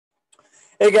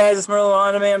Hey guys, it's Merlo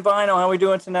on Demand Vinyl. How we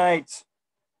doing tonight?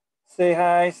 Say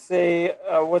hi. Say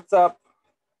what's up.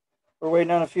 We're waiting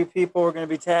on a few people. We're going to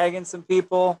be tagging some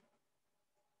people.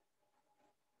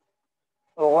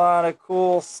 A lot of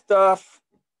cool stuff.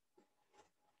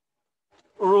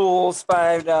 Rules: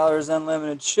 $5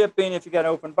 unlimited shipping. If you got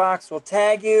an open box, we'll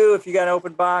tag you. If you got an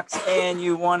open box and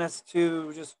you want us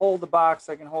to just hold the box,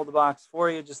 I can hold the box for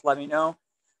you. Just let me know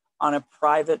on a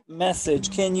private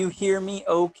message. Can you hear me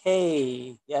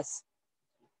okay? Yes?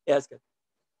 Yeah, that's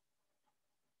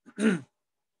good.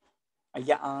 Are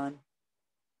you on?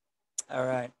 All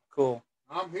right, cool.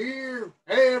 I'm here.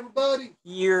 Hey, everybody.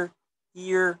 Here.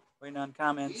 Waiting on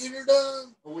comments. Here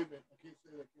done. Oh, wait a minute. I can't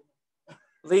say that.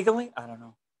 Legally? I don't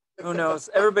know. Who knows?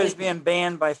 Everybody's being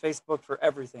banned by Facebook for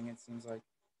everything, it seems like.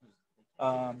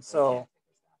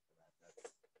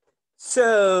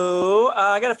 So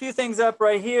I got a few things up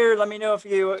right here. Let me know if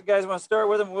you guys want to start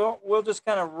with them. We'll just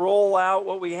kind of roll out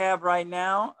what we have right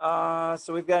now.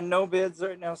 So we've got no bids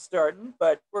right now starting,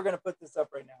 but we're going to put this up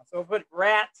right now. So we'll put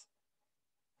Rat.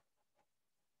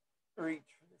 Reach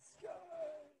for the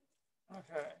sky.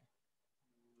 Okay.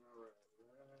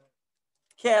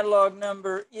 Catalog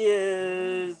number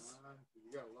is.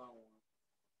 You got a long one.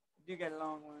 You got a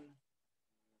long one.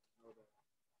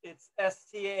 It's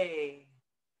STA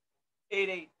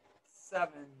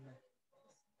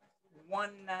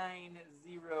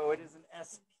 887190. It is an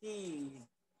SP.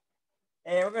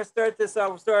 And we're gonna start this off.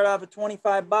 We'll start off at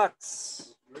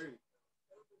 $25.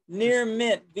 Near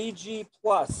Mint VG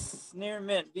Plus. Near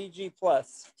Mint VG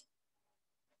Plus.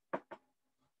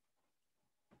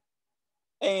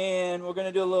 And we're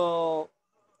gonna do a little.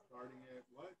 Starting at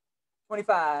what?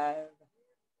 25.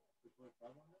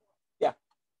 Yeah.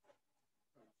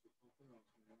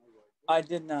 I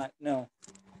did not know.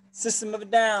 System of a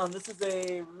Down. This is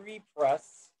a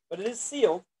repress, but it is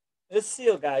sealed. It is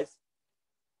sealed, guys.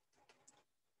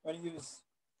 I'm going to use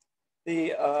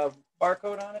the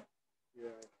barcode on it. Yeah.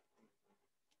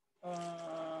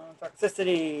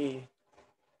 Toxicity.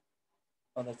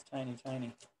 Oh, that's tiny.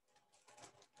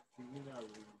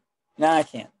 No, I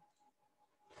can't.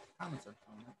 Comments are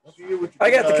coming. I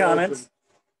got the comments.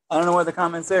 I don't know where the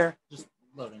comments there. Just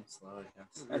loading slow, I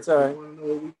guess. That's all right. I want to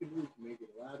know what we can do to make it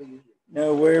a lot easier.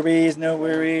 No worries.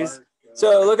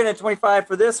 So looking at 25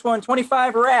 for this one.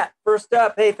 25 Rat. First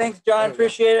up. Hey, thanks, John.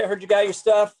 Appreciate it. Heard you got your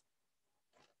stuff.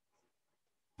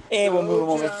 And we'll move them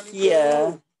over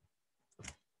here.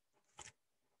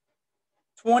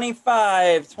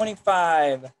 25.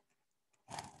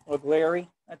 Look, Larry.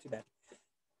 Not too bad.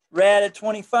 Rat at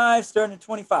 25. Starting at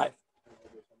 25.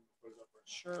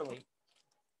 Shirley.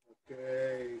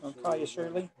 Okay. I'll call you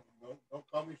Shirley. No, don't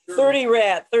call me Shirley.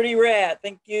 30 Rat.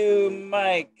 Thank you,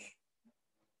 Mike.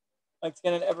 Mike's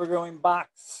got an ever-growing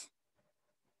box.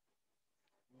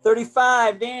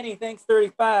 35, Danny. Thanks,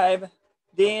 35.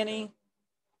 Danny.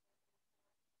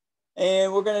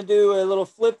 And we're going to do a little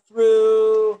flip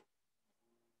through.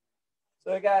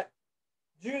 So I got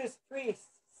Judas Priest,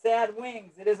 Sad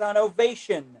Wings. It is on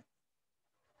Ovation.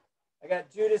 I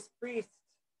got Judas Priest,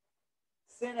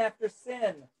 Sin After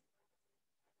Sin.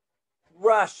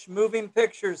 Rush, Moving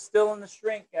Pictures, still in the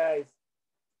shrink, guys.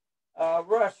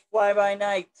 Rush, Fly By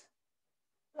Night.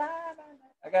 I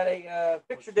got a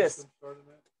picture disc.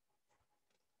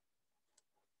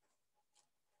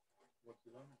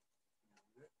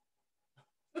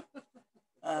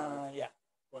 Yeah.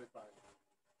 25.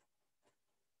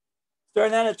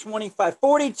 Starting out at 25.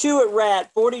 42 at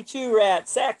Rat. 42 Rat.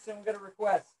 Saxon, we got a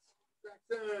request.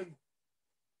 Saxon.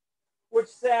 Which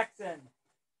Saxon?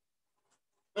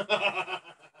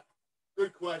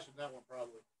 Good question, that one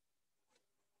probably.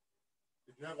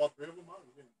 Did you have all three of them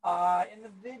on? In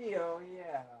the video,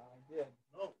 yeah, I did.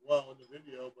 No, well, in the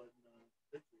video, but in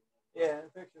the picture. Yeah, in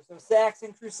the picture. So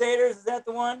Saxon Crusaders, is that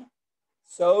the one?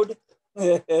 Sewed.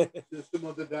 System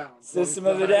of the Down. System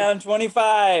of the Down,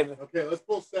 25. Okay, let's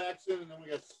pull Saxon, and then we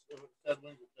got Sad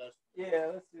Wings with Destiny. Yeah,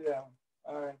 let's do that one.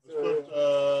 All right. Let's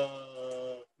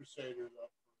put Crusaders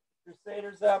up.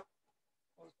 Crusaders up.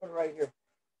 Let's put it right here.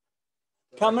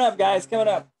 Coming up, guys. Coming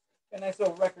up. Got a nice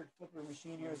little record flipper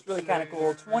machine here. It's really kind of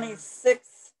cool.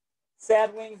 26.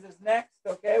 Sad Wings is next.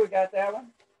 Okay, we got that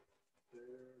one.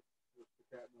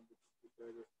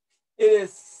 It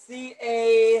is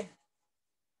CA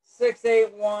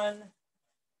 681.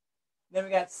 Then we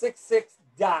got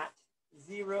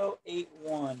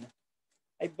 66.081.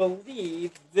 I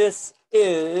believe this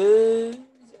is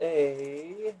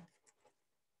a.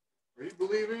 Are you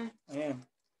believing? I am.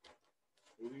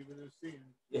 Believing in seeing.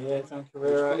 Yeah, it's on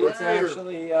Carrera. It's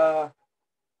actually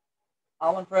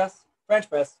Holland Press, French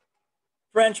Press.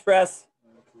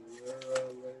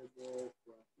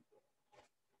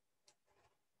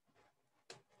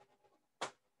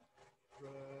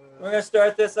 We're gonna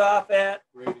start this off at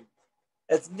Rating.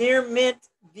 it's Near Mint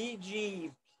VG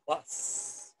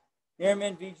Plus. Near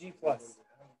Mint VG Plus.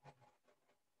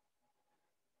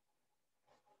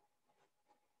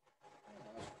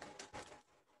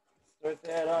 Start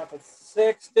that off at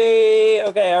 60.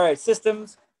 Okay, all right.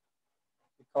 Systems.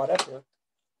 You caught up here.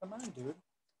 Come on, dude.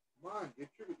 Come on, get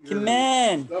your Come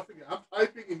on. stuffing. I'm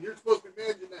typing and you're supposed to be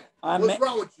managing that. I'm What's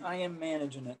wrong with you? I am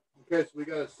managing it. Okay, so we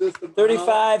got a system.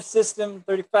 35 system.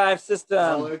 35 system.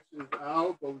 Alex is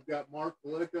out, but we've got Mark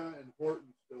Palicka and Horton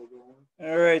still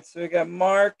going. All right, so we got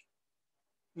Mark.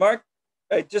 Mark,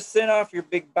 I just sent off your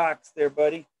big box there,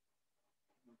 buddy.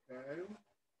 Okay.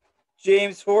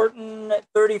 James Horton at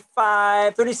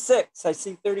 35, 36. I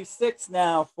see 36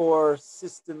 now for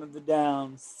System of the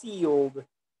Down. Sealed.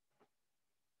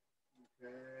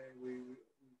 Okay.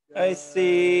 I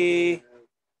see.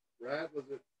 Rat was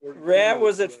at 42. Rat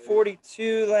was at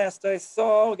 42 last I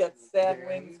saw. We got Sad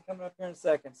Wings coming up here in a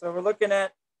second. So we're looking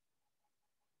at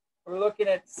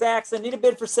Saxon. Need a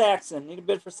bid for Saxon. Need a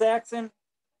bid for Saxon.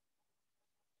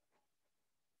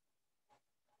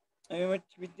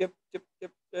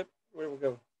 Where do we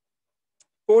go?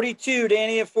 42.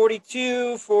 Danny at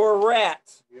 42 for Rat.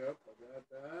 Yep, I got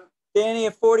that. Danny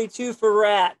at 42 for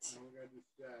Rat. Now we got to do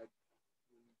Sad.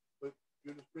 Put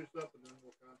Judas Priest up and then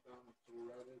we'll count down and see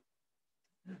where Rat is.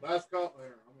 Last call.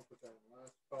 Here, I'm going to put that in.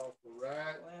 Last call for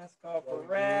Rat. Last call for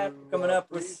Rat. Coming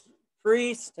up with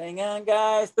Priest. Hang on,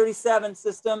 guys. 37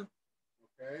 system.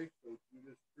 Okay, so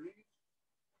Judas Priest.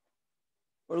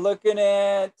 We're looking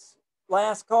at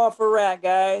last call for Rat,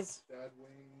 guys. Sad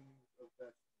Wings of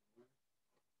Destiny.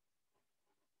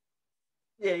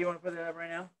 Yeah, you want to put that up right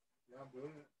now? Yeah, I'm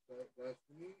doing it.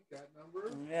 Destiny, cat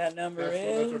number. That number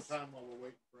That's is. our time while we're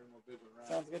waiting for him to visit around.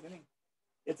 Sounds good to me.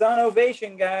 It's on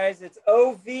Ovation, guys. It's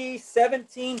OV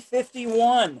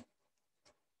 1751.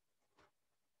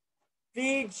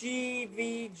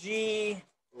 VG.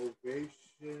 Ovation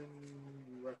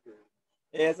Records.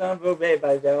 Yeah, it's on Ovation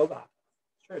by Velva.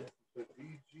 Sure it is. The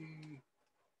VG.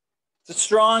 It's a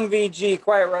strong VG.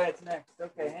 Quiet Riot's next.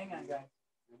 Okay, hang on, guys.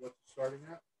 What's it starting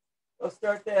at? We'll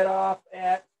start that off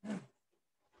at.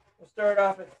 We'll start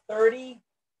off at 30.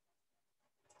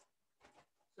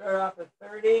 Start off at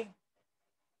 30.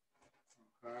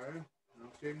 Okay.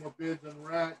 Okay, more bids on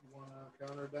Rat. You want to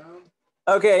count her down?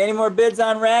 Okay, any more bids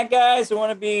on Rat, guys? We want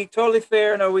to be totally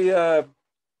fair. No, we are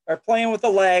playing with the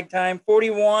lag time.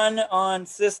 41 on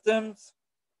systems.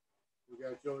 We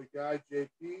got Joey Guy,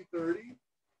 JP 30.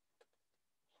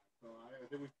 So I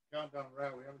think we can count down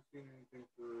Rat. We haven't seen anything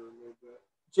for a little bit.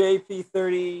 JP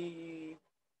 30.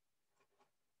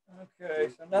 Okay,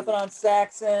 so nothing on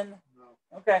Saxon.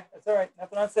 No. Okay, that's all right.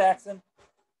 Nothing on Saxon.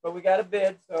 But we got a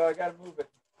bid, so I got to move it.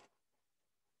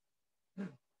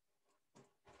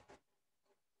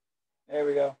 There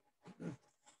we go.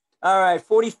 All right,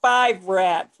 45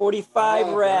 Rat. 45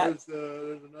 Rat.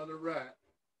 There's another Rat.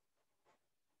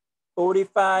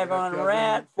 45 Yeah, on Kevin-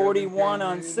 Rat. Kevin 41 came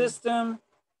on in. System.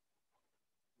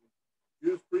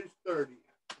 Judas Priest 30.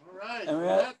 All right. And we're we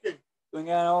got- rocking. We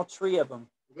got all three of them.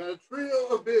 We got a trio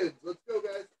of bids. Let's go,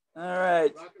 guys. All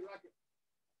right. Rock it, rock it.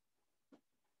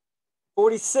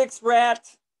 46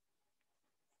 Rat.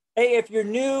 Hey, if you're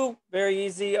new, very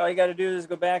easy. All you got to do is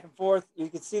go back and forth. You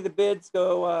can see the bids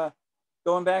going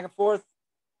back and forth.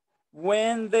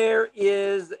 When there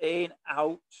is an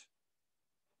out,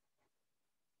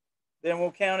 then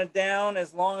we'll count it down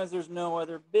as long as there's no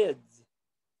other bids.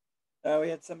 We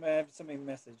had somebody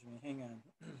message me. Hang on.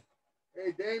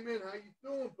 Hey, Damon, how you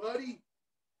doing, buddy?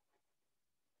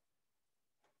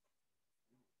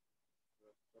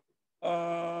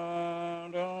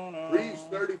 Don't know. Freeze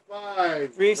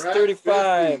 35. Freeze Rat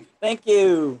 35. 50. Thank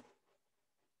you.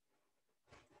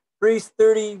 Freeze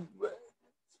 30.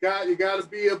 Scott, you got to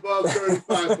be above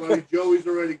 35, buddy. Joey's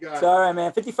already got It's it. all right,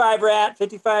 man. 55 Rat.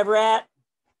 55 Rat.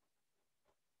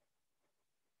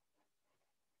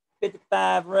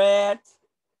 55 Rat.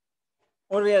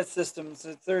 What do we have systems?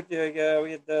 30.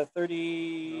 We had the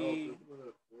 30. No, this was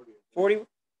a 40.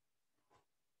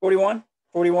 41.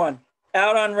 41.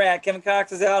 Out on Rat. Kevin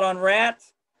Cox is out on Rat.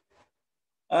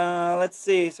 Let's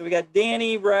see. So we got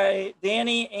Danny, right?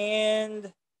 Danny and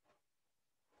let's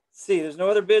see. There's no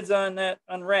other bids on that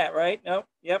on Rat, right? Nope.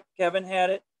 Yep. Kevin had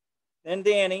it. Then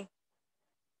Danny.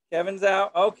 Kevin's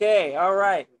out. Okay. All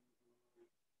right.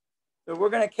 So we're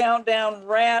gonna count down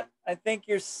Rat. I think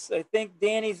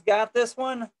Danny's got this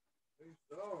one. I think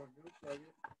so. It looks like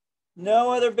it.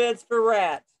 No other bids for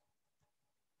Rat.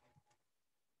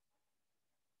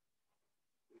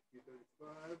 35.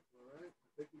 All right.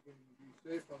 I think we can be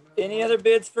safe on that. Any one. other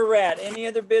bids for Rat? Any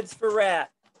other bids for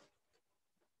Rat?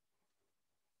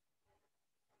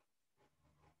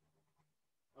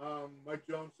 Mike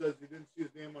Jones says he didn't see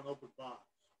his name on open box.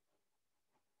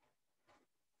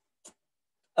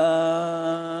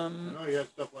 I know he had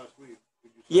stuff last week.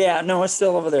 Did you see Yeah, it? no, it's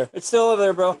still over there. It's still over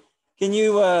there, bro. Can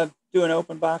you do an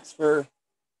open box for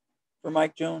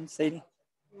Mike Jones, Sadie?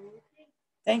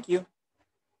 Thank you.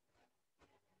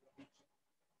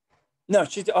 No,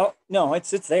 she's no, it's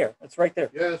there. It's right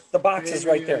there. Yes. The box is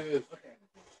right there. is.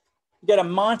 You got a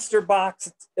monster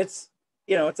box. It's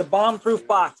you know, it's a bomb-proof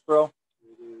box, bro.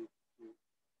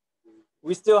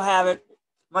 We still have it.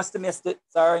 Must have missed it.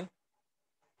 Sorry.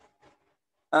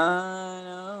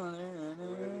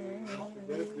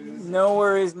 No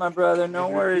worries, my brother. No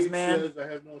Andrew worries, Keith man. Says I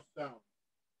have no sound.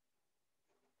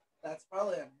 That's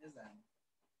probably on his end.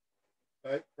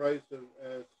 Type price of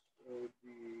SOD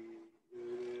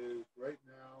is right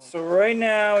now. So right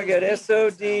now we got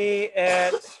SOD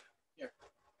at. Here.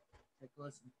 Take a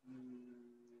listen.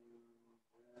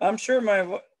 I'm sure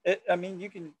I mean, you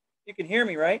can hear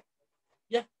me, right?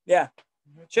 Yeah. Yeah.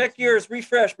 Check yours.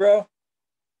 Refresh, bro.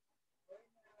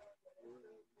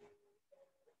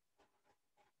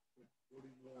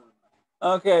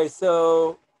 Okay,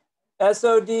 so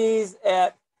SOD's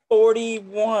at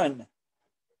 41.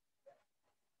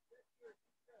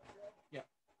 Yeah.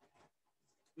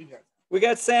 We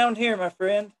got sound here, my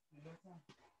friend.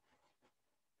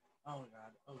 Oh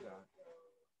God. Oh God.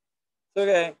 It's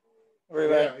okay. Don't worry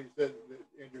about Yeah, it. he said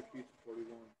that Andrew Keith is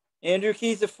 41. Andrew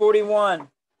Keys at 41.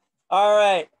 All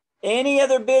right. Any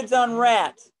other bids on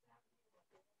Rat?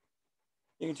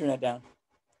 You can turn that down.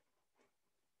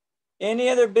 Any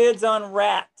other bids on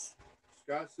Rat?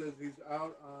 Scott says he's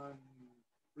out on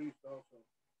Priest also.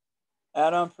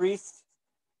 Out on Priest?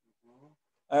 Uh-huh.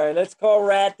 All right, let's call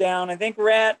Rat down. I think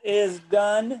Rat is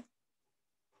done.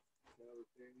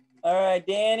 All right,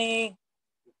 Danny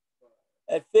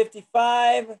at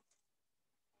 55.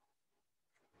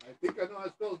 I think I know how to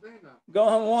spell his name now.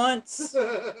 Going once.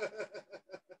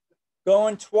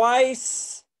 Going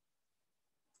twice.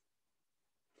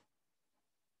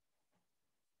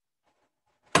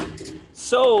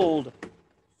 Sold.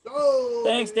 So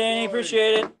Thanks, Danny.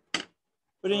 Appreciate it.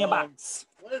 Put it in your box.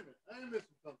 Wait a minute, I'm missing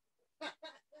something.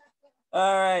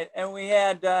 All right, and we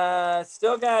had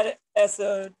still got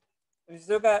we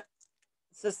still got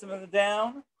System of a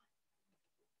Down,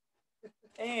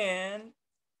 and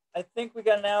I think we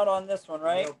got an out on this one,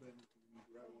 right?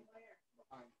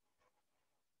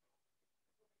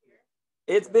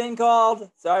 It's been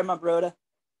called. Sorry, my brother.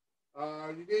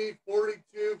 You need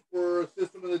 42 for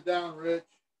System of the Down, Rich.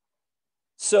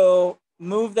 So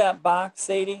move that box,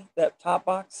 Sadie, that top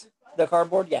box, the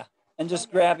cardboard, yeah, and just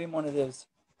grab him one of those.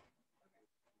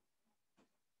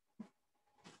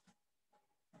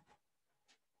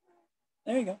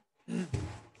 There you go.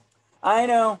 I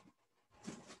know.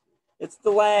 It's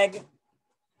the lag.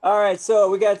 All right,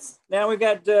 so we got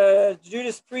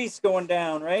Judas Priest going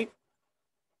down, right?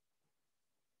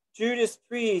 Judas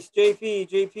Priest, JP,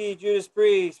 Judas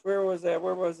Priest. Where was that?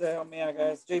 Oh man,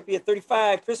 guys. JP at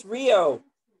 35. Chris Rio.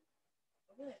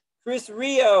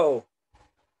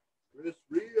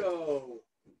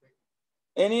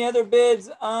 Any other bids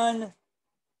on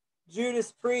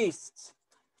Judas Priest?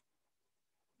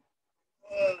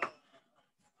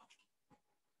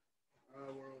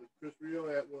 Chris Rio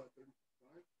at what?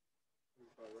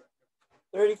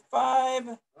 35.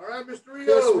 All right, Mr. Rio.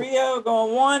 Chris Rio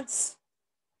going once.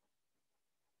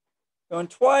 Going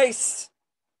twice.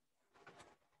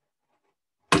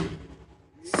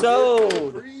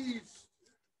 Sold.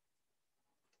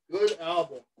 Good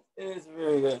album. It is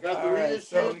very good. Got the All right, reissue,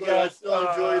 so we but I got, still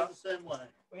enjoy it the same way.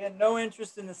 We had no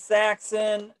interest in the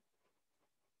Saxon.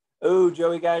 Oh,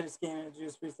 Joey Guy just came in at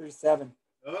Judas Priest 37.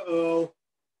 Uh-oh.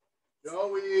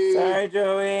 Joey. Sorry,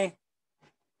 Joey.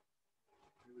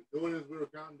 He was doing as we were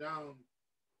counting down.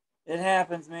 It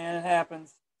happens, man. It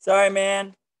happens. Sorry,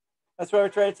 man. That's why we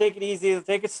try to take it easy. We'll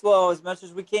take it slow as much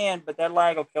as we can, but that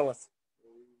lag will kill us.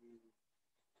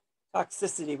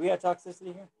 Toxicity. We got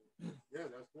toxicity here? Yeah,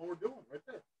 that's what we're doing right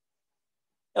there.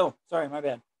 Oh, sorry, my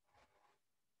bad.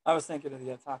 I was thinking of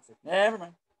the toxic. Never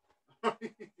mind.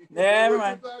 Never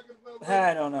mind.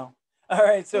 I don't know. All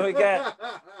right, so we got...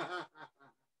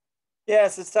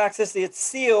 Yes, it's toxicity. It's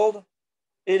sealed.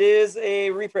 It is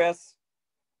a repress.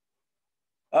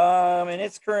 And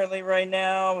it's currently right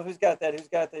now. Who's got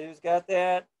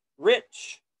that?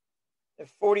 Rich at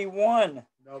 41.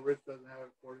 No, Rich doesn't have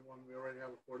a 41. We already have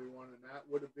a 41, and that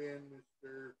would have been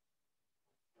Mr.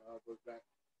 Back.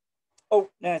 Oh,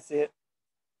 that's it.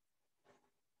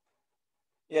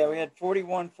 Yeah, we had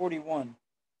 41.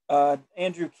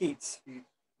 Andrew Keats. Yeah,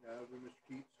 that would be Mr.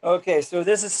 Keats. Okay, so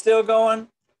this is still going.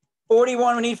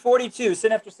 41. We need 42.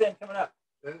 Sin after sin coming up.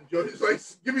 Then Jody's like,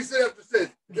 give me sin after sin.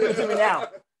 Give it to me now.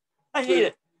 I need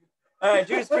it. All right,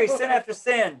 Judas Priest, Sin After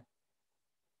Sin.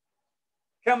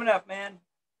 Coming up, man.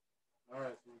 All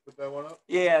right, so we put that one up.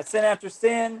 Yeah, Sin After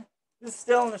Sin. This is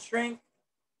still in the shrink.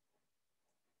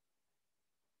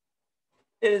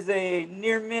 It is a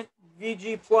near mint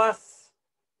VG Plus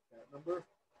That number.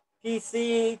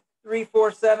 PC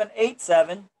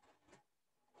 34787.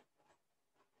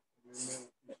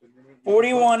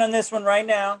 41 on this one right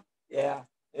now. Yeah,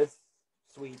 it's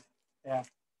sweet. Yeah.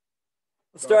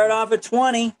 We'll start off at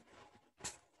 20.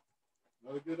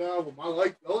 Another good album. I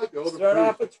like the older. Start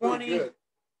off Priest. at 20. It's pretty good.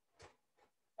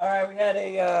 All right, we had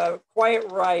a Quiet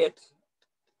Riot.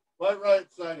 Quiet Riot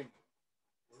sighting.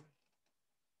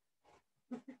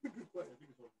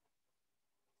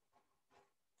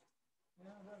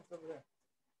 No, it's over there.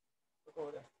 Look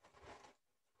over there.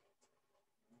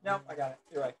 Nope, I got it.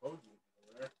 You're right.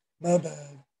 My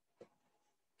bad.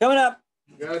 Coming up.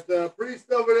 Got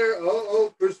Priest over there.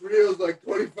 Oh, Chris Rios like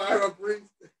 25 on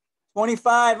Priest.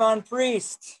 25 on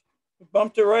Priest.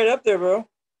 Bumped it right up there, bro.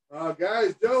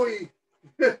 Guys, Joey.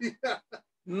 Yeah.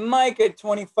 Mike at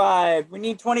 25. We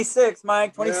need 26,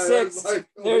 Mike. 26. Yeah, there's Mike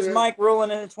over There's there. Mike rolling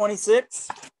in at 26.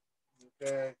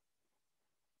 Okay.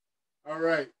 All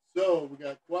right. So we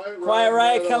got Quiet Riot. Quiet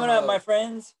Riot Metal coming up, Hub. my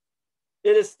friends.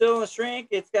 It is still in the shrink.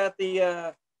 It's got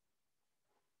the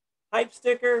hype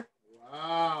sticker.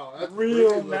 Wow, that's Real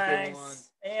pretty looking nice. one.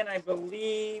 And I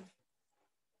believe.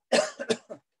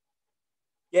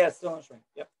 Yeah, it's still in the shrink.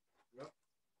 Yep. Yep.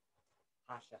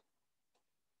 Pasha.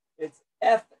 It's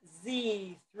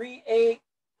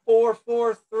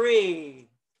FZ38443.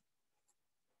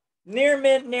 Near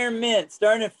mint,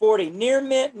 starting at 40. Near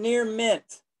mint. Near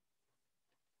mint.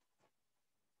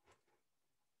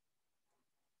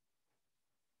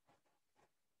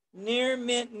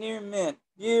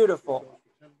 Beautiful.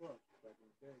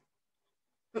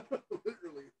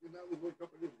 Literally, and that was a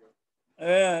couple years ago.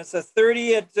 Yeah, it's a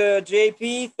 30 at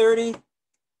JP,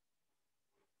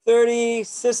 30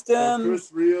 systems.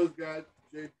 Chris Rios got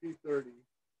JP 30.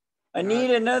 I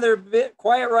need another bit.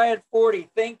 Quiet Riot 40.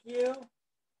 Thank you.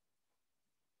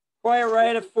 Quiet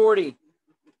Riot at 40.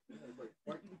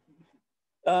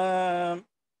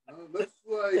 Looks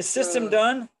like Is system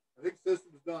done? I think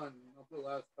system's done. I'll put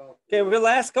last call. Okay, we got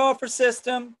last call for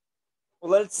system.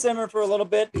 We'll let it simmer for a little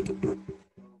bit.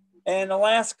 And the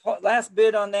last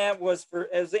bid on that was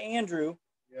as Andrew.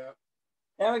 Yeah.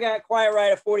 Now we got Quiet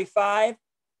Riot at 45.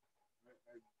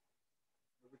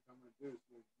 Every time I do,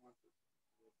 so it wants it.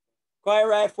 Quiet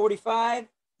Riot 45.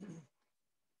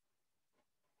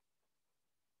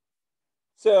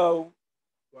 So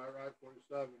Quiet Riot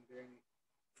 47, Danny.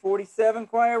 47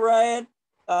 Quiet Riot.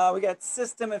 We got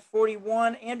System at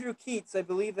 41. Andrew Keats, I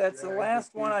believe that's the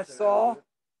last one I saw.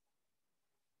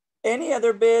 Any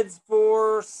other bids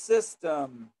for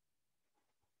System?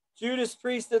 Judas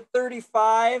Priest at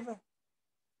 35.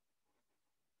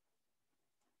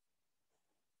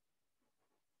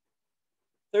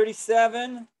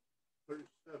 37. 37.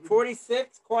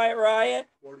 46 Quiet Riot.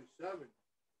 47.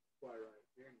 Quiet Riot,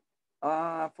 Danny.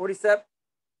 47.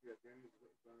 Yeah, Danny's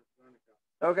trying to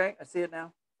count. Okay, I see it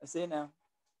now. I've seen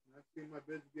my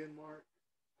bids again, Mark.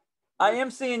 I am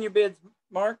seeing your bids,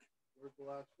 Mark. Where's the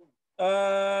last one?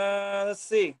 Let's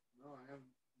see. No, I haven't.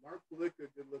 Mark Palicka,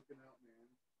 good looking out, man.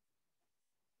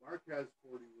 Mark has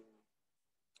 41.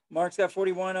 Mark's got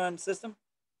 41 on System.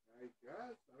 I guess.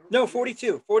 I don't No, know.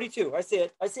 42. 42. I see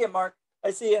it. Mark.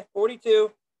 I see it.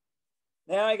 42.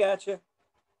 Now I got you.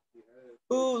 He had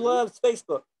Who 42. loves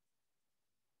Facebook?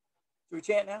 Should we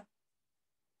chant now?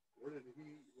 Where did that?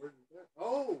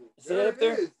 Oh, See there it up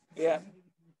there? it is. Yeah.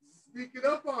 Sneaking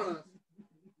up on us.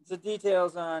 It's the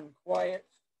details on Quiet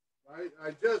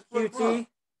I just put them QT. up.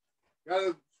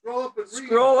 Gotta scroll up and read.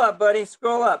 Scroll up, buddy.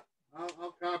 Scroll up.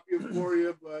 I'll copy them for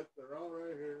you, but they're all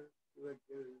right here. Like,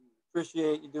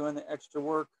 Appreciate you doing the extra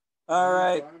work. All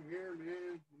right. I'm here,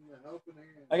 man. I'm the helping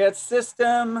hand. I got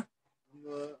System. I'm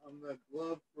the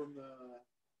glove from the.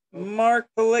 Mark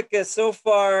Palicka so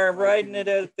far riding it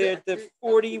out there at the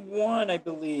 41, I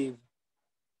believe.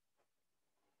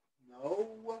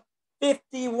 No.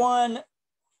 51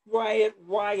 Quiet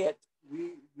Riot.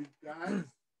 We guys,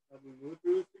 we went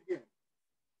through this again.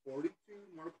 42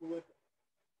 Mark Palicka.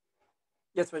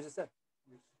 That's what I just said.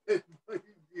 You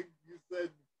said.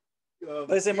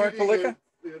 Did I say Mark eating Palicka?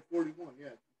 At 41, yeah.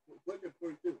 Palicka at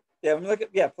 42. Yeah, I'm looking.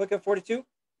 Yeah, Palicka 42.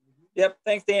 Yep.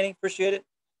 Thanks, Danny. Appreciate it.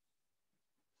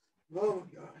 Oh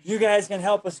my gosh. You guys can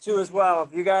help us too as well.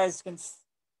 If you guys can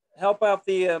help out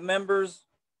the members,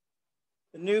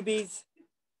 the newbies.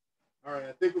 All right,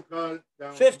 I think we'll cut it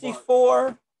down.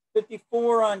 54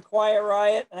 on Quiet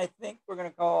Riot, and I think we're gonna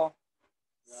call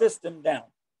System down.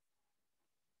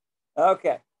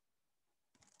 Okay.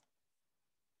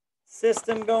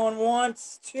 System going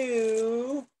once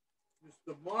to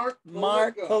Mr. Mark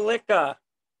Mark Palicka. Palicka.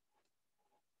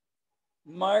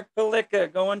 Mark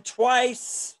Palicka going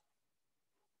twice.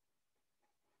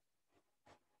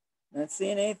 Not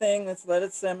seeing anything. Let's let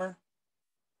it simmer.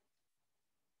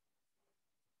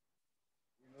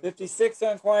 56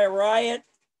 on Quiet Riot.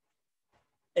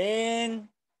 And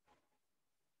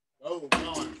Oh,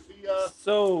 gone. See ya.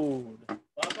 sold.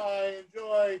 Bye-bye.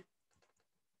 Enjoy.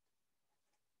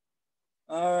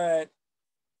 All right.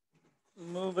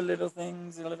 Move a little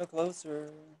things a little closer.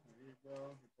 There you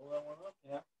go. You pull that one up.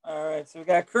 Yeah. All right. So we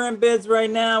got current bids right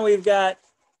now. We've got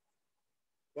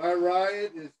Quiet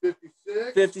Riot is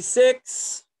 56.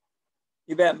 56.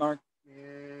 You bet, Mark.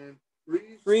 And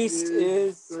Priest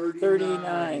is 39.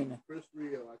 39. Chris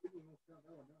Rio. I think we must count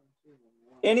that one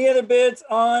down. Any other bids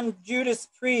on Judas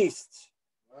Priest?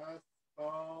 Last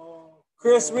call.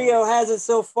 Chris Rio has it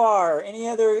so far.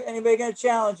 Anybody gonna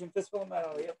challenge him? Fistful of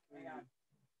metal. Yep. Hang on.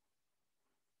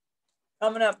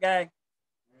 Coming up, guy.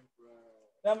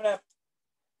 Coming up.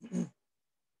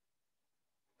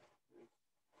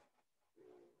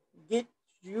 Get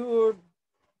your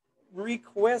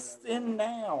request in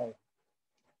now.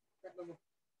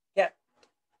 Yeah.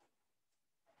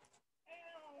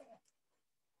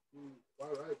 All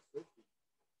right.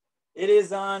 It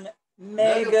is on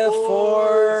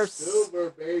Megaforce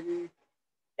Silver, baby.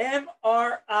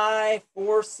 MRI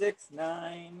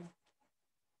 469.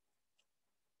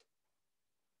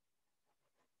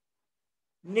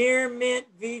 Near Mint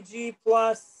VG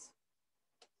Plus.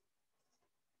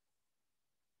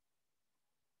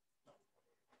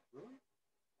 Really?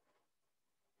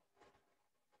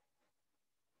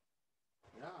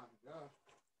 Yeah.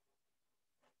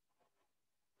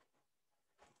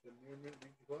 The Near Mint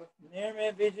VG Plus? Near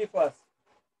Mint VG Plus.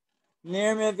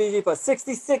 Near Mint VG Plus.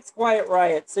 66 Quiet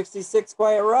Riot. 66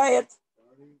 Quiet Riot.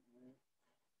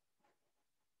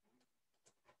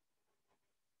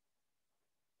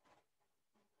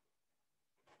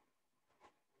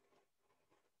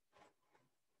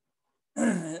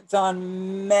 It's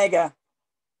on Mega.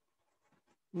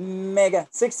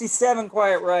 67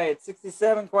 Quiet Riot.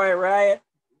 67 Quiet Riot.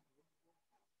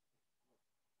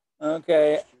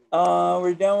 Okay.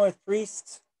 We're done with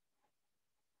Priest.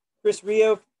 Chris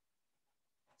Rio.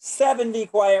 70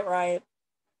 Quiet Riot.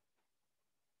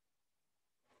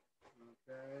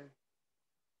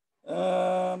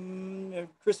 Okay.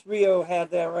 Chris Rio had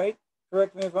that, right?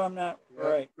 Correct me if I'm not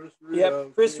right. Chris Rio.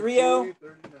 Yep, Chris Rio.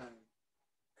 39.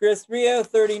 Chris Rio,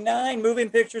 39. Moving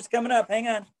pictures coming up. Hang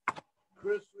on.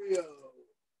 Chris Rio.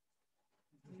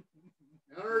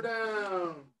 Count her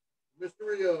down. Mr.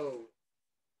 Rio.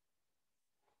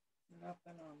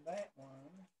 Nothing on that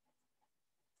one.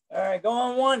 All right,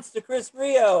 going once to Chris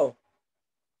Rio.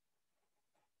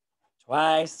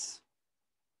 Twice.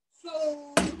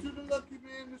 So to the lucky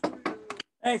man, Mr. Rio.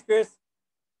 Thanks, Chris.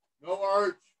 No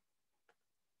arch.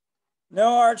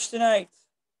 No arch tonight.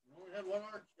 We only had one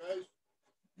arch, guys.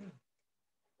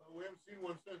 We haven't seen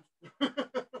one since.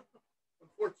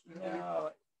 Unfortunately.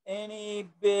 No. Any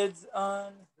bids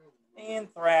on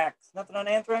Anthrax? Nothing on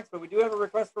Anthrax, but we do have a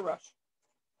request for Rush.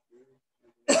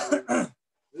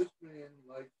 This man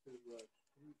likes to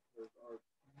arch.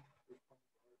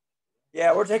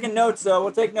 Yeah, we're taking notes, though.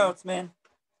 We'll take notes, man.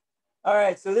 All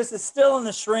right, so this is still in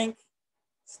the shrink.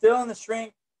 Still in the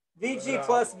shrink. VG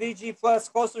plus, VG plus,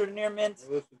 closer to near mint.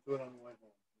 We'll listen to it on the way home.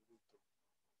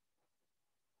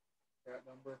 Cat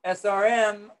number?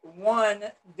 SRM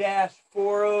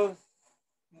 1-4013.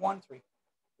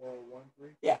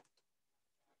 4013? Yeah.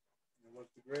 And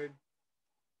what's the grade?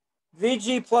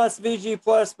 VG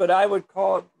plus, but I would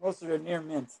call it closer to near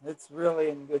mint. It's really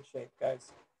in good shape,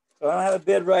 guys. So I don't have a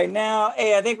bid right now.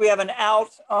 Hey, I think we have an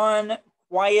out on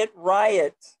Quiet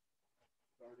Riot.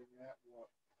 Starting at what?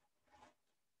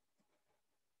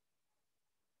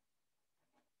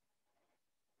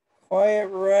 Quiet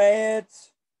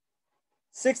Riot.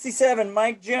 67,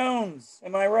 Mike Jones.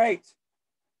 Am I right?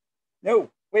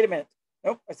 No, wait a minute.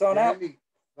 Nope, I saw it out.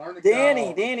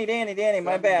 Danny.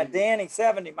 My bad. Danny,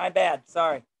 70. My bad.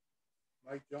 Sorry.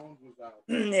 Mike Jones was out.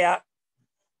 Yeah.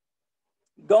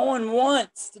 Going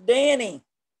once to Danny.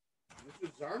 This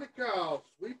is Zarnikow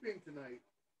sweeping tonight.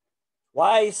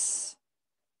 Twice.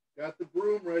 Got the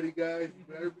broom ready, guys. You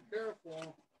better be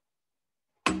careful.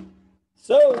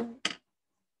 So,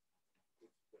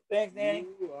 thanks, Danny.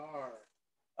 You are.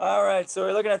 All right, so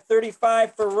we're looking at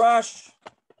 35 for Rush.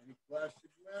 Any plastic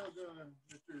mail gun,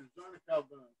 Mr. Zarnikow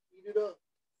gun. Eat it up.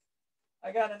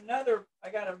 I don't know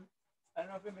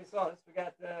if anybody saw this. We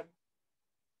got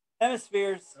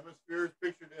Hemispheres. Hemispheres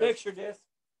picture disc. Picture disc.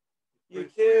 Pretty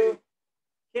U2. sweet.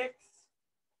 Kicks.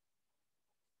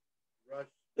 Rush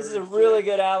This is a 36. really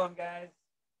good album, guys.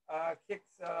 Kicks.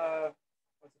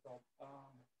 What's it called?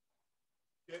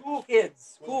 Kicks. Cool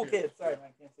Kids. Cool Cool Kids, Kids. Sorry, yeah.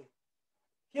 I can't see.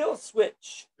 Kill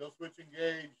Switch. Kill Switch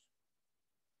Engage.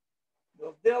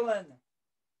 Bill Dylan.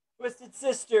 Twisted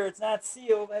Sister. It's not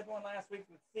sealed. I had one last week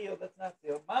with sealed. That's not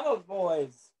sealed. Mama's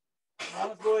Boys.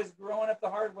 Mama's Boys growing up the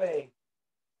hard way.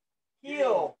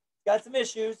 Heel. Got some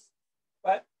issues,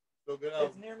 but So good it's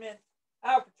album. near mint.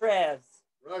 Alcatraz.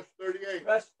 Rush 38.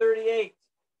 Rush 38.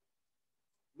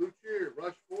 Blue Cheer.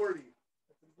 Rush 40. Got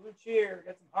some Blue Cheer.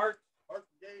 Got some Heart. Heart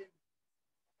Engage.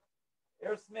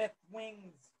 Aerosmith.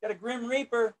 Wings. Got a Grim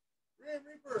Reaper. Grim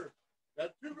Reaper.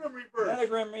 Got 2 Grim Reapers. Another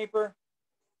Grim Reaper.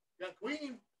 Got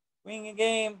Queen. Wing and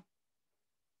Game.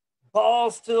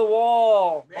 Balls to the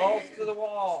Wall. Man. Balls to the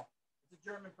Wall. It's a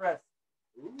German press.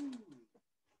 Ooh.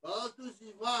 All to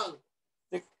Sival.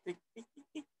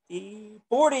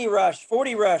 40 Rush.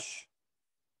 40 Rush.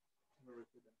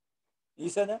 You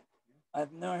said that? I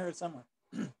know I heard it somewhere.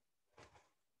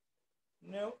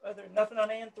 Nothing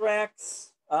on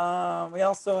Anthrax. We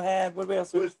also had, what did we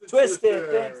also? Twisted Twisted.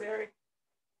 Sister. Thanks, Eric.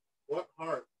 What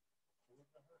Heart?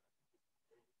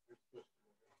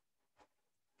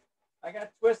 I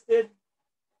got Twisted.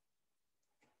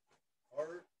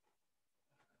 Heart.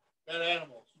 Bad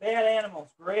Animals. Bad Animals.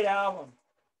 Great album.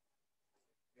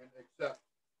 And Accept.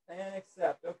 And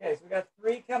Accept. Okay, so we got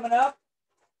 3 coming up.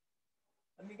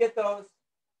 Let me get those.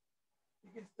 You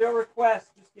can still request.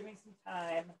 Just give me some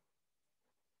time.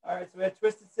 All right, so we had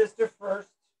Twisted Sister first.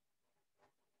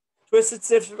 Twisted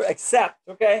Sister, Accept,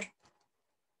 okay?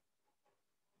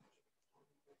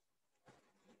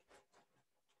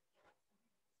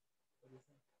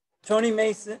 Tony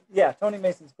Mason. Yeah, Tony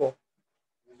Mason's cool.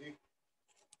 Is he?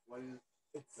 What is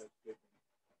It's, that statement?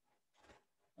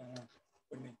 what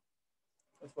do you mean?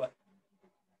 What's what?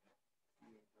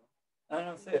 I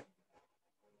don't see it.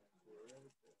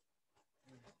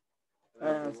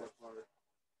 What Heart?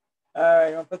 All right,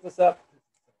 you want to put this up?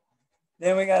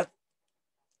 Then we got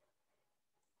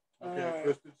Okay, Alright.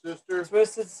 Twisted Sister.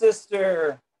 Twisted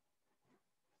Sister.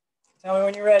 Tell me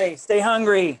when you're ready. Stay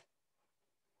hungry.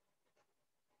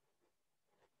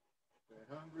 Okay,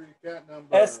 Hungry Cat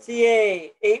Number.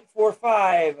 STA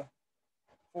 845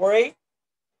 48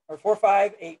 or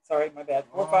 458. Sorry, my bad.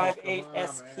 458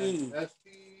 ST.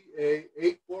 STA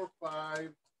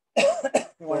 845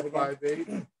 You want it again?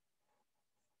 458.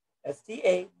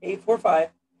 STA 845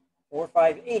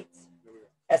 458 There we go.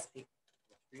 SP.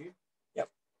 SP? Yep.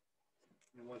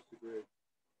 And what's the grade?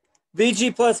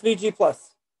 VG plus, VG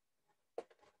plus.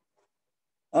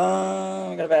 We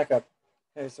gotta back up.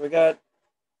 Okay, so we got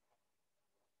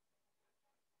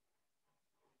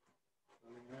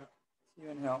Running that? you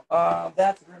and Hell.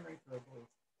 That's Grim Reaper, I believe.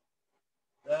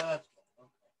 That's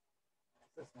okay.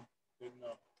 This one. Didn't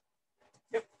know.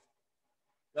 Yep.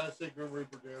 Gotta say Grim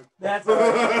Reaper, dude. That's all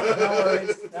right. No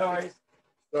worries. No worries.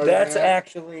 Starting That's at-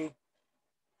 actually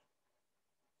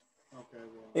Okay,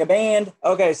 well. a band.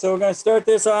 Okay, so we're gonna start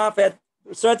this off at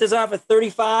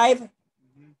 35.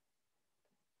 Mhm.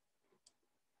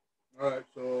 All right,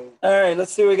 so All right,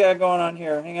 let's see what we got going on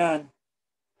here. Hang on.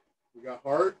 we got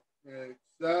Heart,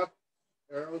 Accept,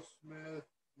 Aerosmith.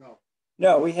 No,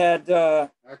 No, we had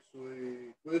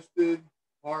actually Twisted,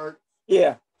 Heart,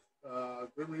 yeah,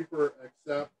 Grim Reaper,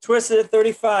 Accept. Twisted at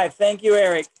 35. Thank you,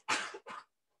 Eric.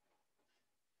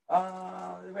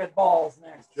 We had Balls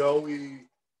next. Joey.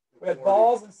 We had 40.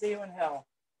 Balls and See You in Hell.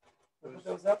 We'll put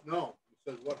those up. No, it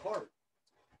says what Heart?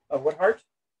 Oh, what heart?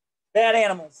 Bad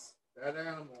Animals. That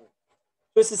animal.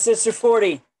 Twisted Sister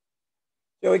 40.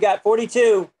 So we got 42.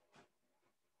 Okay,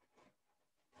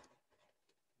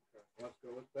 let's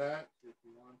go with that. See if he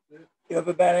wants it. You have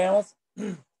a Bad Animals? I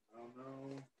don't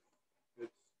know.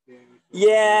 It's Danny.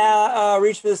 Yeah,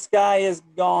 Reach for the Sky is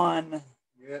gone.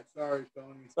 Yeah, sorry,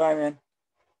 Tony. Sorry, man.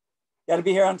 Got to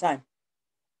be here on time.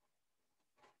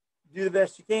 Do the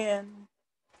best you can.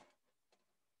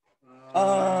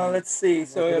 Let's see.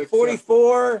 So we have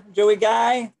 44, Joey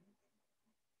Guy.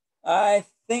 I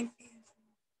think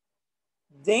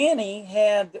Danny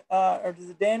had, or is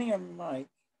it Danny or Mike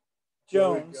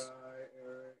Jones Joey Guy,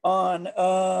 Eric.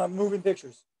 on Moving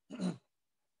Pictures? I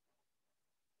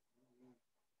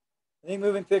think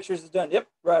Moving Pictures is done. Yep,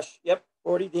 Rush. Yep,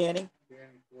 40, Danny.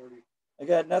 Danny 40. I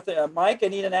got nothing. Mike, I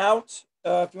need an out.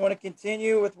 If you want to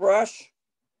continue with Rush.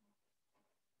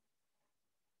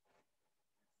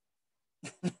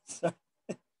 So,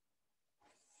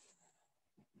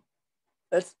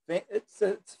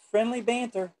 it's friendly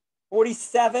banter.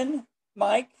 47,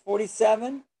 Mike.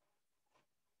 47.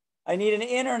 I need an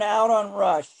in or an out on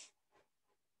Rush.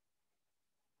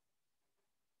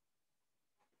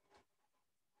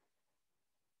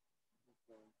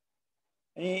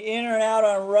 I need in or out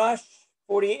on Rush.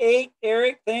 48,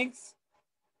 Eric, thanks.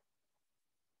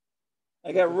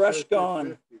 I got Rush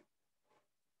gone.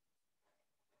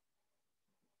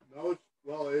 No,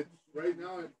 it's right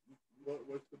now.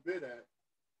 What's the bid at?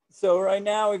 So right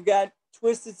now we've got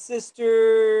Twisted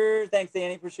Sister. Thanks,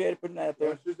 Danny. Appreciate it putting that up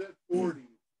there. Rush is at 40.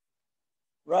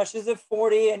 Rush is at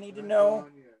 40. I need to know.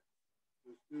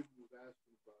 The student was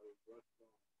asking about it. Rush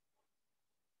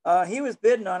gone. He was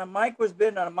bidding on him. Mike was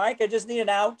bidding on him. Mike, I just need an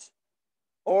out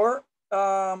or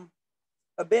a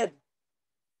bid.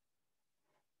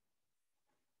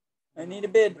 I need a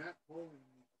bid.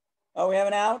 Oh, we have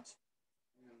an out?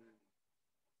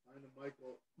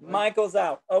 Michael's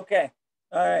out. Okay.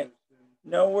 All right.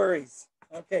 No worries.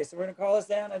 Okay, so we're going to call this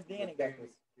down as Danny got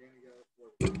this.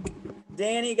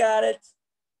 Danny got it.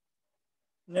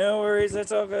 No worries.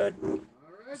 That's all good. All right,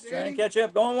 just trying to catch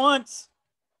up. Going once.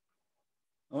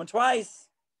 Going twice.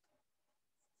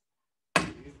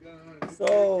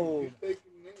 So.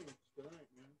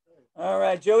 All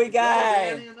right, Joey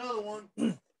Guy. Danny, another one.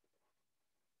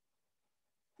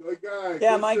 Joey Guy.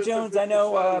 Yeah, Mike Jones. I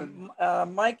know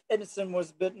Mike Edison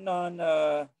was bitten on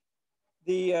the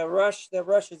Rush. The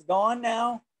Rush is gone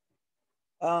now.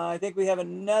 I think we have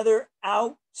another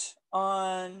out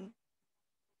on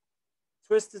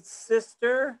Twisted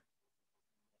Sister.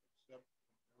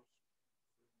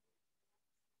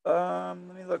 Let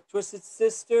me look. Twisted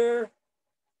Sister.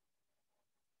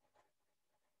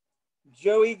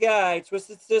 Joey Guy,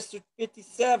 Twisted Sister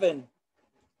 57.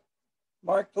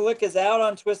 Mark Palick is out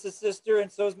on Twisted Sister,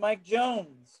 and so is Mike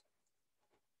Jones.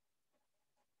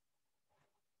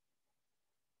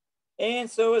 And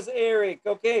so is Eric.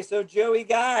 Okay, so Joey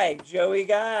Guy. Joey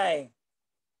Guy.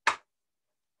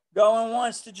 Going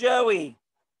once to Joey.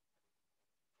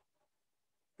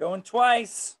 Going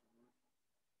twice.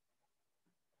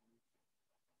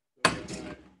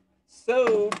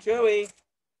 So, Joey.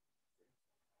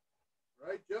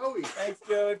 Right, Joey. Thanks,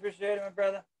 Joey. Appreciate it, my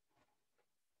brother.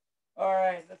 All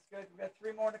right, let's go. We got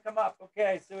 3 more to come up.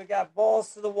 Okay, so we got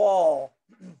Balls to the Wall.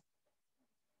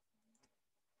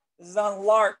 This is on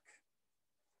Lark.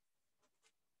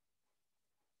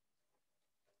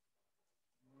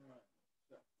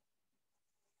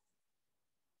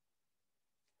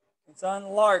 It's on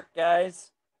Lark,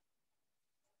 guys.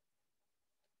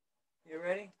 You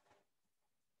ready?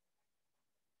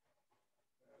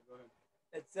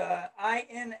 It's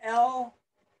INL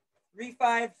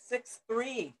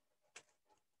 3563.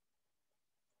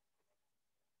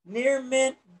 Near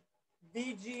Mint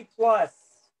VG Plus.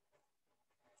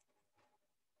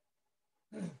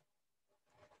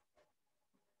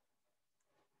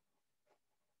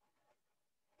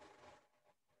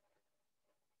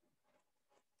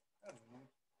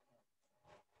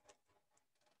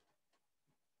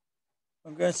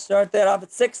 I'm going to start that off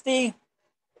at 60.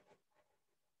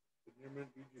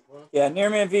 Yeah, Near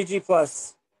Mint VG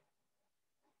Plus.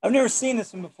 I've never seen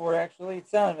this one before, actually. It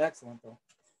sounded excellent, though.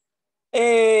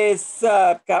 Hey,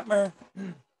 sup, Cutmer?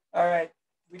 All right.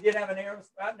 We did have an arrow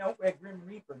spot. No, we had Grim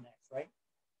Reaper next, right?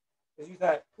 Because you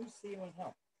thought, who's seeing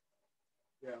help?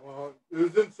 Yeah, well, it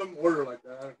was in some order like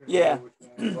that. I don't remember which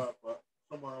one was but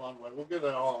somewhere along the way. We'll get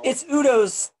it all. It's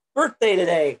Udo's birthday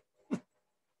today.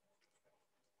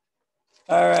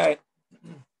 All right.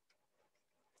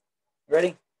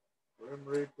 Ready? Grim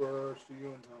Reaper, see you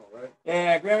in hell, right?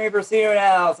 Yeah, Grim Reaper, see you in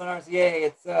hell. It's on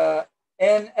RCA. It's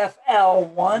NFL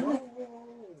 1.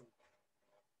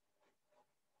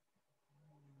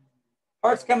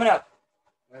 Hearts coming up.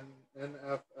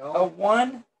 NFL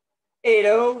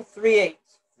 18038.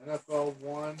 NFL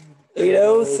 1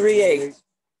 8038.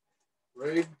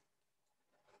 Raid.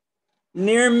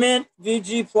 Near Mint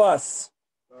VG Plus.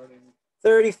 Starting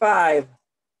 35.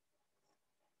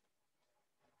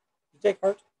 You take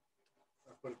heart?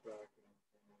 I put it back.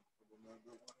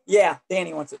 Yeah,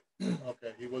 Danny wants it.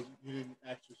 Okay, he didn't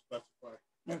actually specify.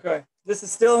 Okay. This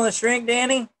is still in the shrink,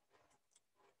 Danny?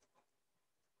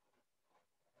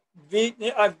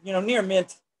 Near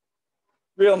Mint.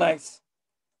 Real nice.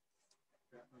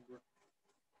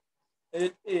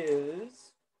 It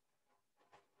is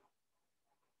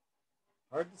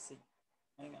hard to see.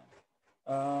 Hang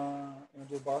on. You want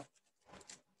to do a bar?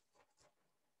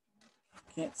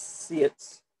 Can't see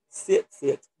it. See it.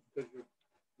 Because you're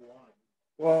blind.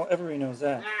 Well, everybody knows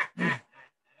that. It's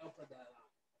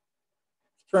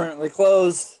permanently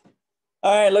closed.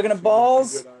 All right, looking at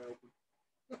balls.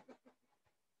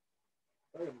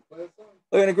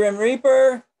 Looking at Grim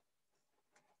Reaper.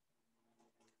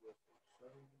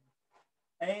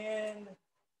 And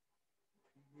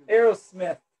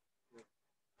Aerosmith.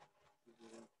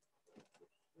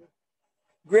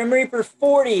 Grim Reaper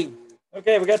 40.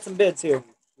 Okay, we got some bids here.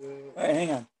 All right,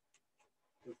 hang on.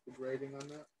 What's the grading on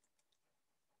that?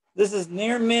 This is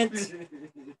near mint.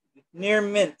 Near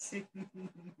mint. And,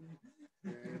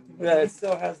 Yeah, it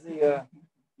still has the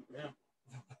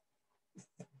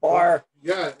bar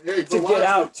yeah, hey, to go get watch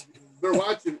out. it. They're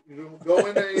watching. You know, go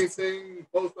into anything,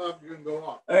 post office, you can go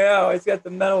off. Oh, yeah, it's got the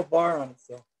metal bar on it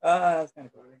still. That's kind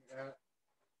of cool. At,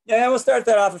 Yeah, we'll start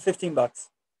that off at $15.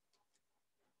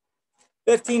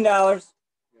 $15.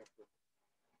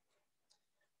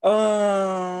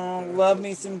 Oh, love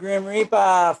me some Grim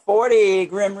Reaper. 40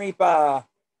 Grim Reaper.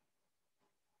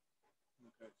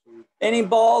 okay, so Any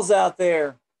balls out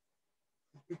there?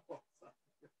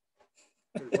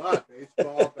 There's a lot.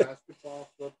 Baseball, basketball,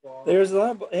 football. There's a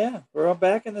lot. Yeah, we're all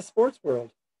back in the sports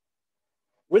world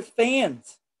with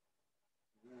fans.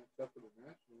 Yeah, except for the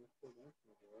Nationals.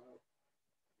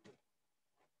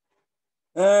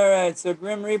 They're out. All right, so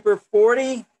Grim Reaper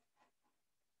 40.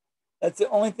 That's the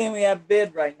only thing we have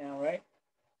bid right now, right?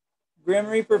 Grim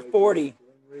Reaper 40. Grim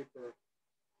Reaper.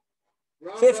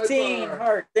 Round 15 bar.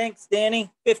 heart. Thanks, Danny.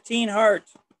 15 heart.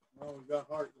 Oh, we got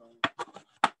hearts on it.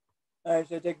 All right,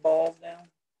 so take balls now. I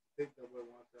think that we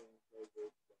want that one so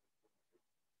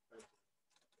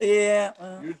good. Yeah.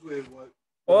 Usually, what?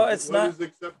 Well, it's what not. does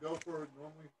Accept go for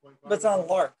normally? 25. But it's on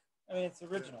Lark. I mean, it's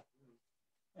original.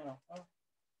 You know. Oh.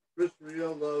 Chris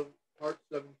Rio loves Heart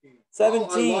 17. 17.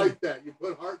 Oh, I like that. You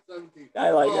put Heart 17.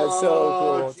 I like that.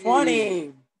 So cool. Gee.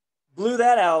 20. Blew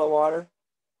that out of the water.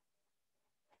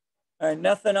 All right,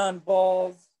 nothing on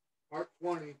balls. Heart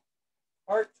 20.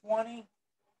 Heart 20.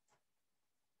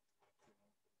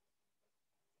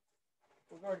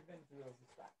 We've already been through those.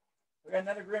 We got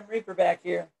another Grim Reaper back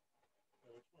here.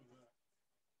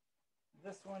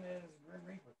 This one is Grim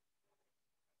Reaper.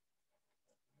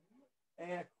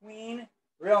 And a queen.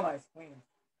 Real nice queen.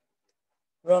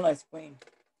 Real nice queen.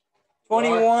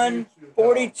 21,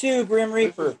 42 Grim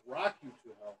Reaper. This is Rock You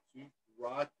to Hell. See?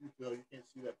 Rock You to Hell. You can't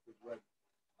see that because red.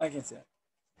 I can see it.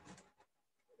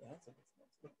 Yeah, that's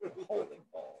expensive. Holy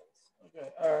balls. Okay,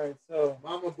 all right, so.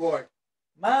 Mama Boy.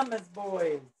 Mama's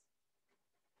Boys.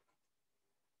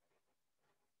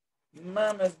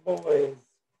 Mama's Boys.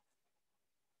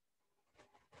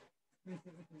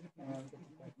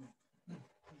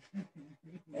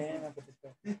 And I'll put this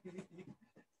back.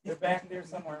 They're back there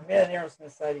somewhere. We had an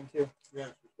Aerosmith sighting too. Yeah,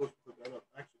 we're supposed to put that up.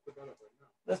 Actually, put that up right now.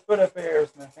 Let's put up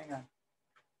Aerosmith. Hang on.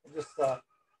 I just saw it.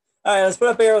 All right, let's put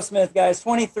up Aerosmith, guys.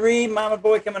 23, Mama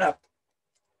Boy coming up.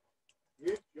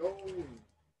 Get your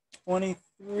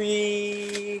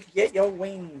 23, Get Your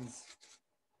Wings.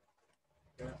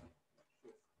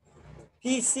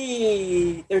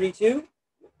 PC 32,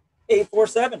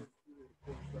 847.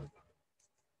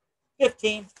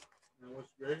 15. And what's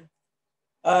the grade?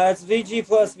 It's VG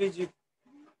plus VG.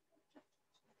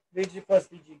 VG plus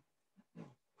VG.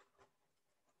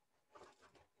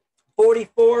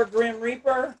 44 Grim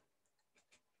Reaper.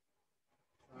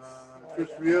 Chris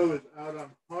Rio is out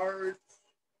on hearts.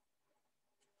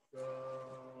 So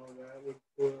that would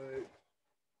put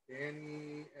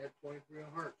Danny at 23 on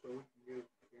heart. So we can give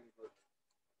Danny heart.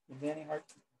 Danny Hart.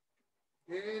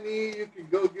 Danny, you can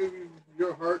go give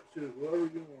your heart to whoever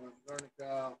you want. Darn it,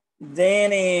 Kyle.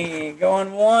 Danny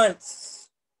going once.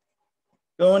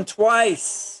 Going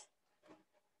twice.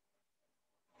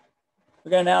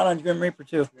 We got an out on Grim Reaper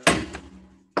too. Yeah.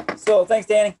 So thanks,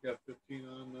 Danny. Got 15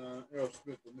 on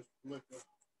Aerosmith with Mr. Palicka.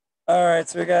 All right,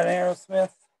 so we got an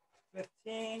Aerosmith 15.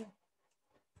 And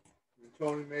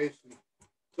Tony Mason.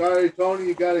 Sorry, Tony,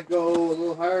 you got to go a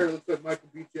little higher. It looks like Michael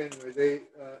Beach anyway. They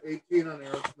 18 on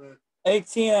Aerosmith.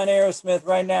 18 on Aerosmith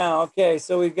right now. Okay,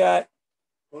 so we've got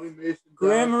Tony Mason.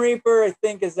 Grim Reaper, I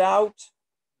think, is out.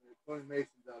 Tony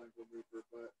Mason's out in Grim Reaper,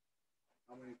 but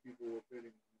how many people were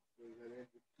bidding? So we had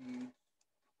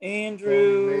Andrew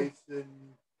Andrew. Tony Mason.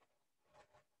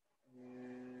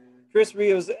 And Chris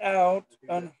Rio's out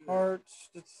on Heart.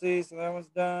 Let's see, so that was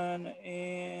done.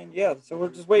 And yeah, so we're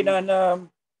just waiting on Tony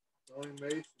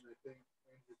Mason, I think.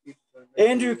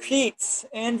 Andrew Keats.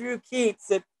 Andrew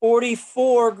Keats at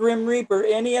 44 Grim Reaper.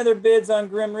 Any other bids on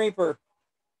Grim Reaper?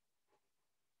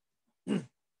 Any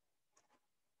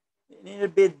other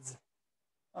bids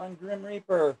on Grim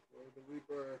Reaper? The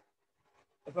Reaper.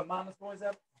 I put Mama's Boys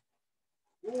up.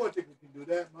 Oh, I think we can do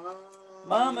that, Mom.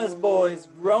 Mama's Boys,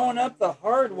 growing up the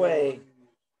hard way.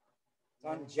 It's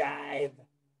on Jive.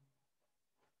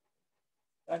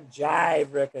 It's on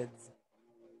Jive Records.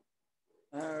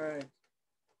 All right.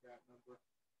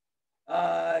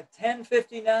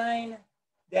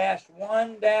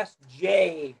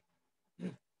 1059-1-J.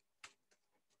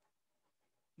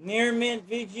 Near mint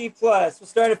VG Plus. We'll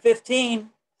start at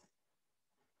 15.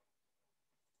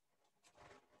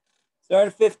 Start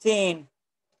at 15.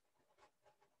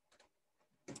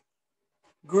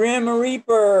 Grim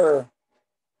Reaper.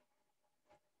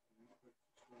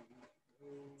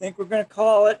 Think we're going to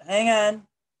call it. Hang on.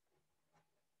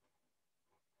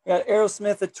 Got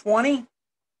Aerosmith at 20.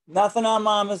 Nothing on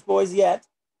Mama's Boys yet.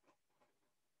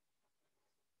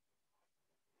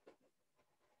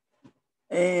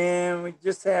 And we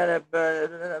just had a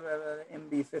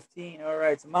MB 15. All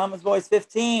right, so Mama's Boys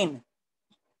 15.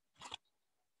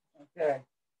 Okay.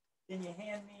 Can you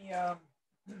hand me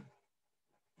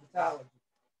Mythology?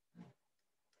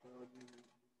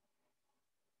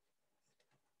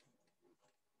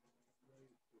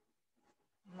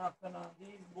 Nothing on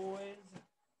these boys.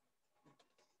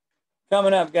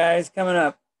 Coming up, guys. Coming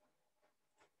up.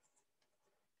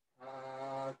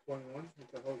 21. What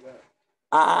the hell is that?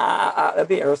 That'd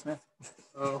be Aerosmith.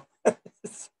 Oh.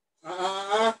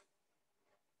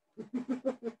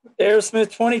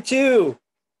 Aerosmith 22.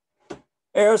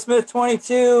 Aerosmith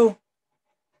 22.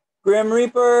 Grim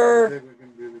Reaper.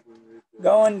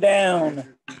 Going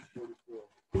down.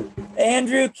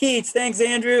 Andrew Keats. Thanks,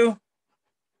 Andrew.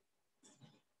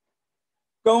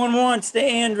 Going once to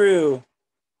Andrew.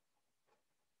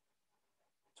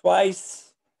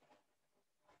 Twice.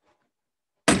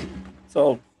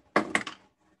 Sold.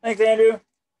 Thanks, Andrew.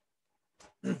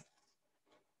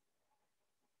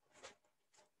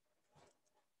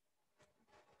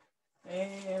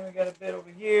 And we got a bit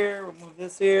over here. We'll move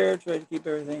this here. Try to keep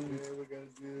everything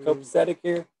copacetic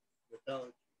here.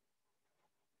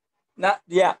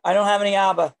 Yeah, I don't have any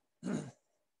ABBA.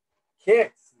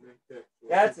 Kicks.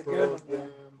 That's a good one,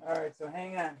 man. All right, so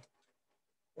hang on.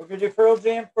 We're going to do Pearl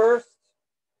Jam first.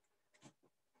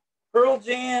 Pearl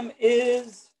Jam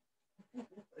is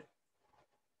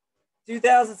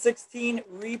 2016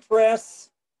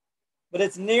 repress, but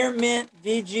it's near mint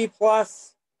VG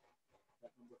Plus.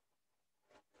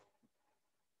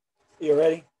 You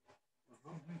ready?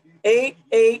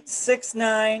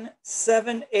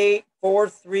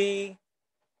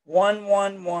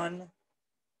 886978431111.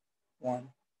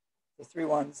 The 3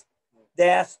 ones.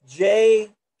 Dash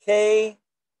JK1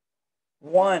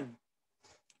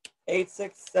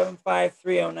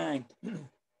 8675309.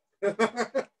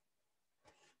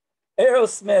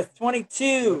 Aerosmith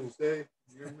 22.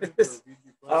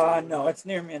 No, it's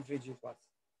near mint VG Plus.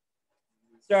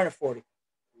 Starting at 40.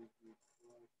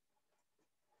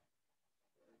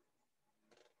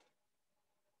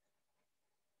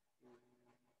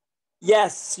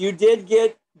 Yes, you did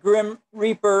get Grim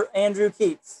Reaper, Andrew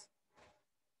Keats.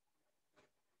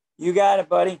 You got it,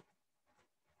 buddy.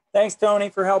 Thanks, Tony,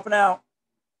 for helping out.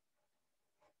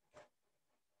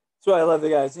 That's why I love the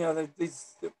guys. You know,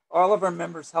 all of our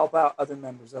members help out other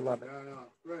members. I love it. Yeah, no,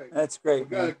 it's great. That's great.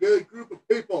 We got a good group of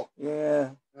people.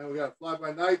 Yeah. And we got Fly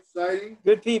by Night sighting.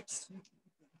 Good peeps.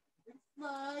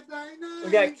 Fly by Night.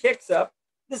 We got Kicks Up.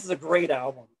 This is a great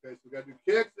album. Okay, so we got to do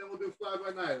Kicks, then we'll do Fly by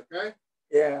Night, okay?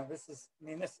 Yeah,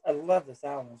 I love this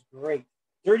album. It's great.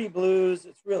 Dirty Blues.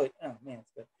 It's really, oh man,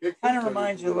 it's good. Kind of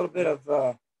reminds you a little bit of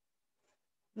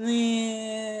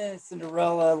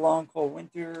Cinderella, Long Cold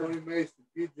Winter. Tony Mason,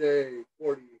 PJ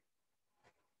 40.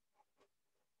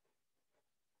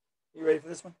 You ready for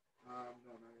this one? No, not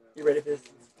yet. You ready for this?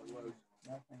 I was.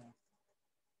 No, hang on.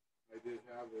 I did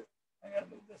have it. I gotta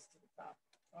move this to the top.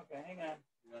 Okay, hang on.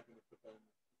 You're not going to put that in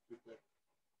too thick.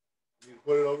 You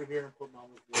put it over here and put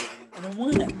Mama's Boys in I don't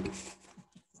want it.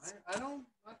 I don't,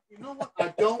 you know what? I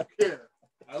don't care.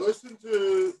 I listen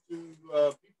to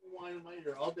people whine in my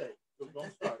ear all day, so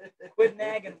don't start. Quit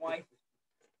nagging, wife.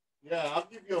 Yeah, I'll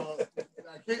give you I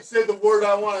can't say the word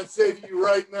I want to say to you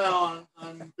right now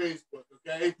on Facebook,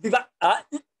 okay?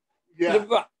 Yeah.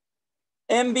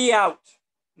 MB out.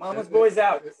 Mama's Boys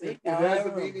out. It has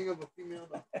the meaning of a female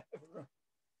dog.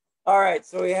 All right,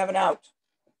 so we have an out.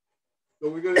 So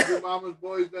we're going to do Mama's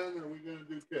Boys then, or are we going to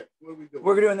do Kicks? What are we doing?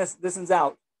 We're doing this. This one's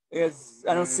out. I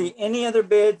don't see any other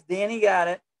bids. Danny got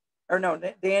it. Or no,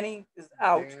 Danny is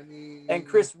out. And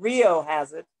Chris Rio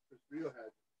has it. Chris Rio has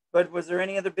it. But was there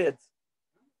any other bids?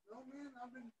 No, man,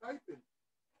 I've been typing.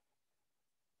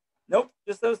 Nope,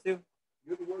 just those two.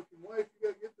 You're the working wife. You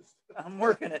got to get this stuff. I'm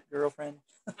working it, girlfriend.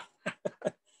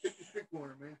 Take your stick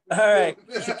corner, man. All right,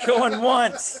 going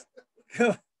once.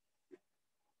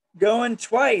 Going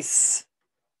twice.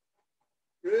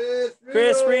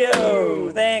 Chris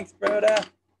Rio. Thanks, brother.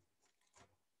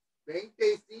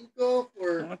 25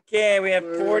 for. Okay, we have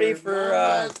 40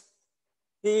 for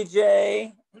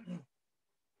PJ.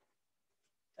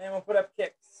 And we'll put up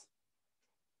Kicks.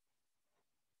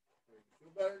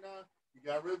 Feel better now? You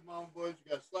got Rhythm on Boys.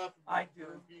 You got Slap. I do.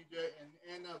 PJ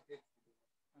and now Kicks.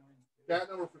 Cat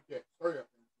number for Kicks. Hurry up.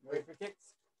 Man. Wait for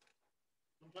Kicks.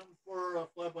 Sometime before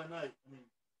Fly by Night. I mean,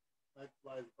 Night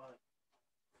flies by.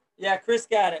 Yeah, Chris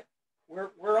got it.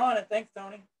 We're on it. Thanks,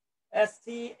 Tony.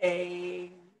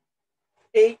 STA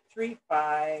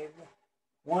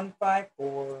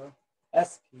 835-154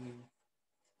 SP.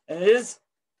 And it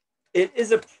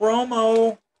is a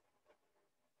promo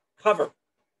cover.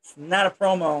 It's not a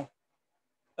promo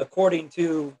according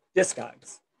to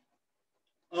Discogs.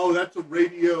 Oh, that's a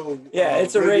radio. Yeah,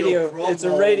 it's a radio. It's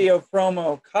a radio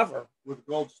promo cover with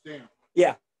gold stamp.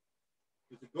 Yeah,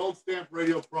 it's a gold stamp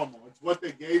radio promo. It's what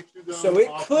they gave to them. So it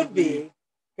could be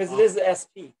because it is the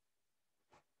SP.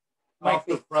 Off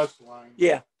the press line.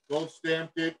 Yeah. Gold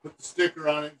stamped it, put the sticker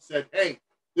on it, and said, "Hey,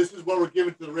 this is what we're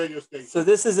giving to the radio station." So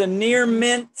this is a near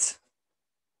mint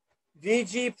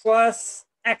VG Plus.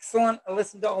 Excellent. I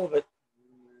listened to all of it.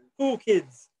 Cool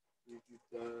kids.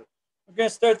 We're going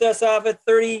to start this off at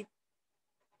 30.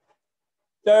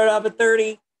 Start off at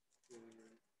 30.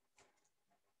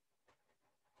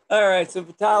 All right, so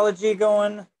Vitalogy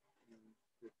going.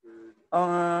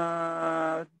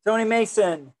 Tony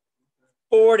Mason,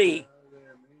 40.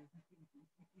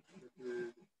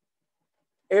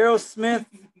 Aerosmith.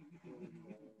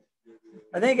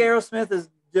 I think Aerosmith is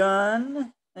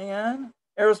done. Hang on.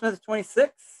 Aerosmith is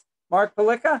 26. Mark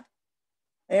Palika.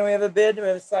 And we have a bid. We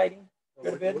have a sighting.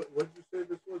 Got a bid. What did you say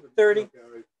this was? 30.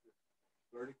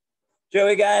 30.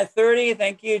 Joey got 30.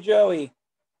 Thank you, Joey.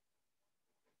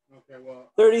 Okay, well.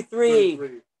 33.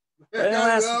 33. It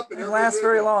didn't last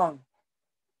very long.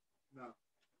 No.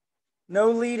 No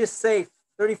lead is safe.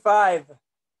 35.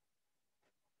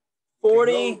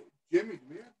 40. Jimmy, do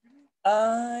we have Jimmy?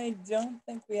 I don't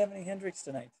think we have any Hendrix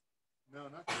tonight. No,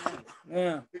 not tonight.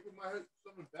 Yeah. I think we might have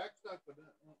some in backstock, but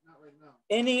not right now.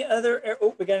 Any other?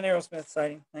 Oh, we got an Aerosmith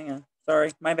sighting. Hang on.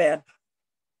 Sorry, my bad.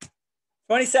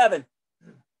 27.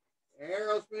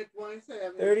 Aerosmith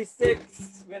 27.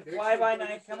 36. We have Fly By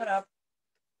Night coming up.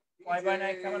 Fly By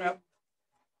Night coming up.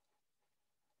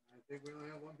 I think we only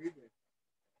have one PJ.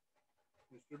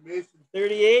 Mr. Mason.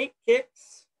 38.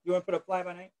 Kicks. You want to put a Fly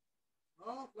By Night?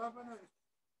 Oh, Fly By Night.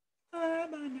 Fly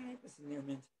By Night. This is near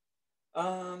mint.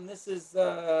 This is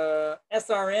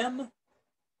SRM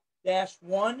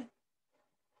 -1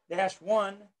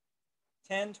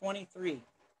 1023.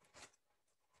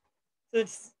 So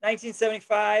it's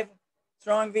 1975.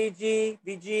 Strong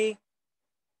VG.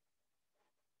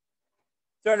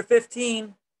 Started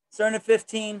 15.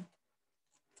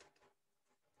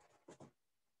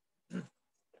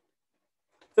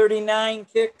 39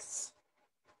 kicks.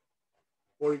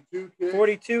 42 kicks.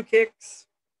 42 kicks.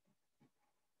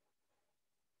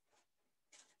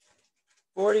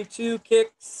 42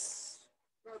 kicks.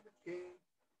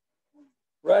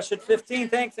 Rush at 15.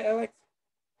 Thanks, Alex.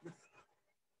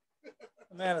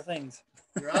 I'm out of things.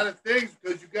 You're out of things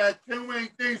because you got too many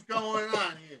things going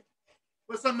on here.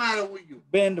 What's the matter with you?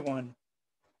 Bend one.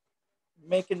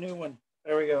 Make a new one.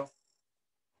 There we go.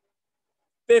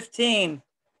 15.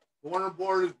 Corner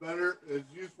board is better. Is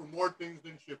used for more things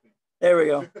than shipping. There we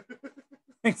go.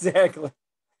 Exactly.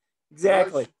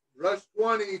 Rush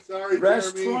 20. Sorry,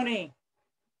 Rush Jeremy. 20.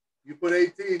 You put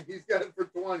 18. He's got it for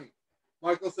 20.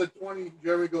 Michael said 20.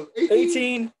 Jeremy goes 18.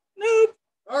 18. Nope.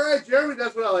 All right, Jeremy.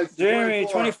 That's what I like. Jeremy,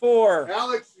 24.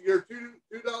 Alex, you're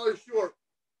 $2 short.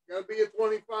 Got to be at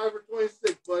 25 or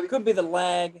 26, buddy. Could be the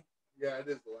lag. Yeah, it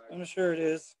is the lag. I'm sure it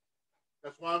is.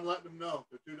 That's why I'm letting them know.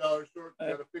 They're $2 short. You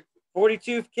got to fix it.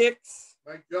 42 kicks.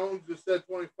 Mike Jones just said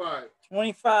 25.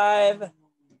 25.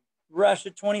 Rush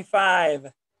at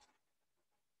 25.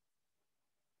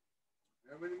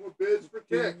 How many more bids for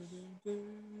kicks?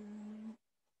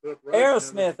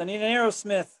 Aerosmith. I need an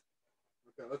Aerosmith.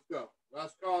 Okay, let's go.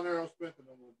 Last call on Aerosmith, and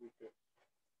then we'll do kicks.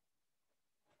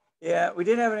 Yeah, we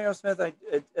did have an Aerosmith.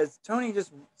 As Tony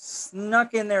just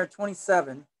snuck in there at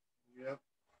 27. Yep.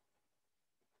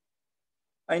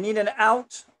 I need an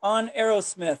out on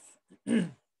Aerosmith.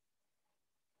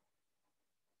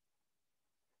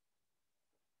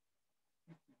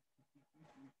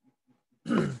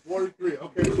 43.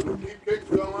 Okay, so we'll keep kicks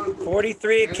going.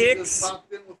 43 Andy kicks. just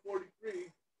popped in with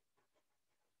 43.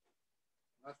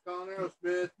 Last call on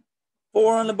Aerosmith.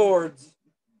 4 on the boards.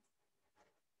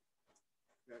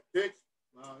 Got kicks.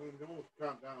 We can almost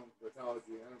count down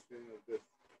Vitalogy. I don't see any of this.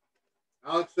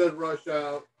 Alex said rush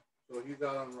out, so he's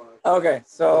out on rush. Okay, But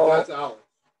so that's Alex.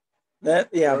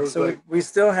 So like we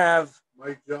still have.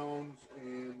 Mike Jones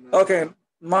and. Okay,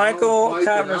 Michael Mike and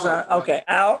Cotner's on. Alex, Okay,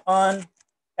 out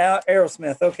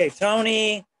Aerosmith. Okay,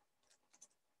 Tony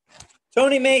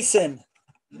Mason.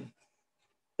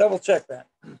 Double check that.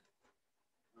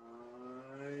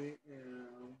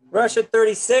 Rush at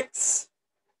 36.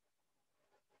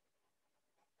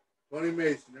 Tony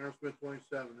Mason, Aerosmith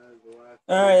 27. That is the last.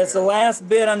 All right, that's the last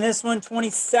bid on this one.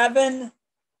 27.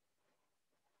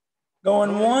 Going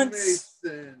Tony once.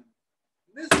 Mason.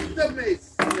 Mr.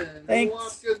 Mason. Thanks.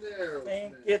 Walk in there.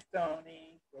 Thank you,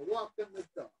 Tony. Walk in the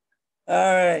dark.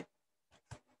 All right.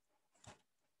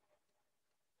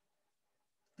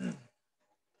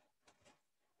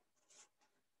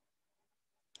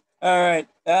 All right.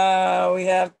 We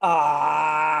have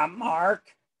Mark.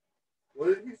 What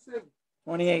did he say?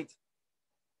 28.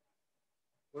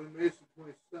 Tony Mason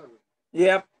 27.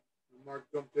 Yep. And Mark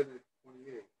jumped in at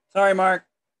 28. Sorry, Mark.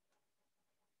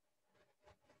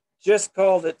 Just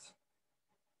called it.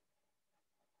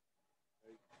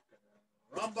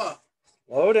 Rumba.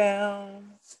 Slow down.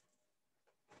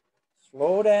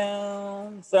 Slow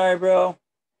down. Sorry, bro.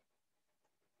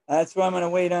 That's why I'm going to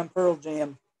wait on Pearl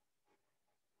Jam.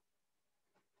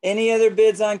 Any other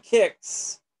bids on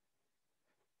kicks?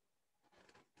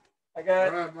 I got.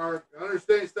 All right, Mark. I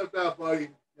understand you stepped out, buddy.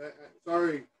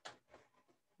 Sorry.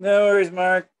 No worries,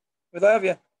 Mark. We love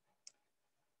you.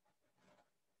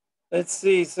 Let's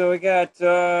see. So we got.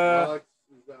 Alex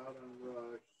is out on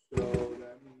Rush, so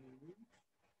that means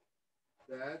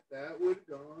that would have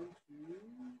gone to.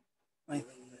 Mike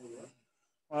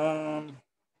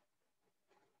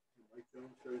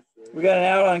Jones 36. We got an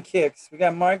out on kicks. We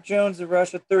got Mark Jones of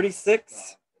Rush at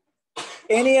 36.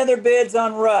 Any other bids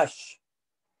on Rush?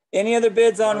 Any other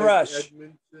bids on Mike Rush?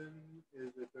 Edmondson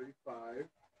is at 35.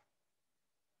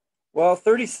 Well,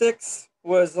 36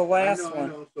 was the last I one.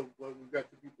 know. So but we've got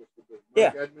two people to bid. Yeah.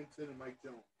 Mike Edmondson and Mike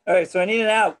Jones. All right, so I need an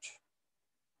out.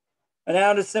 An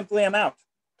out is simply I'm out.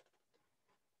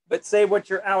 But say what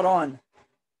you're out on.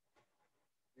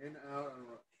 In, out, on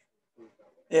Rush.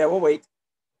 Yeah, we'll wait.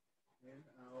 In,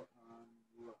 out, on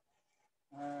Rush.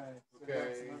 All right. So Okay.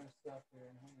 got some other stuff here.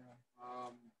 Hang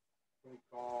on. Can we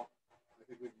call? I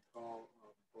think we can call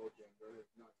Pearl Jam. They're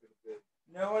not going to bid.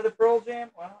 No other Pearl Jam?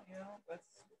 Well, let's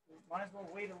might as well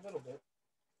wait a little bit.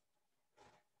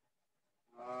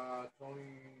 Tony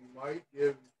might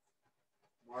give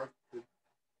Mark the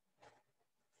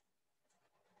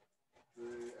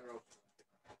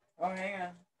Aerosmith. Oh, hang on.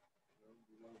 Do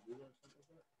you want to do that? Something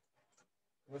like that?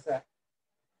 What's that?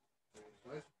 It's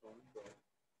nice of Tony,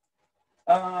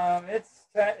 but It's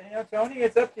Tony.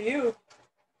 It's up to you.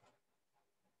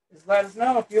 Just let us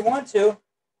know if you want to.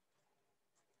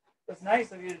 It's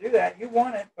nice of you to do that. You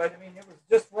want it, but I mean, it was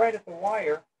just right at the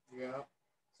wire. yeah.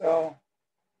 So,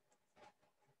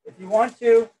 if you want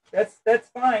to, that's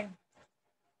fine.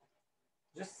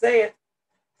 Just say it.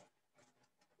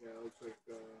 Yeah, it looks like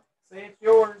Say it's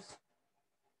yours.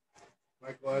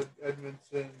 Michael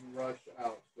Edmondson Rush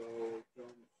out. So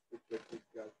Jones looks like he's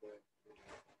got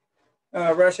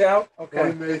that. Rush out. Okay.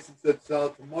 Tony Mason said sell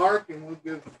it to Mark, and we'll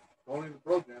give Tony the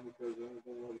Pro Jam because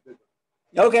they're already bid.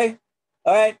 Okay.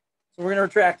 All right. So we're gonna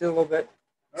retract it a little bit.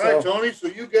 All right, Tony. So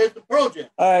you gave the Pro Jam.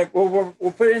 All right. Well,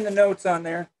 we'll put it in the notes on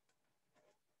there.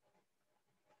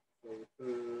 So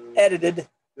Edited.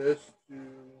 this to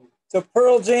So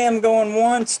Pearl Jam going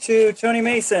once to Tony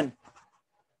Mason.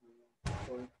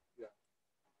 Tony, yeah.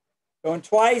 Going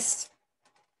twice.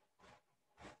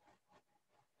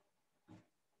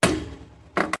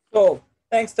 Sold.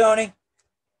 Thanks, Tony.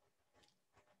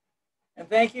 And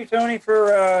thank you, Tony,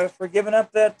 for giving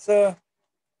up that And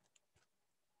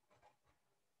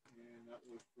that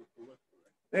was for Kalika,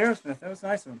 right? Aerosmith. That was a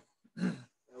nice one. That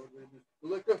would be Mr.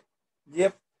 Kalika.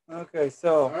 Yep. Okay, All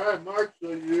so. right, Mark. So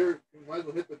you might as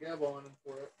well hit the gavel on him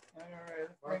for it. All right,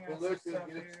 let's Mark bring out some Kalika stuff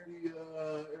gets here.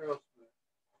 the Aerosmith.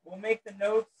 We'll make the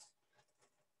notes.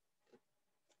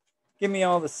 Give me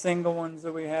all the single ones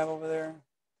that we have over there.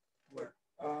 Where?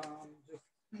 Just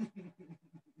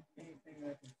anything that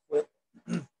I can flip.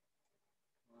 Want to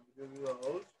give you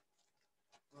those?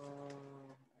 I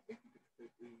think you could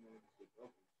take the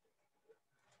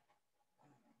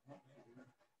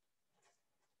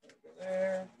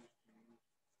There.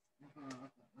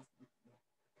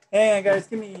 Hang on, guys.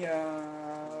 Give me.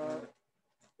 Yeah.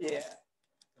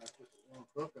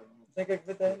 Think I can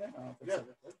fit that in there? I don't think Yeah, so.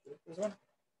 that's it. This one?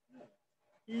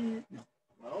 No.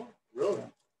 No? Really?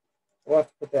 We'll have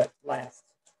to put that last.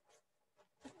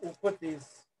 We'll put these.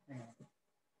 Hang on.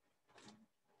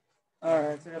 All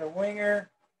right, so I got a winger.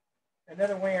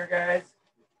 Another winger, guys.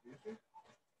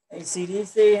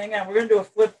 AC/DC. Hang on, we're going to do a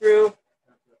flip through.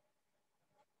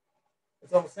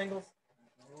 It's all singles?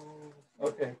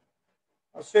 Okay.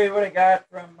 I'll show you what I got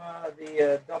from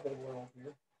the double world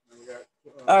here. We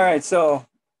got, All right, so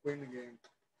Queen the game.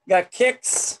 got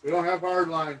kicks. We don't have hard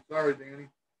line. Sorry, Danny.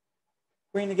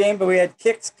 Queen the game, but we had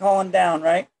kicks calling down,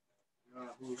 right?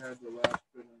 Who had the last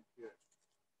bid on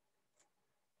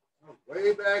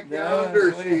Way back Yeah,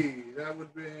 yonder, way- see. That would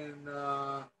have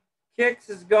been Kicks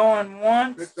is going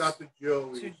once. picked out to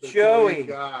Joey. To So Joey.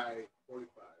 Guy,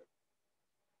 45.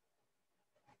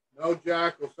 No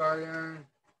Jackal, sorry, Aaron.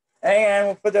 Hang on,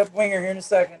 we'll put that winger here in a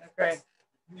second. Okay.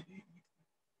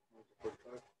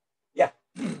 Yeah.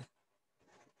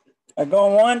 I'm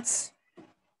going once,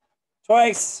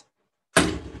 twice.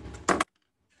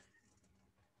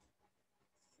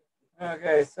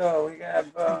 Okay, so we got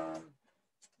Let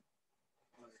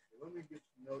me get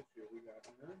some notes here.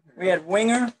 we had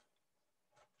winger.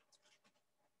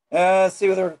 Let's see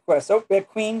what the request. Oh, we had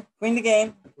queen. Queen the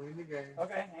game. Queen the game.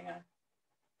 Okay, hang on.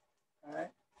 All right.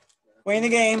 Queen the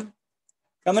game.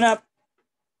 Coming up.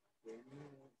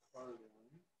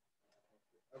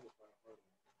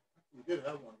 We did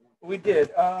have one. We did.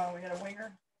 We had a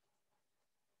winger.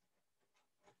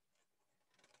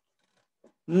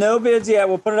 No bids yet.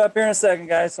 We'll put it up here in a second,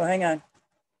 guys. So hang on.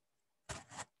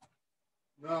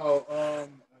 No,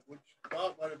 which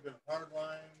thought might have been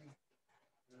hardline.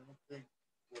 I don't think.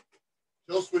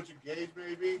 Kill switch engage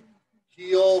maybe.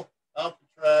 Keel,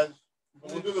 Alcatraz.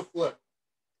 But we'll do the flip.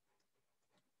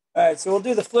 All right, so we'll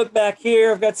do the flip back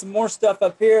here. I've got some more stuff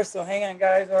up here, so hang on,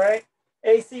 guys. All right.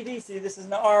 ACDC. This is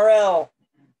an RL.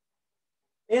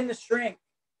 In the shrink.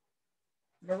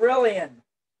 Marillion.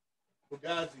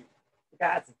 Fugazi.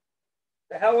 Fugazi.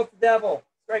 The hell with the devil.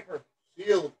 Striker.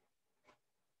 Sealed.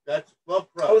 That's club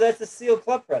press. Oh, that's a sealed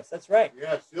club press. That's right.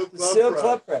 Yeah, sealed The club sealed press.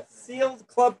 club press. Sealed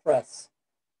club press.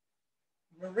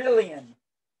 Marillion.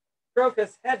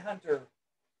 Crocus Headhunter.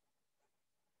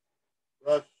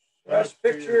 Rush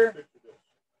Picture.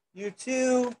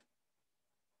 U2.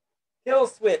 Kill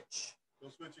Switch. Kill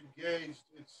switch engaged.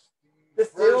 It's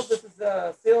This sealed. This is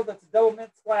a sealed. That's a double mint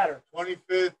splatter.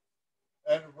 25th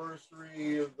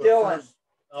anniversary of the Dylan. first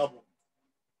album.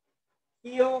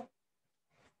 Heel.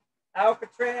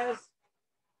 Alcatraz.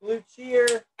 Blue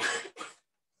Cheer.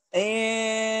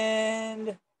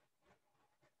 And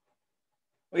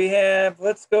we have,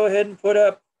 let's go ahead and put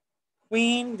up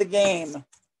Queen the Game And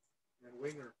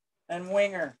Winger. and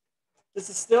Winger. This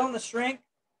is still in the shrink.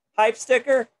 Hype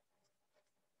sticker.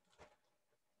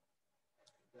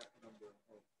 That number.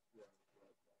 Oh,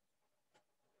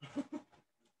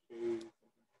 yeah.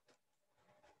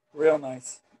 Real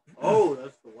nice. Oh,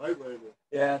 that's the white label.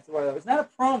 Yeah, it's a white label. It's not a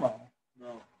promo,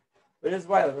 No. but it is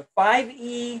white label.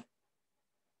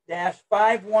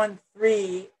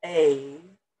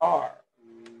 5E-513AR.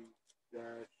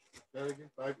 That again,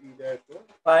 5E dash what?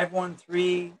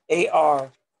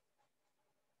 513AR.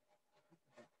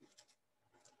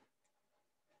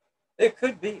 It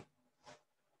could be,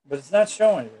 but it's not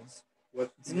showing it is.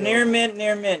 What's It's near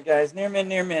mint, guys. Near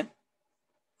mint.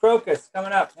 Crocus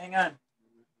coming up. Hang on.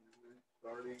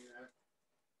 Starting at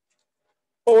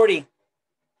 40.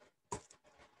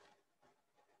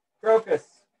 Crocus.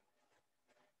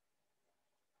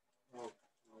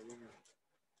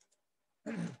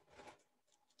 Winger.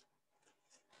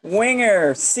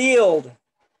 Winger. Sealed.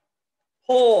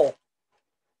 Pull.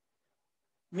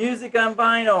 Music on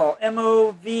vinyl.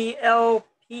 MOVLP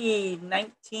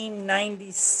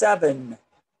 1997.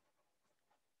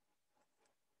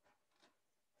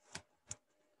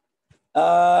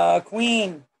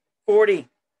 Queen. 40.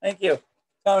 Thank you.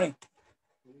 Tony.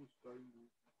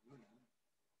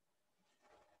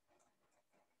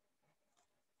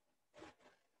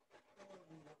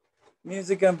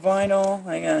 Music on vinyl.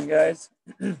 Hang on, guys.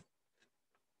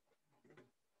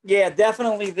 Yeah,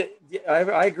 definitely.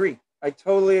 I agree. I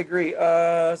totally agree.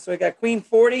 So I got Queen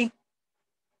 40.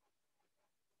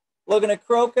 Looking at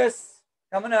Crocus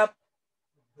coming up.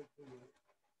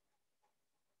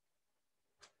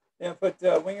 Yeah, put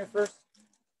Winger first.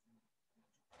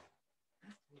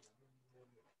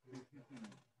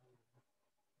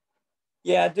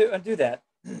 Yeah, do that.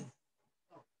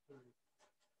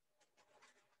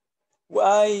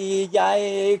 Why,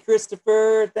 yeah,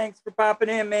 Christopher, thanks for popping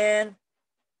in, man.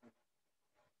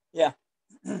 Yeah.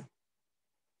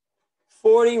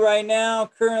 40 right now,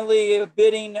 currently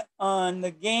bidding on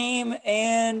the game,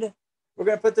 and we're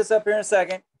going to put this up here in a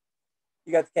second.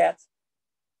 You got the cats?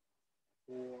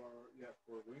 For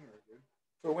Winger again.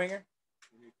 For Winger?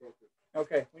 We need Crocus.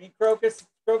 Okay, we need Crocus.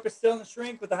 Crocus still in the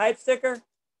shrink with the hype sticker?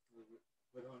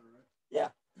 Right? Yeah.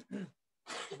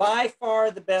 By far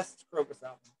the best Crocus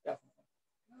album, definitely.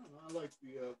 I like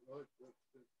the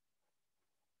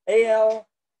AL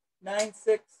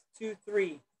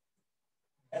 9623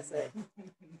 SA.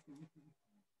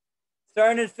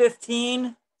 Starting at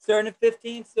 15. Starting at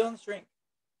 15, still in the shrink.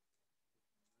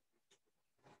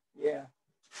 Yeah.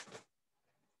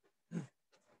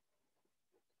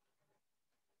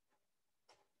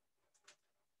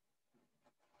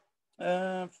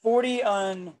 40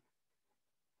 on.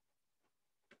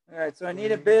 All right, so I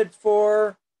need a bid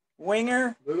for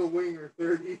Winger. Little Winger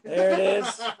 30. There it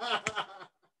is.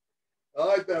 I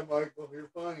like that, Michael. You're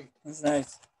funny. That's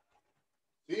nice.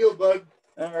 See you, bud.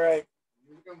 All right.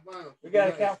 You come find us. We got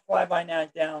to count fly by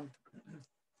night down.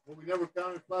 Well, we never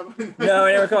counted 500. No,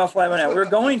 we never call fly by night. We're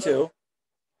going to.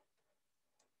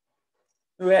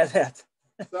 Who had that?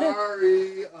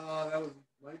 Sorry. That was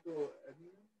Michael Edmonds.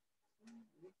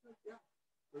 Yeah.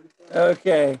 35.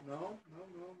 Okay.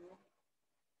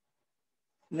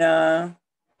 No.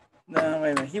 No,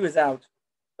 wait a minute. He was out.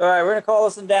 All right, we're going to call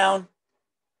this one down.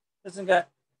 This one got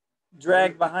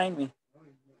dragged behind me.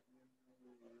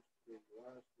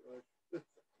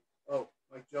 Oh,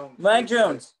 Mike Jones. Mike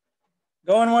Jones.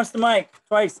 Going once to Mike.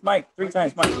 Twice, Mike. Three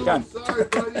times, Mike. Done. Sorry,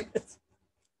 buddy.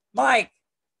 Mike.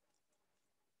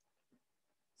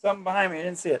 Something behind me. I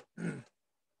didn't see it.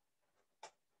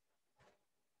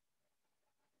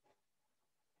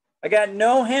 I got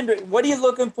no Hendricks. What are you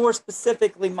looking for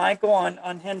specifically, Michael,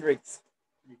 on Hendricks?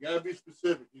 You got to be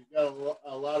specific. He's got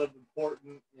a lot of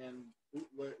important and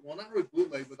bootleg. Well, not really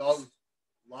bootleg, but all those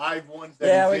live ones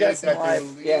that we got some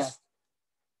live. Yeah.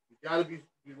 You got to be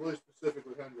really specific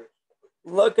with Hendricks.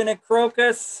 Looking at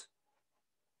Crocus.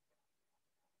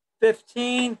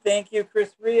 15. Thank you,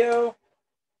 Chris Rio.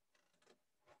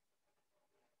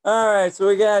 All right, so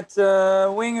we got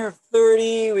Winger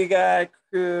 30. We got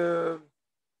Crocus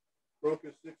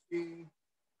 16.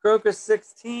 Crocus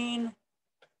 16.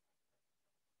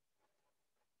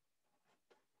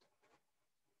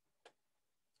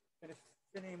 Did it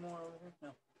fit any more over here? No.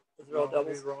 Those are all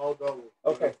doubles? These are all doubles.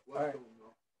 Okay. All right.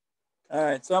 All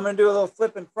right, so I'm going to do a little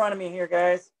flip in front of me here,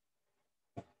 guys.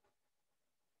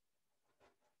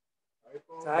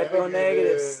 Typo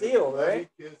negative. Sealed, right?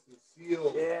 Kiss is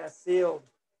sealed. Yeah, sealed.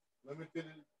 Limited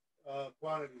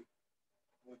quantity.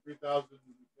 3,000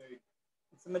 made.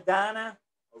 It's a Madonna.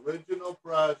 Original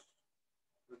press.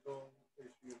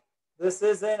 Issue. This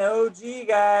is an OG,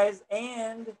 guys,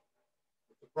 and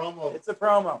it's a promo. It's a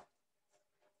promo.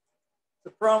 It's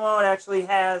a promo. It actually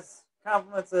has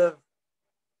compliments of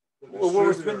what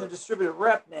was been the distributor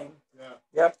rep name. Yeah.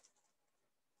 Yep.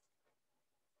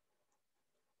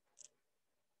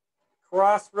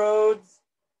 Crossroads.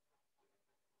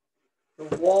 The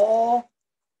Wall.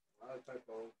 A lot of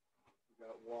typo. We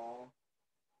got Wall.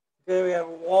 Okay, we have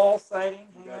a Wall sighting.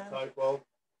 We got typo.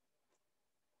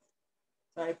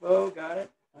 Typo, got it.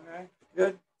 All right,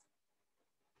 good.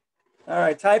 All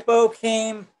right, typo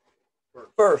came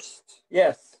first.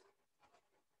 Yes.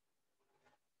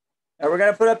 Now we're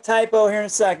going to put up typo here in a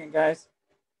second, guys.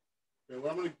 Okay,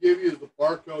 what I'm going to give you is the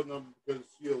barcode number because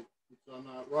it's sealed. It's on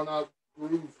a run out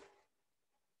groove.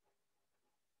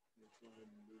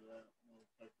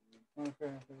 Okay,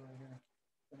 right here.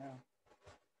 For now.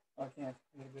 Oh, I can't.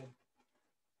 Good.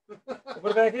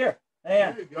 Put it back here.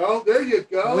 Yeah. There you go. There you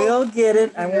go. We'll get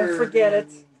it. I won't forget it.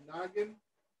 Noggin.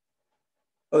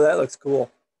 Oh, that looks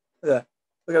cool. Look at that.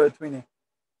 Look at it between you.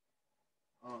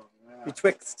 Oh, yeah.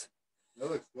 Betwixt. That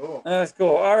looks cool. That looks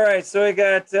cool. All right, so we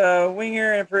got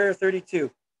Winger and Prayer 32.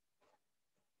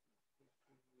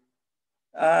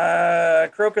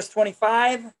 Crocus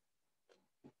 25.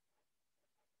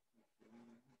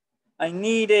 I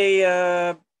need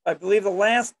a, I believe the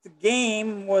last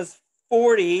game was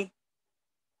 40.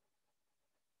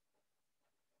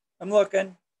 I'm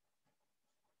looking.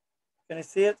 Can I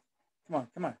see it? Come on.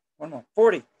 One more.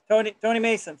 40. Tony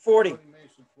Mason, 40. Tony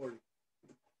Mason, 40.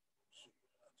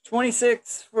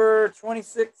 26 for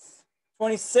 26.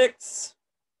 26.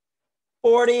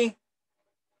 40.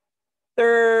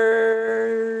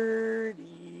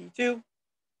 32.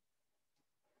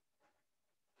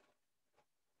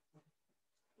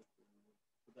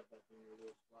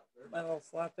 My little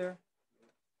slot there.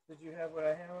 Did you have what I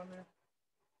have on there?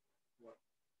 What?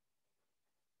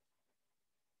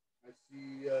 I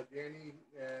see Danny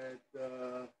at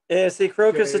ASC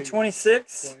Crocus at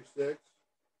 26. 26.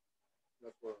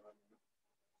 That's what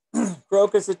I'm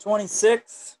Crocus at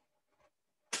 26.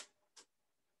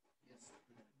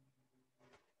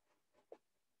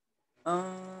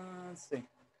 Let's see.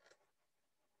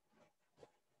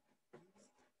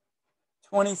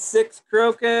 26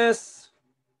 Crocus.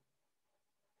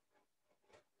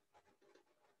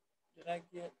 Did I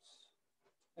get?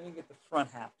 I didn't get the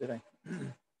front half, did I?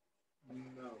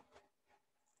 No.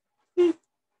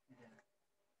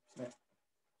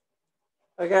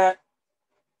 I got.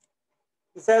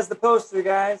 This has the poster,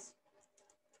 guys.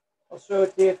 I'll show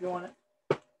it to you if you want it.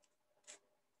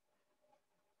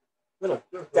 Little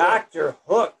Dr.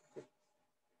 Hook.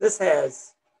 This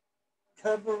has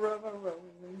cover of a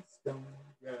Rolling Stone.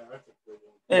 Yeah, that's a good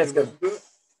one. Yeah, it's good.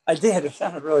 I did. It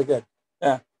sounded really good.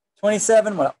 Yeah.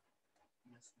 27. What?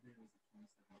 Yesterday was the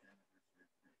 27th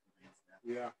anniversary of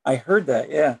the Yeah. I heard that.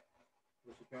 Yeah.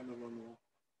 What's the kind of on the wall?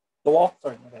 The wall.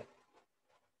 Sorry, my bad.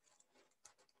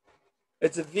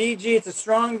 It's a VG. It's a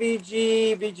strong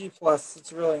VG. VG plus.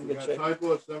 It's really in We good got shape.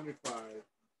 typo at 75. Typo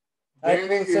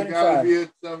Danny, at you gotta 75. be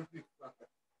at 75.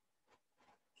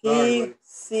 Sorry, buddy.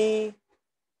 PC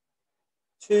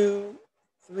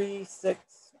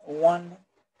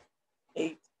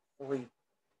 236183.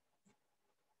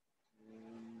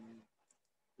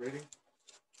 Rating?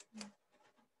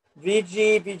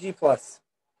 VG plus.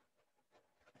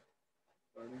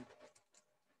 Starting.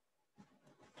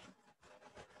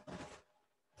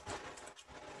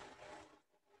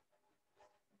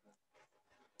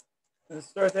 Let's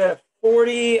start that at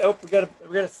 40. Oh, we got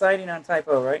a sighting on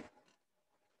typo, right?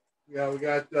 Yeah, we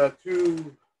got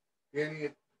two. Danny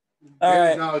at All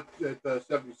Danny's right. now at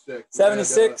 76. We had,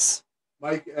 76.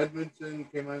 Mike Edmondson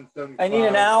came in at 75. I need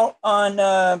an out on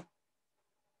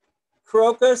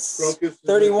Crocus. Crocus is at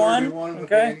 31. 31 with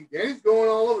Okay. Danny. Danny's going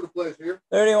all over the place here.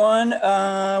 31.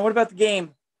 What about the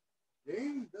game?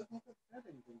 Danny doesn't look like that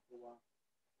anything for a while.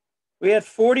 We had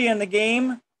 40 in the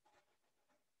game.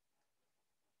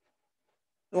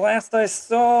 The last I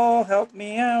saw, help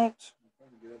me out. I'm trying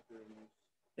to get up there.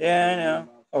 Yeah, I know.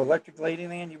 Oh, Electric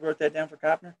Ladyland. You wrote that down for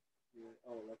Copner? Yeah.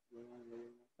 Oh, that's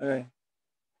Okay.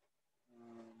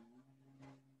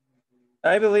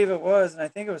 I believe it was, and I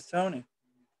think it was Tony.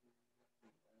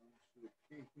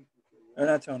 Or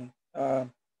not Tony.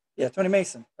 Yeah, Tony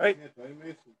Mason, right? Yeah, Tony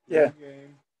Mason. Yeah.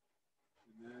 Game.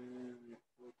 And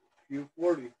then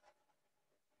Q40. Mr.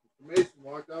 Mason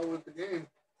walked out with the game.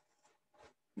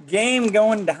 Game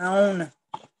going down.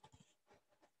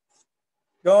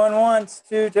 Going once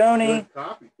to Tony. Good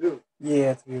copy, too.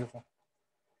 Yeah, it's beautiful.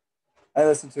 I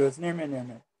listened to it. It's near me.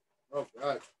 Oh,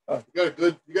 God. Oh. You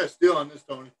got a steal on this,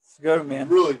 Tony. It's good, man.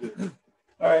 You really did.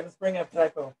 All right, let's bring up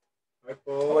typo.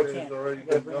 Typo I is can't. already I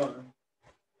gotta been bring it done. up.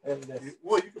 There it is.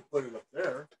 Well, you can put it up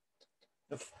there.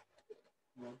 The f-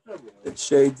 No, it's It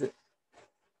shades it.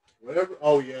 whatever.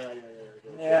 Oh, yeah.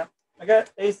 Yeah. I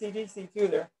got ACDC too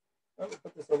there. Oh,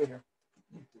 put this over here.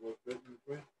 Will it fit in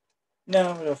between?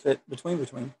 No, it'll fit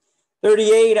between.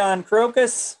 38 on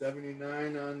Crocus.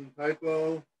 79 on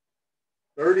Typo.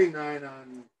 39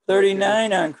 on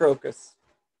 39 on Crocus.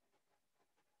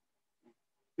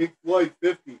 Pink Floyd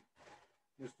 50.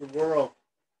 Mr. World.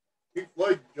 Pink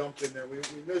Floyd jumped in there. We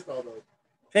missed all those.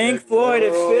 Pink Like, Floyd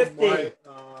at World,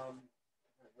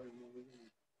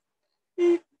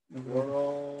 50.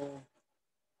 World.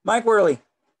 Mike Worley.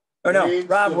 Oh no, Wayne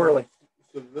Rob Worley.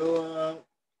 Sevilla.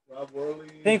 Rob Worley.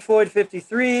 Pink Floyd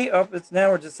 53. Oh, it's now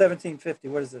we're just 1750.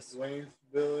 What is this? Wayne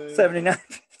Sevilla.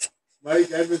 7950.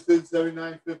 Mike Edmondson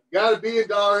 79.50. Gotta be in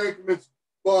dollar increments,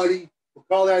 buddy. We'll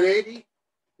call that 80.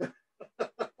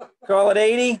 Call it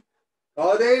 80.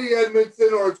 Call it 80, Edmondson,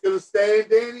 or it's gonna stay in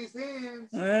Danny's hands.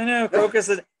 I don't know. Crocus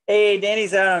is. Hey,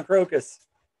 Danny's out on Crocus.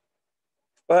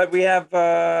 But we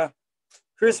have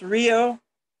Chris Rio.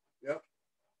 Yep.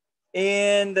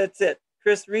 And that's it.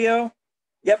 Chris Rio.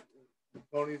 Yep.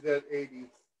 Tony's at 80.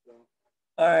 So.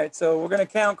 All right, so we're going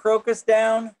to count Crocus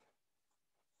down.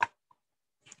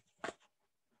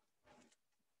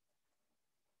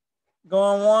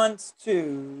 Going once,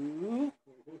 two.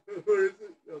 Where is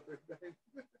it? Oh,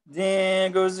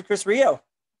 Then goes to Chris Rio.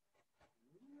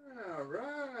 all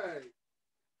right.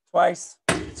 Twice.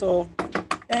 Sold.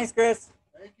 Thanks, Chris.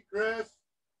 Thank you, Chris.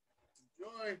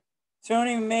 Enjoy.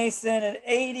 Tony Mason at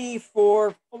 80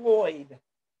 for Floyd.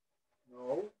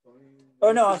 No. Tony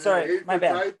Oh, no, I'm Mason sorry. at 8 My for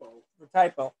bad. Typo. For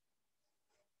typo.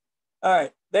 All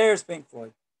right, there's Pink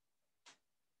Floyd.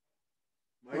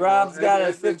 Michael Rob's got a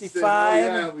Edmondson. 55.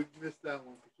 Oh, yeah, we missed that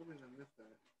one. For some reason, I missed that.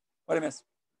 What did I miss?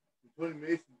 Tony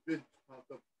Mason's bid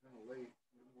popped up kind of late.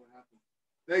 I don't know what happened.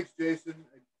 Thanks, Jason.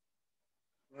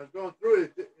 When I was going through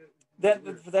it,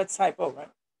 That's typo, right?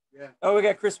 yeah. Oh, we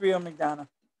got Chris Rio McDonough.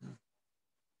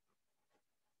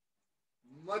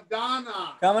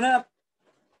 Madonna. Coming up.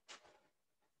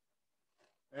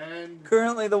 And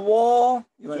Currently the wall.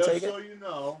 You want to just take so it? you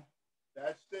know,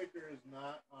 that sticker is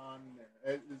not on there.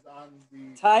 It is on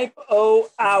the Typo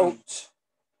out.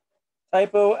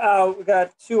 Typo out. We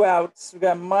got two outs. We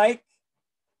got Mike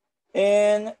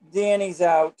and Danny's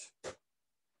out.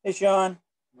 Hey, Sean.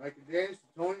 Mike and Danny,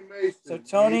 Tony Mason. So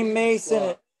Tony 80 Mason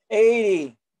plus. at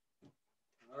 80.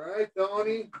 All right,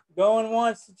 Tony. Going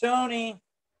once to Tony.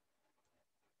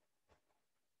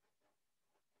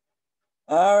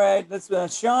 All right, let's.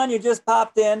 Sean, you just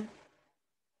popped in.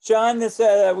 Sean, this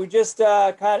we just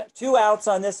caught two outs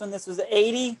on this one. This was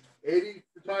 80. 80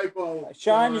 for Typo.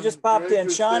 Sean, you just popped in.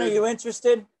 Sean, are you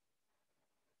interested?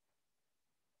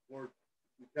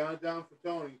 count it down for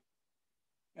Tony.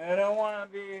 I don't want to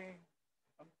be.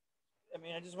 I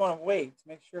mean, I just want to wait to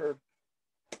make sure.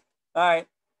 All right,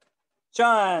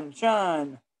 Sean.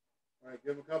 All right,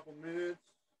 give him a couple minutes.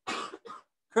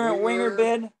 Current winger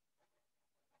bid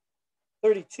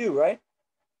 32, right?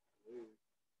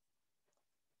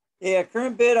 Yeah,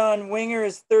 current bid on winger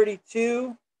is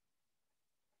 32.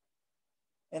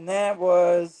 And that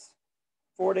was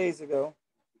 4 days ago.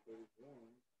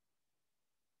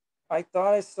 I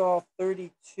thought I saw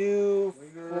 32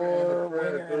 Winger for and a prayer,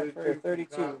 winger and a prayer.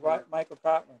 32 32, Cotner. right? Michael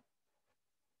Cotner.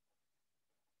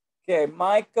 Okay,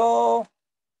 Michael,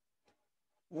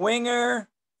 winger,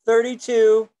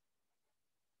 32.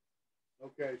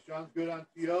 Okay, Sean's good on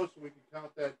TO, so we can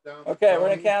count that down. Okay, we're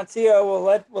gonna count T.O. We'll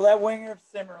let winger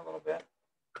simmer a little bit.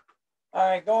 All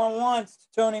right, going once to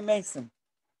Tony Mason.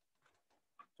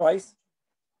 Twice.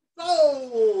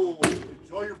 Oh,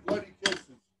 enjoy your bloody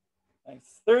kisses.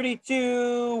 Nice.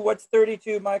 32. What's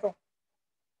 32, Michael?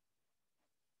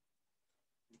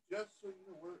 Just so you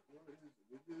know, where is it?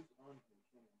 It is on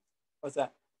here. What's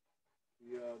that?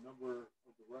 The number of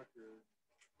the record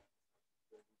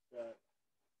that he's got.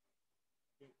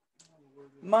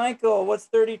 Michael, what's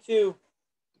 32?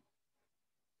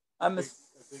 I think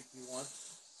he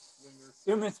wants winger.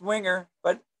 Assume it's winger,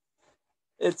 but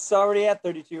it's already at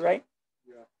 32, right?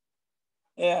 Yeah.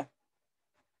 Yeah.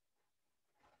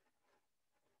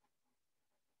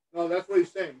 No, that's what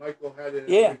he's saying. Michael had it. At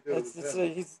Yeah,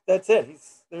 32. that's it.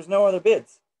 There's no other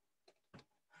bids.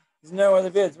 There's no other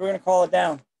bids. We're gonna call it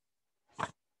down.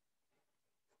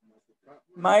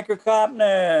 Michael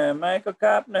Kopner.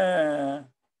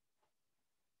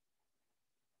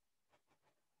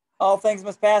 All things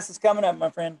must pass is coming up, my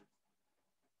friend.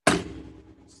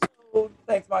 So,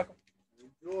 thanks, Michael.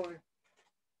 Enjoy.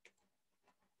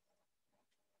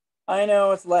 I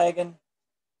know it's lagging.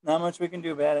 Not much we can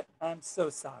do about it. I'm so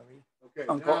sorry. Okay,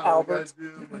 Uncle now Albert. we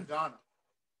gotta do Madonna.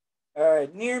 All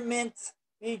right, near mint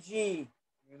PG.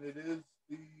 And it is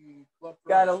the Club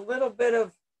Got a Fresh. little bit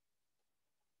of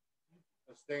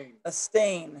a stain. a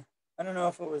stain. I don't know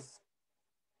if it was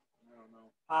I don't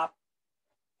know. pop,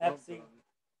 Pepsi. Something.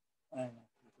 I don't know.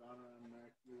 Madonna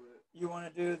Immaculate. You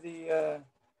want to do the?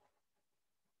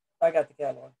 I got the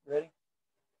catalog. Ready?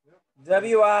 Yep.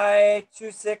 WI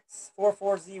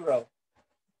 26440.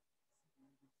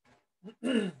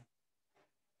 And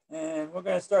we're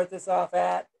going to start this off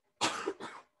at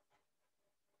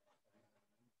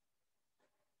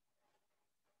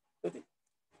 50.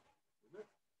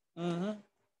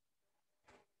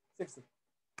 60.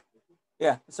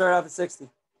 Yeah, start off at 60.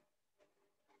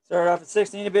 Start off at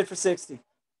 60. Need a bid for 60.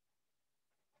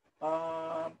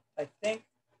 I think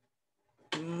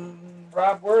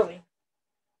Rob Worley.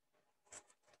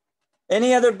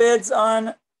 Any other bids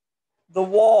on the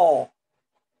wall?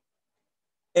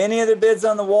 Any other bids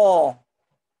on the wall?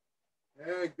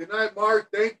 Hey, good night, Mark.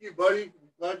 Thank you, buddy. I'm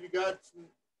glad you got some.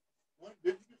 What?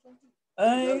 Did you get something?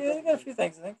 I got a few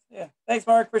things, I think. Yeah. Thanks,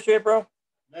 Mark. Appreciate it, bro.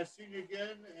 Nice seeing you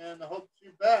again, and I hope to see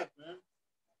you back, man.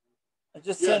 I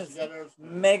just Yes, you sent got ours.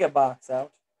 Mega Box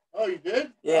out. Oh, you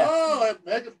did? Yeah. Oh, a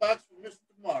mega box for Mr.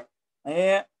 Mark.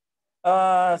 Yeah.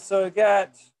 So we got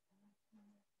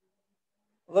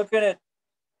looking at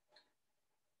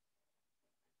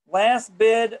last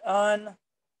bid on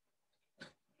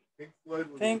Pink Floyd.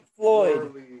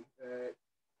 Floyd. At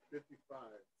 55.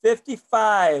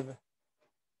 55.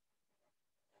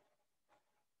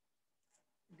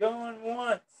 Going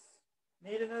once.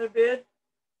 Need another bid?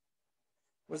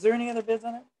 Was there any other bids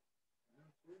on it?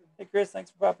 Hey, Chris, thanks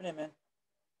for popping in, man.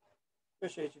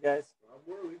 Appreciate you guys. Rob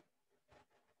Worley.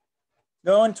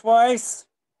 Going twice.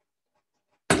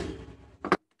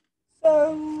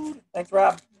 So, thanks,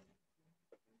 Rob.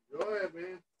 Enjoy it,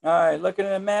 man. All right, looking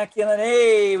at Immaculate.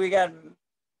 Hey, we got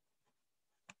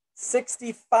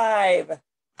 65.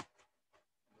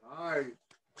 Nice.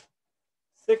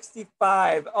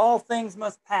 65. All things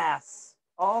must pass.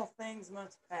 All things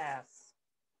must pass.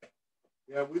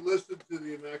 Yeah, we listened to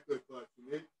the Immaculate Collection.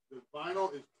 The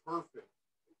vinyl is perfect.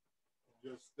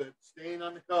 Just that stain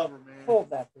on the cover, man. Hold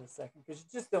that for a second, because you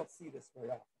just don't see this very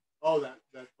often. Oh, that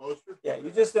poster? Yeah,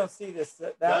 you just don't see this.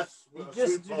 That's you a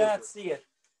just sweet do not poster. see it.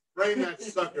 Frame that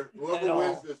sucker. At Whoever all.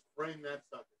 wins this, frame that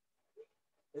sucker.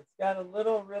 It's got a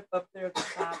little rip up there at the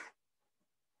top.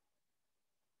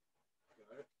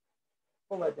 Got it?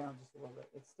 Pull that down just a little bit.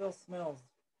 It still smells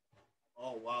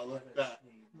Oh, wow, look at that.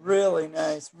 really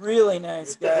nice. Really nice,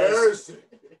 It's guys. embarrassing.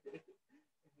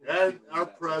 And our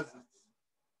presents.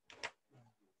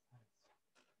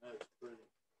 That's pretty.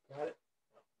 Got it?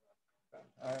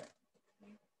 All right.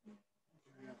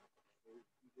 Yeah.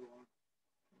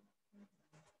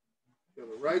 Got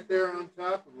a right there on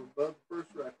top of above the first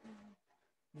record.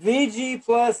 VG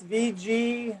plus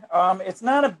VG. It's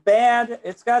not a bad.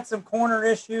 It's got some corner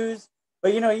issues,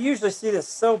 but you usually see this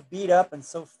so beat up and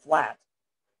so flat.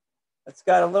 It's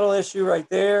got a little issue right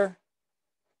there,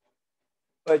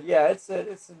 but yeah, it's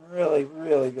in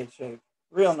really good shape.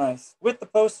 Real nice with the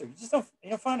poster. You just don't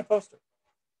find a poster.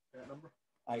 That number?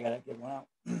 I gotta get one out.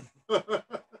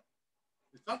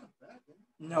 It's not the back.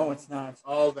 No, it's not.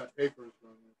 All that paper is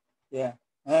on there. Yeah,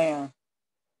 hang on.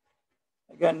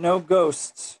 I got no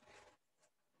ghosts.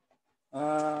 You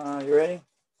ready?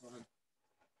 Go ahead.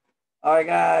 I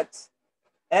got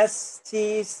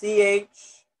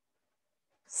STCH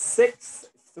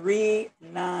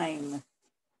 639.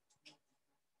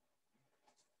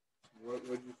 What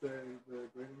would you say the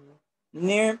grading was?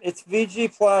 It's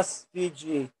VG plus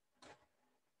VG.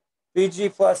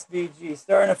 VG plus VG.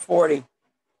 Starting at 40.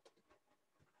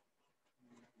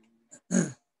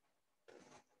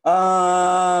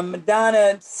 Madonna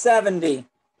at 70.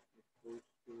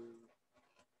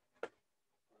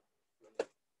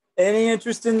 Any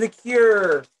interest in The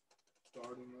Cure?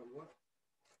 Starting at what?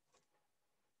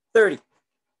 30.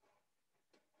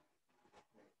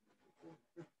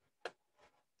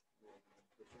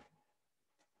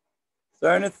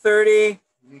 Starting at 30.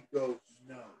 Nico,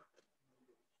 no.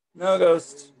 No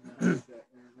ghosts.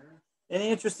 Any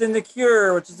interest in The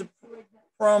Cure, which is a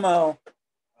promo?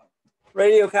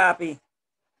 Radio copy.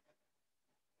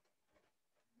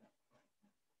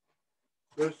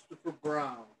 Christopher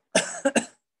Brown.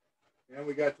 And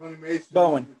we got Tony Mason.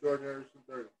 Bowen. And George Harrison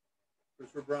 30.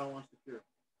 Christopher Brown wants to Cure.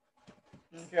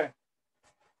 Okay.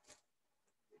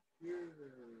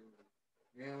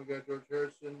 And we got George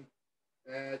Harrison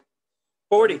at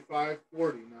 40.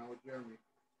 540 now with Jeremy.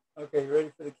 Okay, you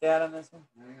ready for the cat on this one?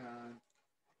 Hang on.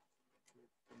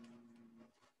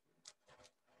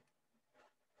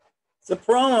 It's a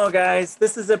promo, guys.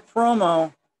 This is a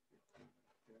promo.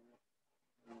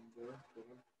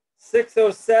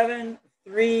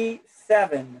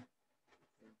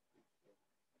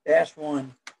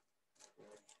 60737-1.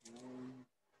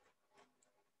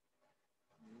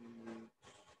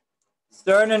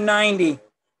 Starting at 90.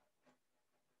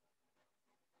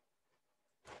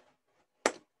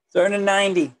 Starting at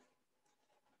 90.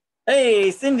 Hey,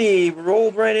 Cindy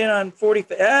rolled right in on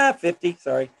 50.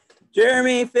 Sorry.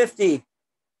 Jeremy, 50.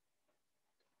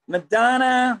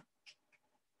 Madonna,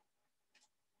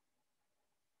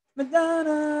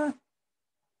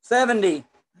 70.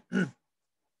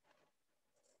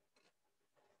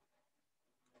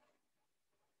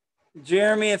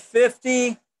 Jeremy at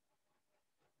 50.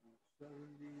 70.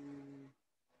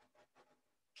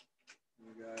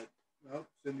 We got,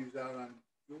 Cindy's out on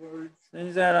George.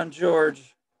 Cindy's out on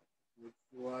George. Looks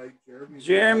like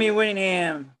Jeremy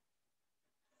Whittingham.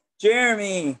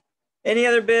 Jeremy, any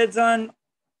other bids on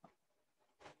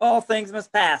All Things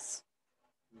Must Pass?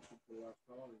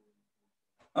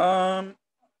 I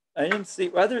didn't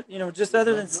see other, just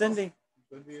other than Cindy.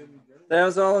 That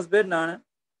was all I was bidding on it.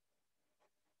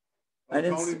 I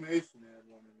didn't. Tony Mason had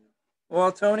one in there.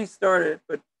 Well, Tony started,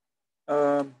 but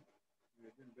so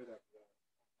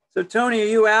Tony, are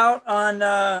you out on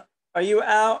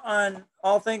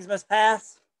All Things Must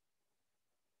Pass?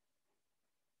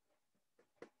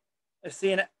 I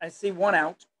see one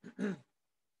out.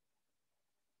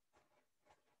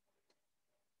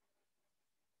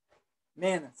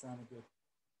 Man, that sounded good.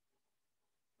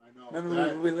 I know.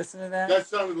 Remember we listened to that? That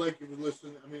sounded like you were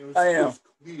listening. I mean, it was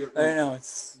clear. I know.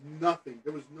 It's nothing.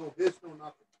 There was no hiss, no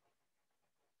nothing.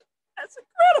 That's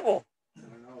incredible. I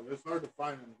know. It's hard to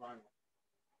find in vinyl.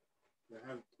 To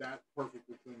have that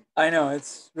perfectly clean. I know.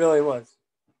 It's really was.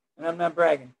 And I'm not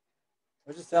bragging.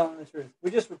 We're just telling the truth.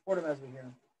 We just report them as we hear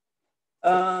them.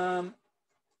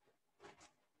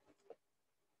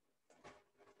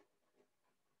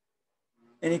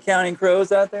 Any Counting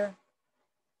Crows out there?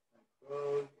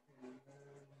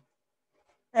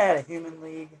 A Human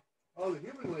League. Oh, the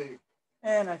Human League.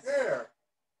 And I There.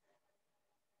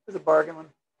 There's a bargain one.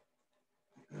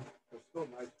 It's still a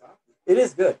nice copy. It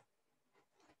is good.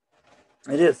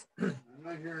 It is. I'm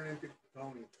not hearing anything from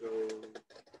Tony, so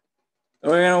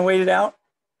we're gonna wait it out.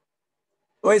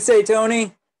 What do you say,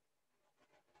 Tony?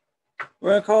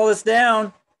 We're gonna call this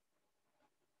down.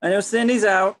 I know Cindy's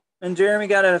out, and Jeremy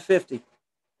got it at 50.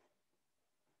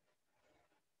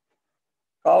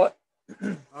 Call it.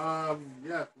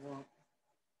 yeah. Well.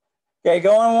 Okay,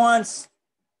 going once.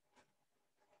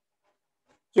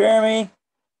 Jeremy,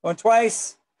 going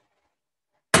twice.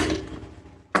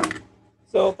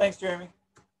 So, thanks, Jeremy.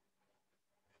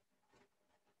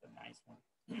 A nice one.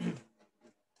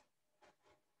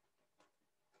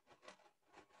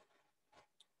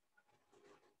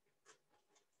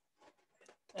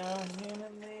 Down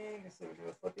Human League. So we do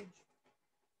a flippage.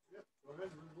 Yep, go ahead.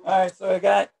 All right, so I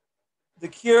got the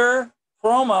Cure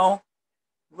promo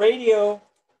radio.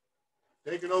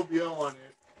 Take an OBO on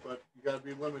it, but you gotta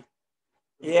be limited.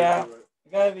 Yeah, To it.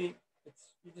 you gotta be.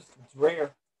 It's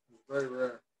rare. It's very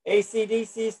rare.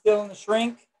 ACDC still in the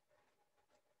shrink.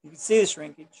 You can see the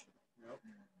shrinkage. Yep.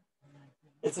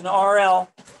 It's an RL.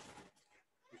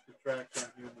 Just the tracks on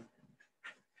human.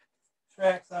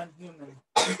 Tracks on human.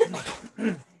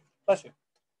 Bless you.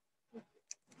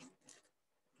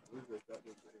 What is it? That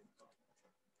was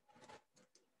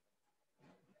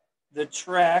The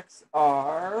tracks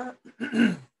are.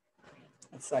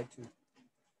 That's side 2.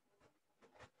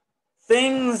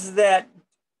 Things that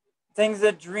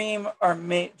dreams are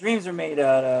made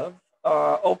out of.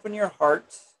 Open your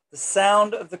heart. The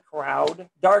sound of the crowd.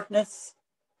 Darkness.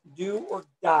 Do or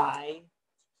die.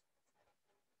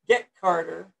 Get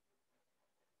Carter.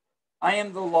 I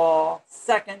am the law.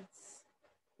 Seconds.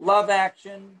 Love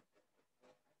action.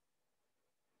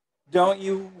 Don't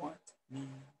you want me?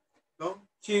 Don't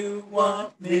You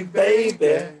want me, baby?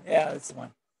 Yeah, that's the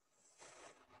one.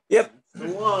 Yep. the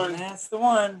one. That's the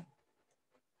one.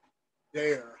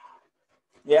 Dare.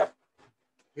 Yep.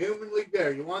 Human League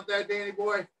Dare. You want that, Danny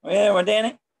boy? Yeah, well,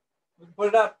 Danny, we can put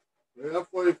it up. Put it up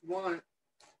for you if you want it.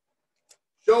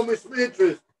 Show me some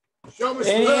interest. Show me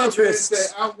some Any love. interest? And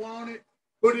say, I want it.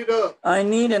 Put it up. I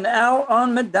need an out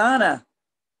on Madonna.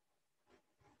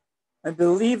 I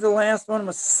believe the last one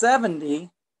was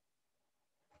 70.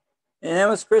 And that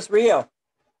was Chris Rio.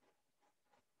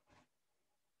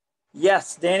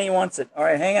 Yes, Danny wants it. All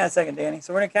right, hang on a second, Danny.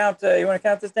 So we're gonna count. You want to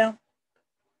count this down?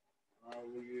 Are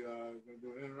we gonna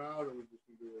do it in and out, or we just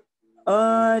gonna do it?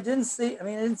 I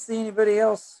didn't see anybody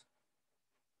else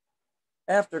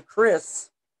after Chris.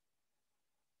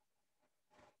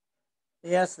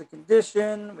 Yes, the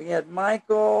condition. We had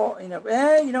Michael. I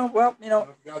forgot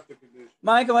the condition.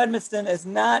 Michael Edmiston is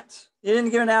not. He didn't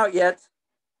give it out yet.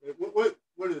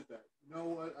 What is that? You know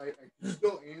what? I can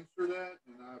still answer that,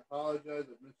 and I apologize.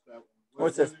 I missed that one.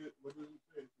 What's this? What does it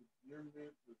say? Near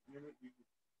mint.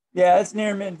 Yeah, it's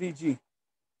near mint VG.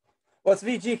 Well, it's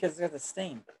VG because it's got the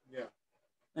stain. Yeah.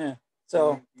 Yeah.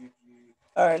 So,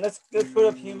 all right, let's put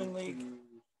up Human League.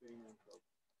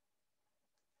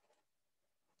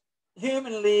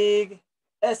 Human League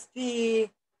SP.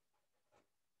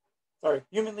 Sorry,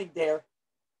 Human League Dare.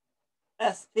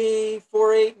 SP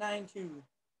 4892.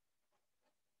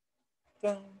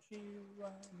 Don't you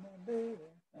want my baby?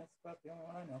 That's about the only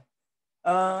one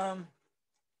I know.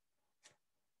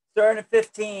 Starting at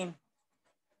 15.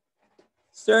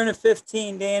 Starting at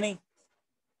 15, Danny.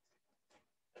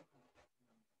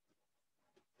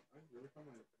 Every time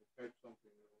I type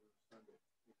something,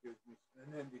 it gives me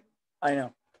an ending. I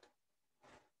know.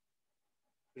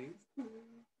 Facebook.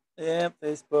 Yeah,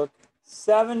 Facebook.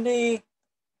 70.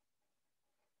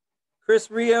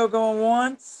 Chris Rio going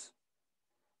once.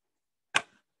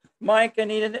 Mike, I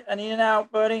need an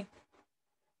out, buddy.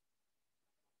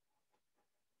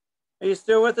 Are you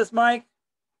still with us, Mike?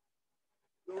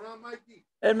 Go around, Mikey.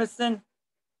 Edmiston?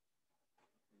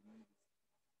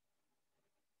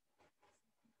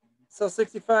 So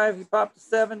 65, he popped to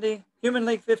 70. Human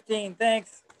League 15,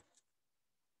 thanks.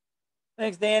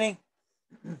 Thanks, Danny.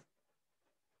 Human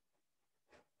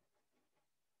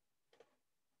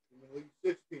League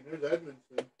 16, there's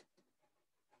Edmondson.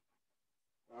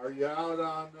 Are you out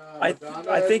on Madonna?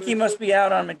 I think he must be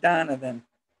out on Madonna then.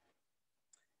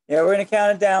 Yeah, we're going to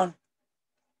count it down.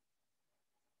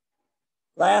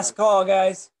 Last call,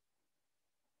 guys.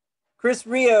 Chris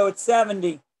Rio at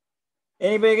 70.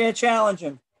 Anybody going to challenge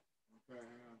him? Okay,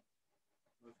 hang on.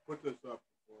 Let's put this up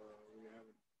before we have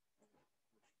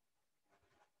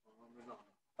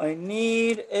it. I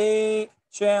need a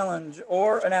challenge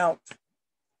or an out.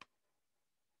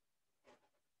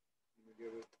 Give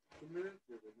it 2 minutes.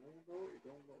 If it don't go, it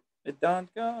don't go. It don't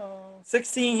go.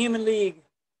 16 Human League.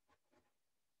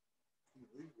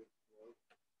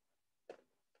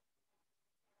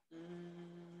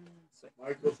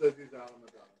 Michael says he's out on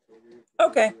the dot.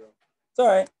 Okay. It's all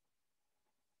right.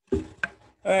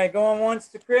 All right, going once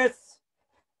to Chris.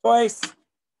 Twice.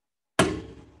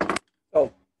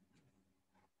 Oh.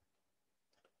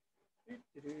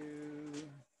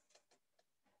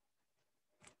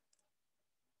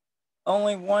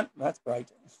 Only one. That's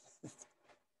bright.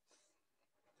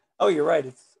 Oh, you're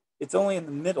right. It's only in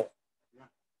the middle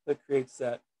that creates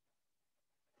that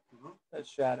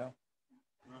shadow.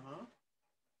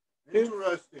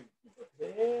 Interesting.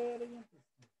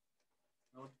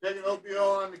 Now, take an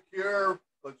OBO on the Cure,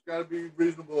 but it's got to be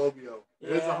reasonable OBO. It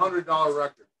is a $100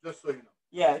 record, just so you know.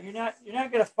 Yeah, you're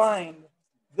not gonna find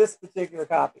this particular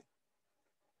copy.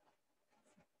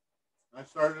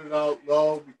 started it out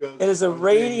low because It is a I was being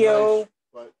radio. nice,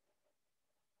 but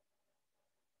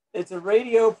It's a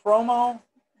radio promo.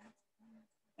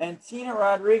 And Tina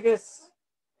Rodriguez,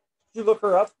 did you look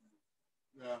her up?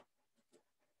 yeah.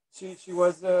 She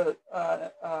was a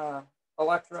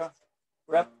Electra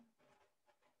rep.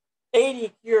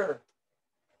 80 Cure.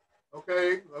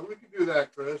 Okay, well, we can do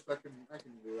that, Chris. I can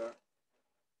do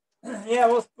that. Yeah,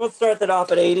 we'll start that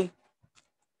off at 80.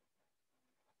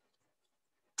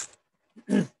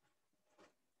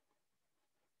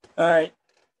 All right.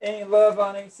 Any love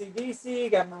on AC/DC?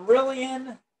 Got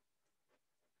Marillion.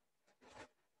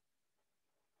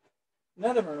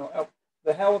 Another Marillion. Oh,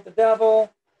 The Hell with the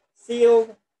Devil.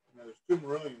 Sealed. Now, there's two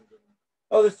Marillions in them.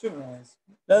 Oh, there's two Marillions.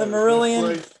 Another Marillion.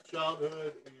 Misplaced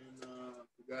Childhood and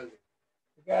Fugazi.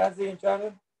 Fugazi and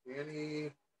Childhood.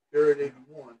 Danny Garrett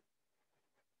 81.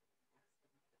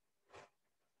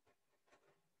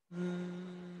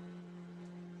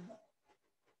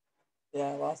 Yeah,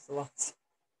 I lost a lot.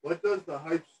 What does the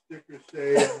hype sticker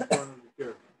say on the front of the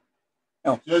carrot?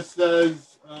 Oh. It just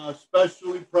says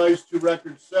specially priced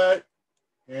 2-record set,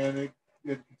 and it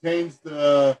contains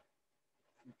 70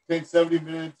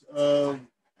 minutes of.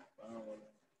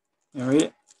 You read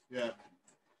it? Yeah.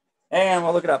 And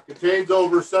we'll look it up. Contains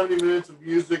over 70 minutes of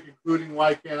music, including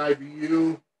Why Can't I Be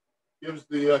You. Gives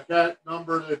the cat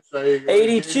number that's a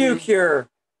 82 Cure.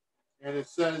 And it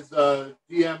says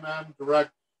DMM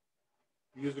Direct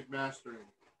Music Mastering.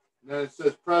 And then it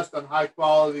says pressed on high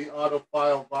quality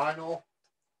autofile vinyl.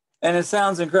 And it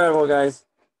sounds incredible, guys.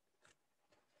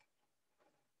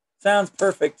 Sounds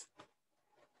perfect.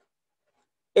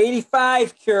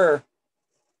 85 Cure.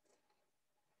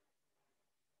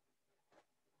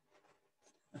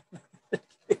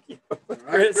 All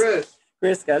right,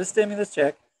 Chris got a stimulus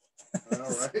check. All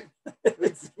right.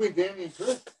 It's between Danny and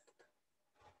Chris.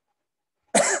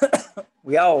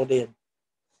 We all did.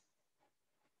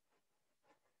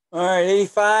 All right,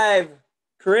 85.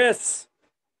 Chris.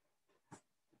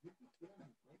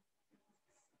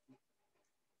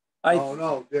 Oh,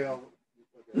 no, Dale.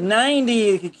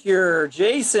 90 Cure.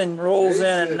 Jason rolls in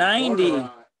at 90.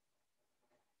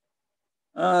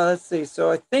 Let's see.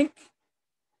 So I think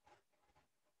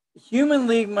Human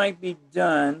League might be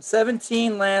done.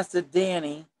 17 last at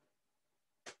Danny.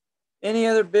 Any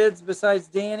other bids besides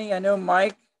Danny? I know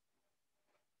Mike.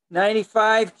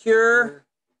 95 Cure.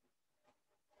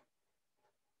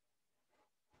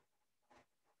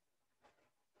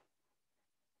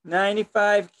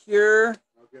 $95 Cure.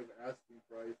 I'll give asking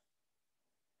price.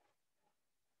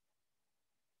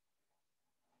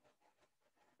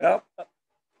 Well,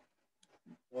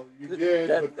 Well, you did,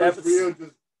 that but was- Chris Rio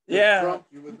just yeah.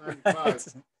 trumped you with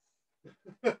 95.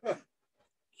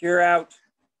 Cure out.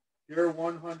 You're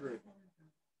 100.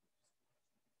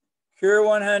 Cure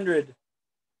 100.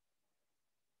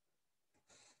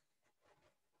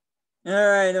 All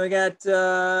right, we got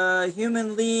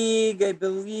Human League, I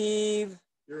believe.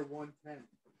 You're 110.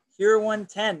 Cure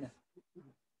 110.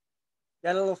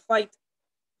 Got a little fight.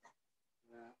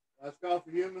 Yeah. Last call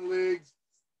for Human Leagues.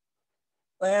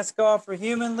 Last call for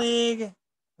Human League.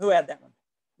 Who had that one?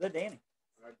 The Danny.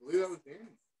 I believe that was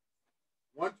Danny.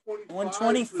 125.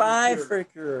 125 for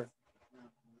Cure.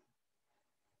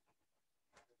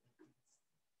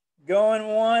 Going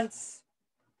once.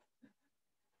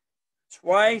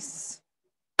 Twice.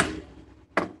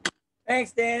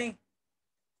 Thanks, Danny.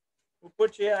 We'll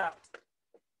put you out.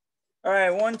 All right,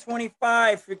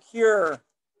 125 for Cure.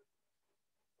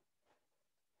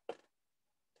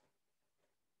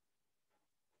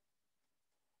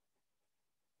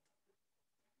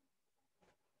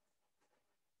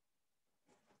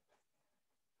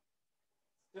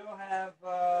 Still have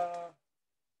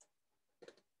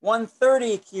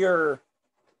 130 Cure.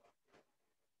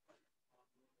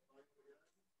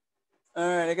 All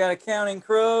right, I got a Counting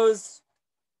Crows.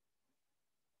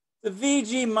 It's a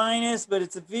VG minus, but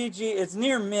it's a VG. It's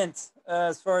near mint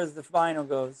as far as the vinyl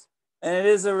goes, and it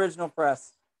is original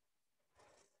press.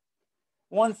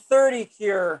 130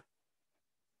 Cure.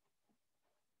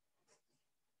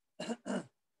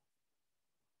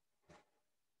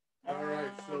 All right,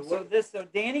 So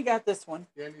Danny got this one.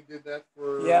 Danny did that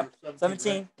for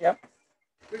 17. Yep.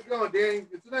 Good going, Danny.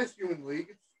 It's a nice Human League.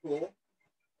 It's cool.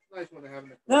 It's a nice one to have in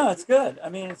the No, it's good. I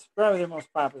mean, it's probably the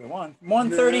most popular one.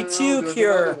 132 there's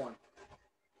Cure. another one.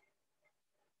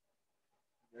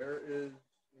 There is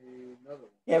another one.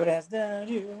 Yeah, but it has down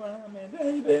you, my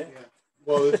baby. Yeah.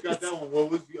 Well, it's got that one. What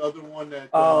was the other one that?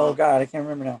 Oh God, I can't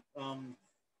remember now.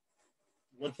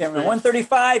 What's Can't remember.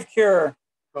 135 Cure.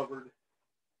 covered?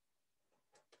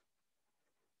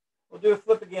 We'll do a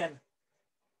flip again.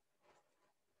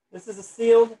 This is a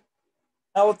sealed.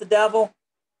 Hell with the Devil.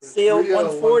 Sealed Rio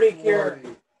 140 cure.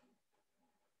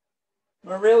 140.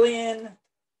 Marillion.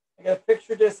 I got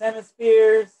picture disc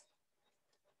hemispheres.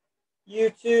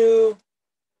 U2.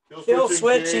 Kill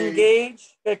switch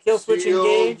engage. Got kill switch Sealed.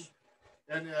 engage.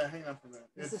 And hang on for a minute.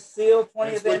 This is sealed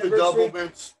 20th It's with the anniversary. double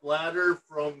mint splatter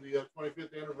from the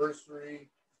 25th anniversary.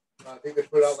 I think they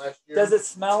put out last year. Does it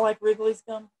smell like Wrigley's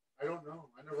gum? I don't know.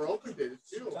 I never opened it. It's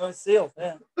sealed. Oh, it's sealed.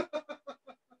 Yeah.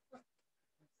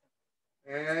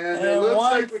 And it looks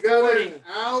like we got 140. it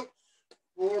out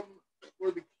for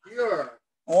the Cure.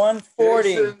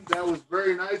 140. Jason, that was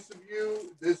very nice of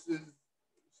you. This is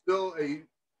still a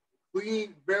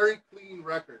clean, very clean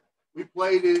record. We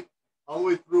played it all the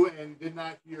way through and did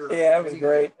not hear. Yeah, it was anything.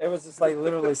 great. It was just like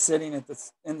literally sitting at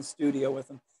in the studio with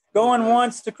him. Going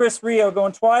once to Chris Rio,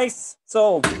 going twice,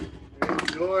 sold.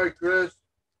 Enjoy, Chris.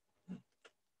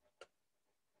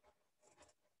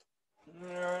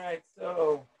 All right,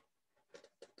 so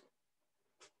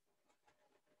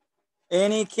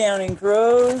any Counting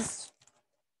Crows.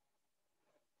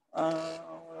 What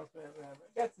else do I have?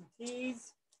 I got some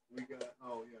teas. We got,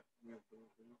 oh, yeah.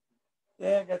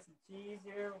 Yeah, I got some teas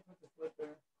here. We'll put the flip there.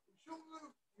 Show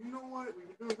them, you know what? We've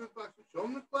been doing good box. Show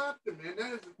them the Clapton, man.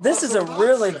 That is This is a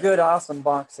really good, awesome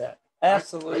box set.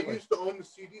 Absolutely. I used to own the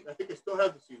CD. I think I still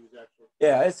have the CDs, actually.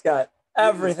 Yeah, it's got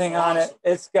everything on it. awesome.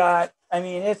 It's got, I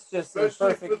mean, it's just Especially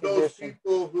in perfect for those condition.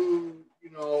 people who,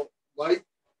 like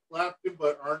Clapton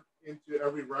but aren't into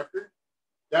every record.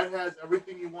 That has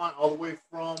everything you want all the way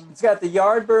from It's got the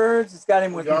Yardbirds. It's got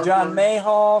him with John Yardbirds.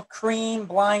 Mayhall, Cream,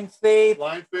 Blind Faith.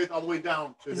 Blind Faith all the way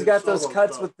down to He's got those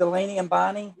cuts with Delaney and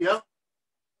Bonnie. Yep.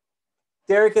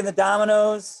 Derek and the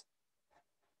Dominoes.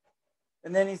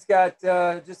 And then he's got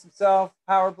just himself,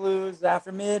 Power Blues,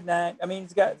 After Midnight. I mean,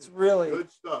 it's really good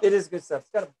stuff. It is good stuff. It's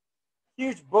got a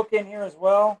huge book in here as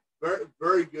well. Very,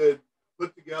 very good.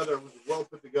 Put together. It was well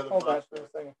put together. Hold on for a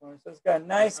second for me. So it's got a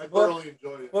nice I book. thoroughly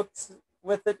enjoyed it. Books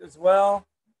with it as well.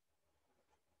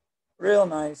 Real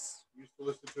nice. Used to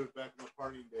listen to it back in the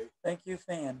partying days. Thank you,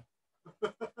 fan.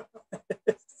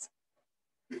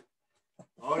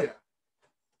 Oh yeah.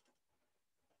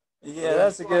 Yeah,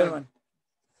 that's a good one.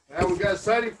 Now we got a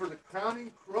sighting for the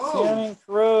Counting Crows. Counting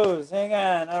Crows. Hang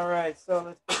on. All right. So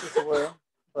let's put this away.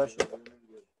 Bless you.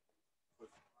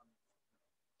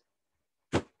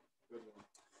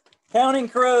 Counting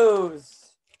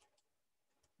Crows.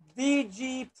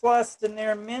 VG Plus in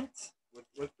their mint.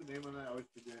 What's the name of that? I always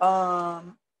forget.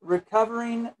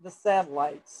 Recovering the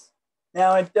Satellites.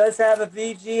 Now it does have a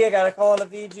VG. I gotta call it a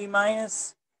VG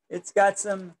minus. It's got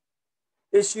some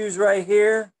issues right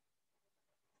here.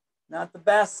 Not the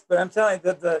best, but I'm telling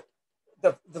you the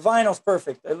vinyl's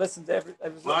perfect. I listened to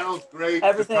Vinyl's great.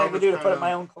 Everything I could do to put it in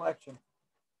my own collection.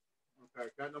 Okay,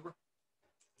 got number?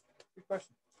 Good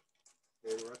question.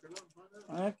 Okay, record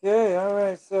on, Okay, all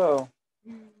right, so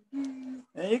and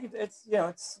you can it's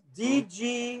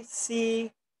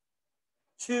DGC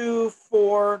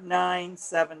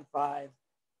 24975.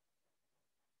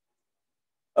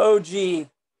 OG.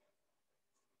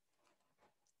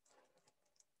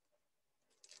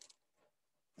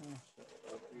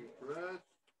 Press.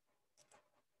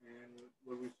 And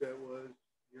what we said was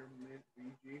your mint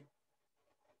VG.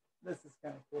 This is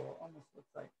kind of cool. Almost looks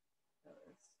like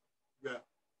Yeah.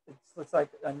 It looks like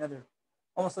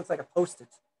almost looks like a Post-it.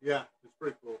 Yeah, it's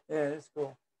pretty cool. Yeah, it's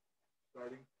cool.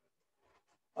 Starting.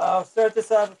 I'll start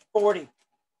this out at 40.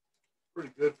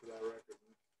 Pretty good for that record.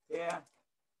 Man. Yeah.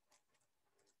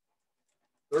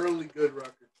 Thoroughly good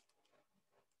record.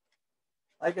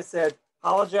 Like I said,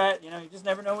 apologize. You just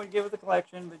never know what you get with the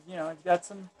collection, but it's got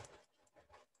some.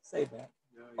 Save that.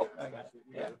 Yeah, Oh, I got it.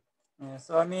 Yeah. Yeah.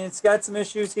 So I mean, it's got some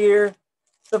issues here.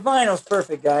 The vinyl's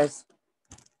perfect, guys.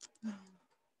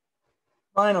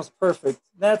 Vinyl's perfect.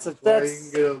 That's you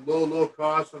can get a low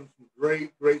cost on some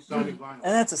great sounding vinyl. And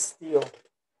that's a steal.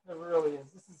 It really is.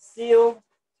 This is sealed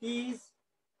tees.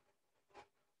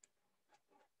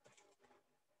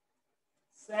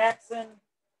 Saxon.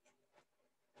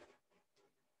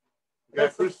 We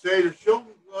got Crusader. Show them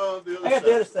the other. I got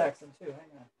the other Saxon too.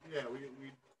 Hang on. Yeah, we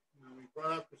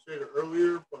brought up Crusader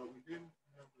earlier, but we didn't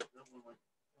have that one. Like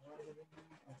Okay,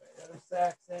 the other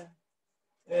Saxon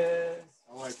is.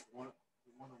 I like one of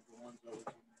the ones that was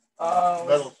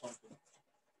metal something.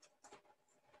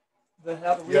 The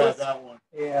Yeah, wheels? that one.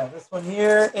 Yeah, this one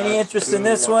here. Any That's interest good. in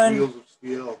this one? Wheels of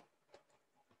Steel.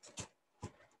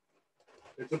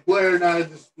 It's a player, not a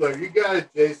display. You got it,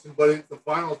 Jason, but the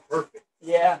final's perfect.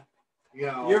 Yeah,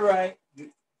 You're right.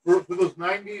 For those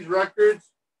 90s records,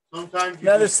 sometimes you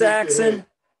Another just take the Saxon.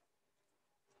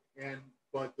 hit.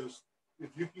 But if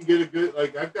you can get a good,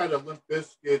 like I've got a Limp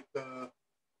Bizkit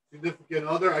Significant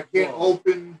Other. I can't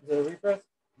open. Is it a repress?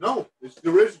 No, it's the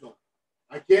original.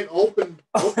 I can't open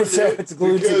So it it's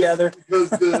glued because, together.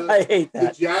 because I hate the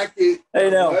that. jacket I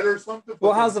know. wet or something.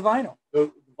 Well, but how's the vinyl? the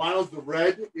vinyl's the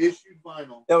red issued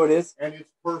vinyl, Oh, it is. and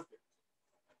it's perfect.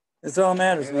 That's all that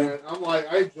matters, And man. I'm like,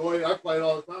 I enjoy it. I play it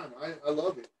all the time. I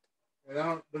love it, and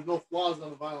there's no flaws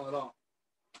on the vinyl at all.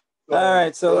 So, All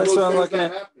right, so one of that's those what I'm things looking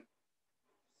that at. happen.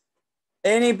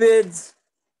 Any bids?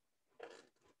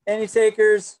 Any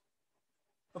takers?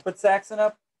 We'll put Saxon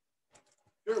up.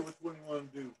 Sure, which one you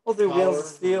want to do? We'll do Wheels of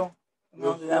Power? Steel. And I'll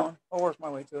Wheels do of that Steel? one. I'll work my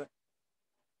way to it.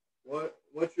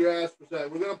 What's your ask for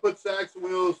that? We're gonna put Saxon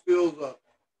Wheels Steels up.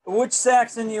 Which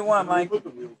Saxon do you want, We'll Mike? put the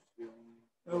Wheels of Steel.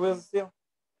 The Wheels of Steel?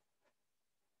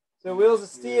 So Wheels of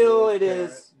Steel, it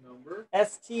is number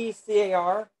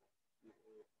STCAR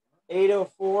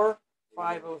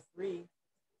 804503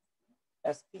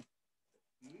 SP.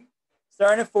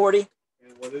 Starting at 40.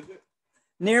 And what is it?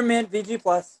 Near mint VG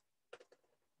Plus.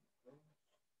 I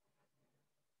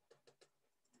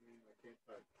can't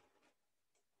type.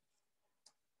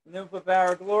 And then we'll put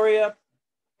Power Glory up.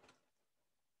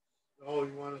 Oh,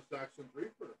 you want a Saxon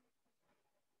Reaper?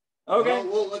 Okay.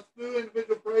 Well, let's do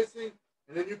individual pricing,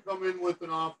 and then you come in with an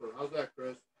offer. How's that,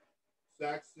 Chris?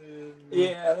 Saxon.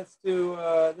 Yeah, let's do.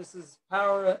 This is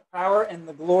Power and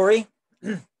the Glory.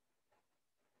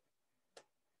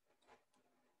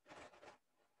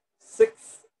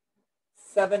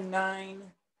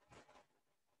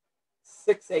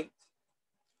 67968.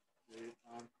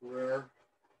 On career.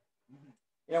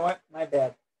 You know what? My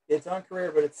bad. It's on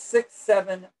career, but it's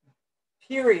 67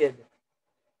 period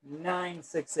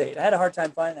 968. I had a hard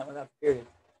time finding that without the period.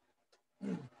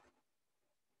 A-R-E.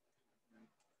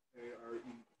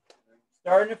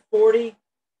 Starting at 40.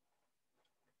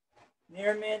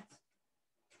 Near mint.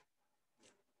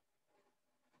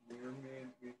 Near mint,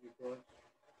 VG Plus.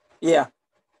 Yeah.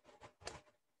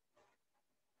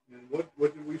 And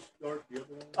what did we start the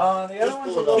other one? The other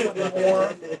one's a little bit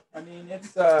more. I mean,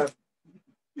 it's I'm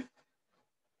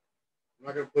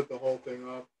not gonna put the whole thing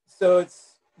up. so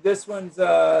it's this one's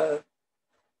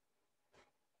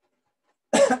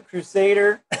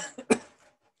Crusader.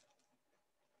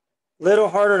 Little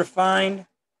harder to find.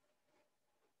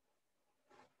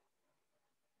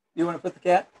 You want to put the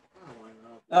cat? Oh, why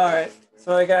not? All right.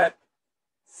 So I got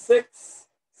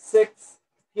 66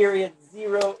 period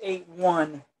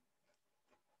 081.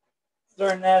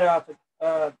 Starting that off at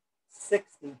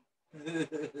 60.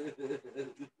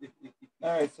 All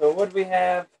right. So what do we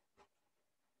have?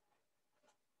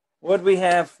 What do we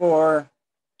have for?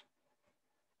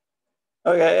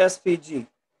 Okay, SPG.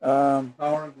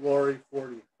 Power and Glory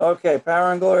 40. Okay,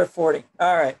 Power and Glory 40.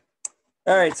 All right.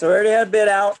 All right. So we already had bid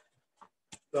out.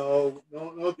 So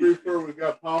no 3-4. We've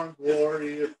got Power and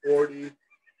Glory at 40.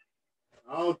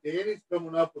 Oh, Danny's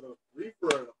coming up with a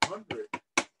 3-4 at 100.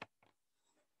 How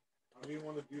do you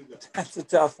want to do that? That's a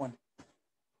tough one.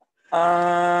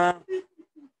 But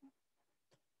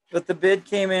the bid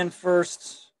came in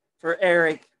first for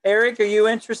Eric. Eric, are you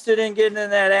interested in getting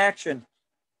in that action?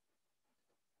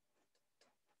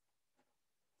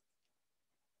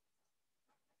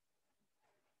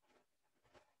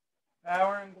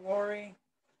 Power and Glory.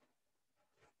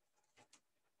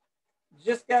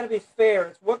 Just got to be fair.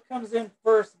 It's what comes in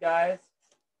first, guys.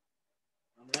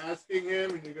 I'm asking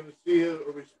him, and you're going to see a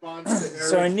response to Eric's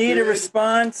So I need a bid.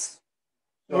 response.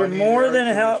 So I We're need more Eric than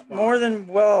to help. respond. More than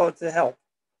well to help.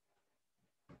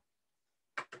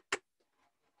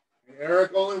 And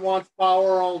Eric only wants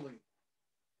power only.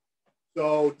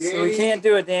 So Danny, So we can't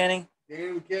do it, Danny.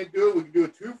 Danny, we can't do it. We can do a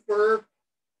 2-for.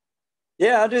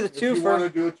 Yeah, I'll do the If you 2 want to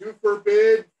for. do a 2-for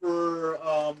bid for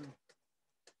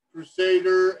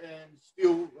Crusader and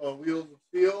Steel Wheels of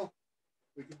Steel,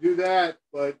 we can do that.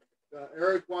 But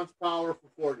Eric wants power for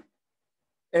 40.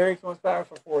 Eric wants Power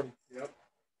for 40. Yep.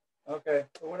 Okay.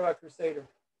 So what about Crusader?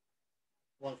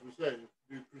 Well, as we say,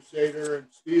 do Crusader and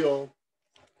Steel.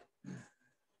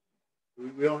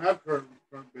 We don't have current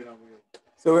bid on wheels.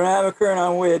 So we don't have a current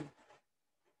on WID.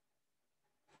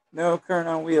 No current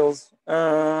on wheels.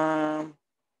 All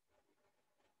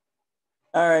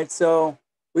right, so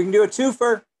we can do a 2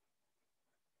 for.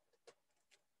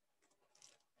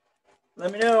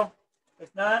 Let me know.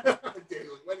 If not, Danny,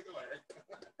 way to go,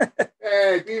 Eric.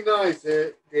 Hey, be nice,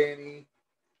 Danny.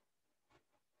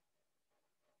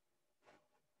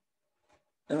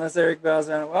 unless Eric bows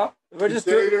down. Well, we're just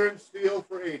doing. Crusader and Steel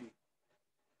for 80.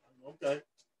 Okay.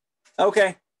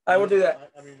 Okay, I will do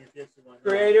that. I mean, you can't see my hand.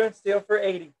 Creator and Steel for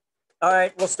 80. All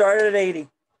right, we'll start at 80.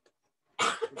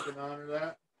 We can honor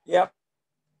that. Yep.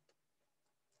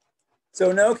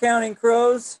 So no counting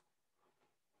crows.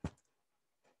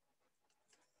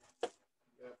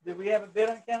 Did we have a bid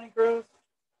on counting crows?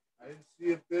 I didn't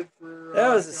see a bid for.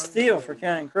 That was a Counting steal Crows. for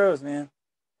Counting Crows, man.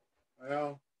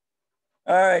 Well,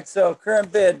 All right, so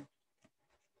current bid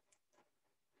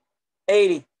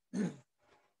 80.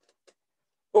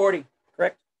 40,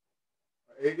 correct?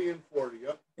 80 and 40.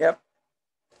 Yep. Yep.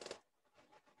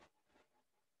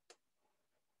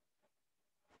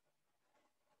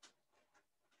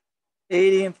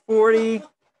 $80 and $40.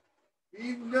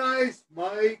 Be nice,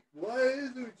 Mike. What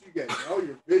is it with you guys? Oh,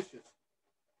 you're vicious.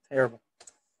 Terrible.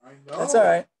 I know. That's all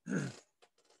right.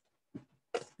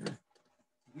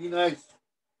 Be nice.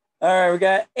 All right, we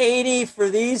got 80 for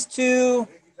these two I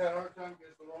think he's had a hard time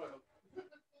getting the Royals.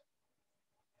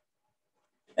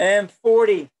 and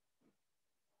 40.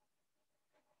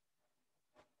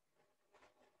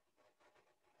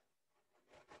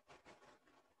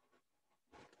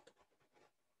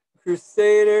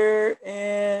 Crusader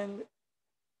and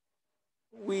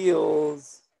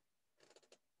Wheels.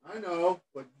 I know,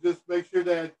 but just make sure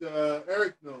that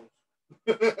Eric knows.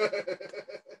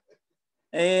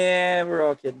 And we're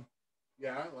all kidding.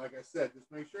 Yeah, like I said,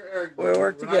 just make sure Eric We'll knows.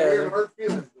 work We're not here together. to hurt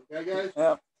feelings, okay, guys?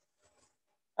 Yep.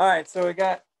 All right, so we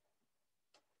got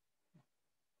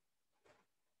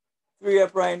 3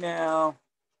 up right now.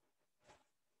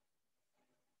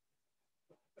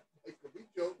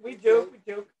 We joke.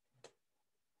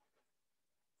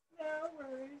 No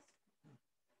worries.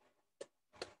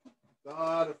 A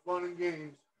lot of fun and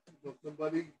games. So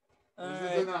somebody All loses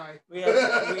right. an eye. We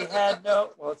had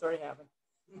no. Well, it's already happened.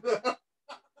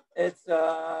 It's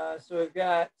so we've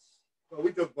got. Well,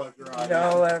 we joke about your eye.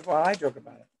 No, well, I joke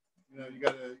about it. You know, you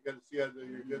gotta see out of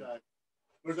your good eye.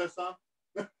 Where's that song?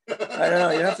 I don't know.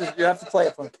 You have to play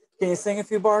it for me. Can you sing a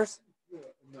few bars?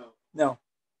 No. No.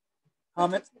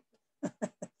 Hum it.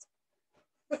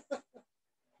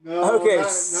 No. Okay,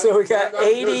 so we got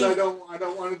 80. I don't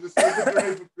want to disturb the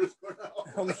grave of Chris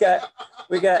Cornell.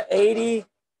 we got 80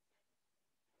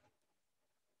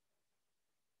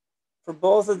 for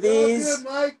both of these. Good,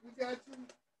 Mike. We got you.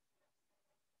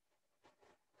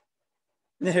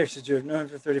 There's a joke. Known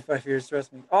for 35 years.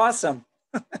 Trust me. Awesome.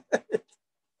 All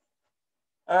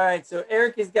right, so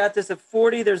Eric has got this at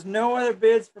 40. There's no other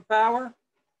bids for power.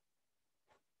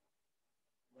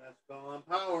 Last call on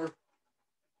power.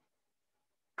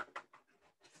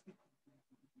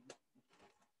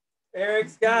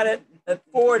 Eric's got it at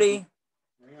 40. Hang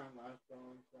on, last call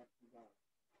on power.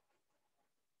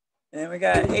 And we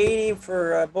got 80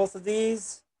 for both of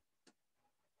these.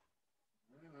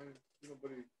 I see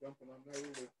nobody jumping on that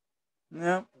either.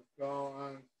 No. Let's call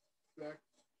on Sex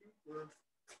Super.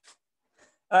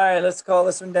 All right, let's call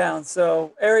this one down.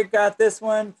 So Eric got this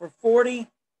one for 40.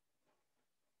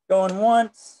 Going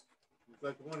once. Looks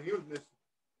like the one he was missing.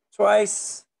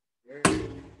 Twice. There.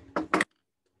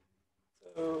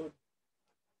 So,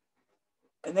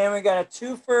 and then we got a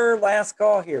 2 for last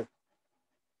call here.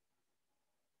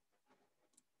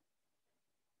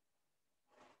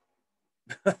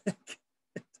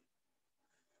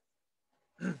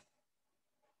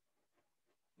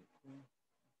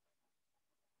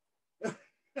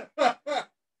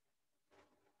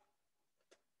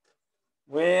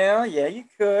 Well, yeah, you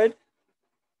could.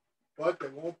 But they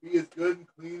won't be as good and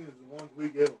clean as the ones we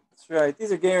give them. That's right.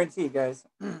 These are guaranteed, guys.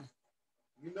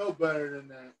 You know better than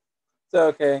that. It's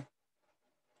okay.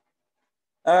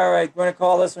 All right, we're going to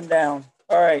call this one down.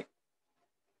 All right.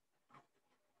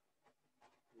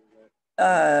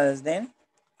 Is Danny?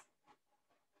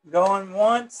 Going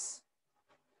once.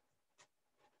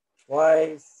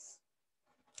 Twice.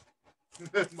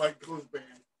 Michael's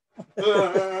band.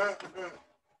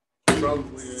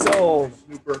 Probably Sold.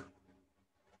 Snooper.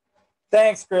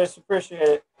 Thanks, Chris. Appreciate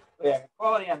it. Yeah,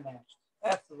 quality unmatched.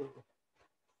 Absolutely.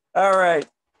 All right.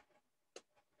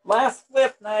 Last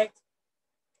flip night.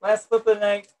 Last flip of the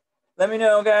night. Let me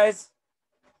know, guys.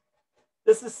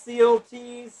 This is sealed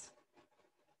tees.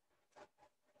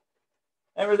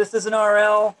 Remember, this is an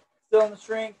RL. Still in the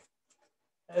shrink.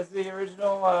 Has the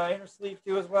original inner sleeve,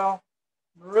 too, as well.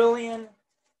 Marillion.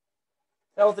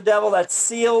 Hell with the Devil. That's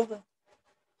sealed.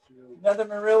 Another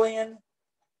Marillion.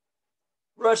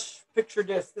 Rush picture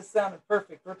disc. This sounded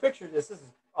perfect. For a picture disc, this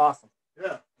is awesome.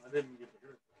 Yeah, I didn't get to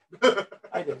hear it.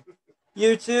 I did.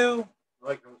 U2. I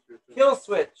like those two. Kill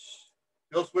Switch.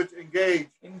 Kill Switch Engage.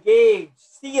 Engage.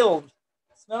 Sealed.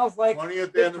 Smells like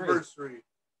 20th victory. anniversary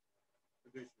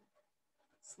edition.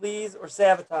 Sleaze or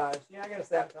Sabotage. Yeah, I got a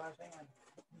Sabotage. Hang on.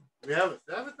 We have a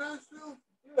Sabotage still?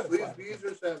 You got a Please, Sabotage. bees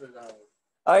or Sabotage?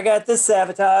 I got this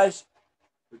Sabotage.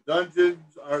 The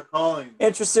dungeons are calling.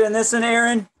 Interested in this one,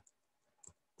 Aaron?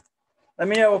 Let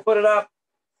me know. We'll put it up.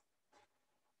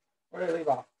 Where did I leave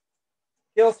off?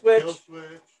 Kill Switch. Kill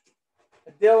Switch.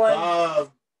 Dylan.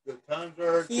 The times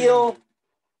are Heel. changing.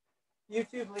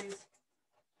 YouTube, please.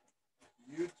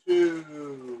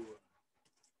 YouTube.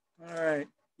 All right.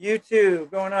 YouTube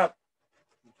going up.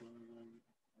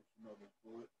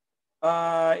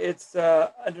 It's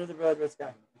Under the Blood Red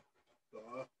Sky.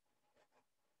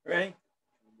 Ready?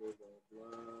 Under the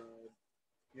Blood.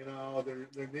 You know, their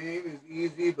name is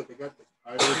easy, but they got the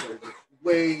titles that are just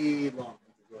way long.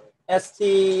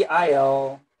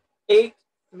 STIL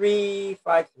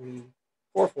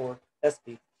 835344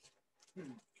 SP.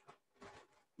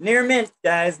 Near mint,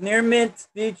 guys. Near mint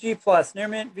VG plus. Near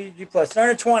mint VG plus.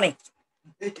 Starting at 20.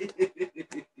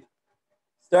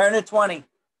 Starting at 20.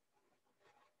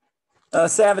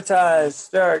 Sabotage.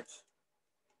 Start.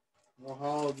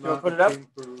 Well, You wanna put it up?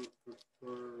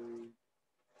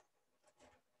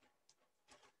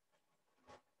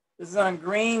 This is on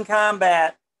Green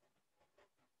Combat.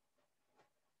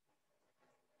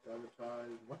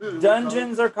 Sabotage.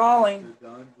 Dungeons are calling. The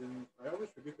dungeons. I always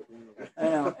forget the name of it. I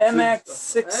know.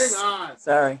 MX6. Hang on.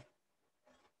 Sorry.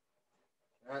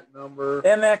 That number.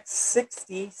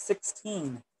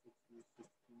 MX6016.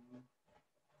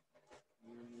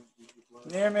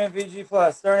 Near mint VG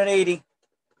plus. Starting at 80.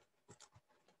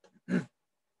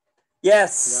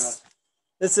 Yes.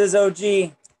 This is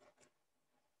OG.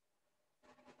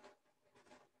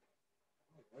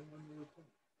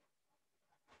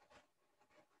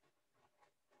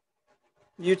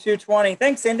 U220.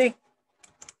 Thanks, Cindy.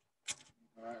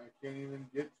 I can't even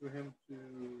get to him to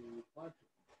punch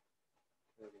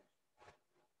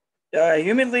him.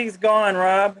 Human League's gone,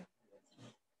 Rob.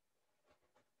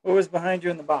 What was behind you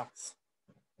in the box?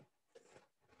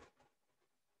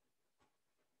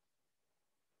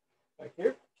 Back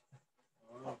here?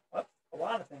 A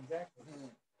lot of things,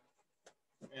 actually.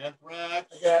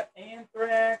 Anthrax. I got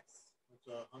Anthrax. It's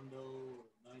a Hundo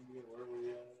 90 or whatever we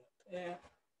had. Yeah.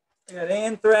 I got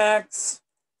Anthrax.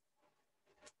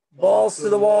 Balls to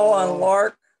the wall on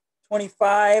Lark.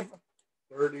 25.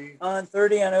 30. On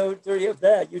 30 on 30 of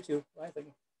that. YouTube. I think.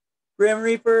 Grim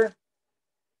Reaper.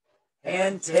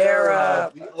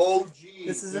 Pantera. The OG.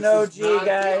 This is an OG, not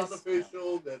guys. The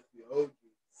unofficial, that's the OG.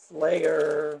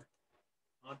 Slayer.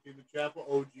 Haunting the Chapel,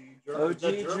 OG. OG Is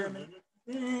that German.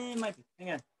 It might be.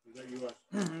 Hang on. Is that US?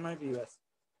 It might be US.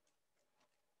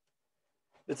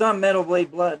 It's on Metal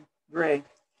Blade Blood. Gray.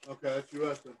 Okay, that's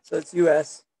US then. So it's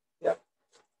US. Yep.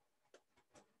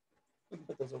 We can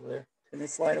put those over there. Can they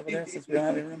slide over there since we don't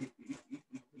have any room?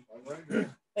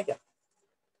 Thank you.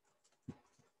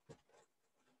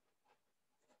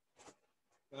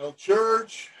 Metal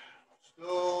Church.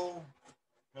 Still.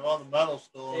 Have all the metal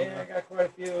still. Yeah, I got quite a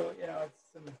few. You know, it's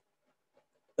some...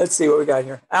 Let's see what we got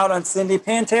here. Out on Cindy.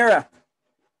 Pantera.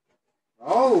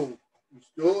 Oh, you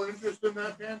still interested in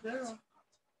that Pantera?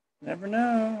 Never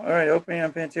know. All right, opening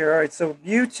on Pantera. All right, so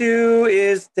U2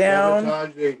 is down.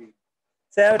 Sabotage 80.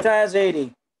 Sabotage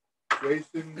 80.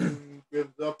 Jason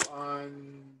gives up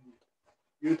on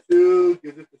U2,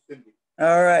 gives it to Cindy.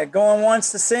 All right, going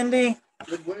once to Cindy.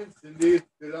 Good win, Cindy.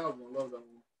 Good album. I love that one.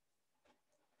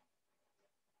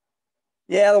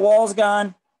 Yeah, the wall's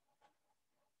gone.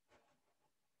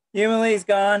 Human League's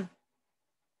gone.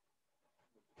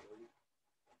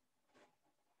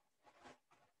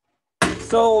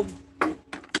 Sold.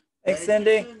 Thanks,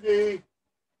 Cindy. Cindy.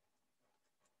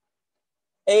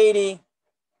 80.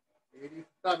 80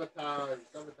 Sabotage.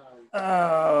 Sabotage.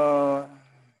 Oh.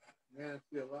 Man, I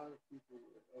see a lot of people.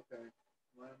 Okay.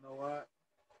 Want to know what?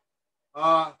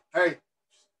 Hey.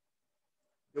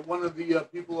 Get one of the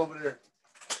people over there.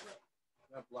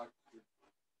 That black.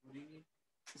 What do you need?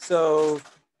 So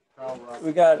Kyle Rock.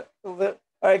 we got. All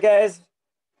right, guys.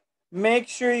 Make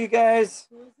sure you guys.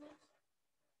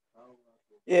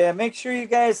 Yeah, make sure you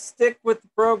guys stick with the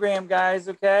program, guys.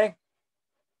 Okay.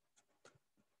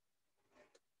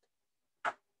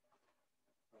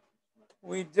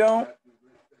 We don't.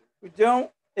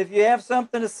 If you have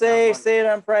something to say, say it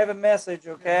on private message.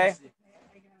 Okay.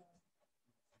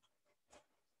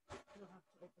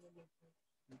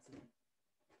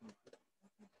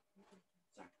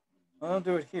 I'll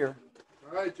do it here.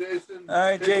 All right, Jason. All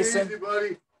right, Take Jason. it easy,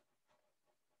 buddy.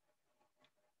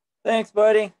 Thanks,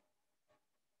 buddy.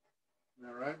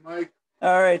 All right, Mike.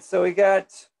 All right, so we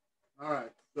got All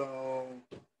right, so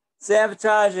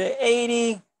Sabotage at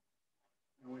 80.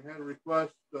 and we had a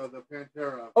request the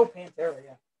Pantera. Oh, Pantera,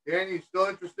 yeah. Danny, still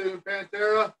interested in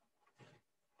Pantera?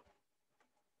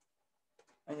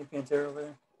 I need Pantera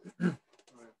over there.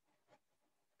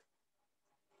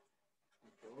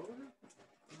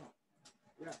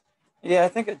 Yeah, I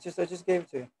think I just gave it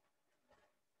to you.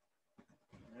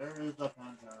 There is the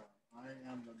Pantera. I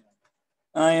am the man.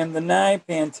 I am the Night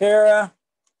Pantera.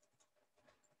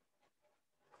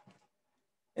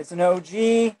 It's an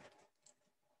OG.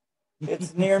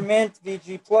 It's near mint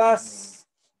VG Plus.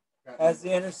 Has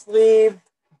the inner sleeve.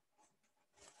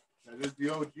 That is the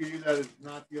OG. That is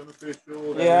not the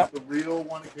unofficial. That Yeah. is the real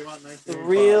one that came out in The 1985.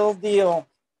 real deal.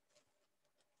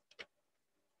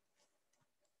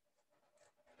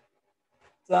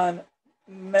 It's on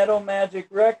Metal Magic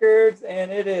Records,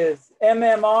 and it is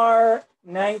MMR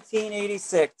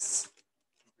 1986.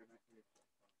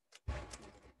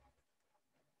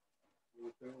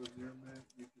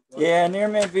 Yeah, near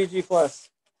mint VG Plus.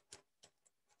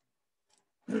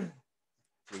 Jason?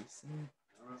 Jason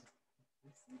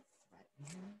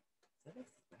threatening him? Is that a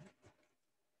threat?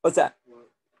 What's that?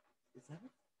 Is that a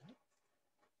threat?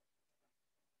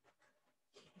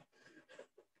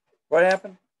 What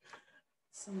happened?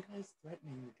 Some guy's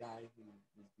threatening the guy who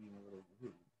was being a little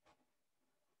rude.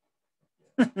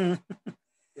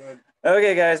 Good.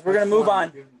 Okay, guys, we're gonna move That's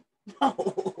on. fine.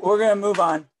 No. We're gonna move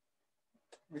on.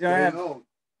 We They don't have. know.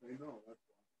 They know. That's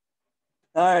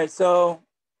All right, so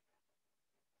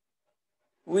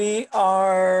we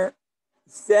are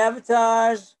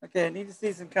Sabotage. Okay, I need to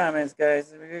see some comments,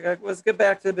 guys. Let's get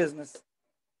back to the business.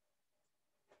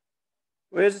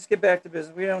 We'll just get back to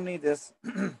business. We don't need this.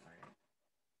 This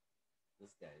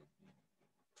guy is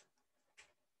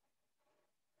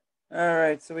All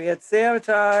right, so we had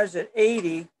Sabotage at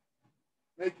 80.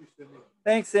 Thank you, Cindy.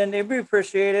 Thanks, Cindy. We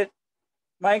appreciate it.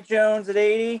 Mike Jones at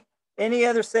 80. Any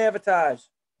other Sabotage?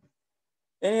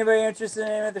 Anybody interested in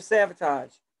any other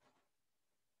Sabotage?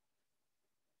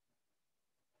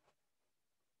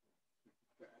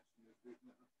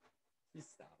 Please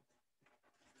stop.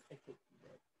 I can't do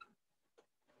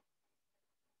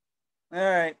that.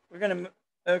 All right, we're gonna.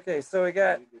 Okay, so we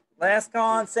got Last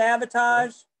Call on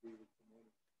Sabotage.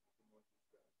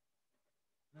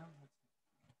 No,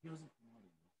 he wasn't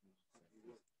promoting.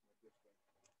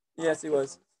 Yes, he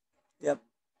was. Yep.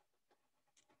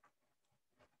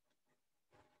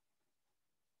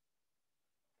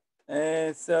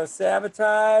 And so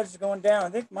Sabotage going down. I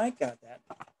think Mike got that.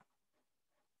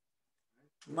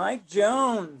 Mike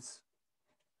Jones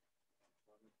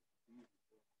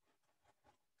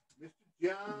Mr.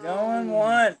 John. going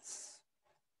once.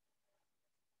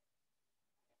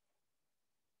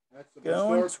 That's some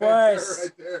Going historic Pantera twice.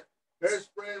 right there.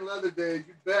 Hairspray and leather days,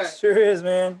 you bet. Sure is,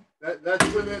 man. That's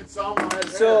when that song had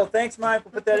So hair. thanks, Mike.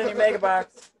 We'll put that in your mega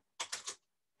box.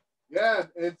 Yeah,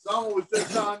 and Song was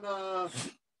just on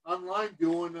online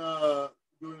doing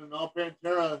an all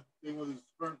Pantera thing with his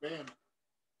current band.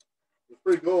 It was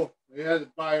pretty cool. He had to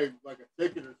buy like a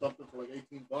ticket or something for like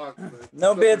 $18. But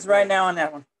No still bids pretty right cool. now on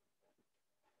that one.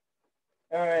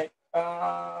 All right.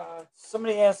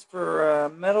 Somebody asked for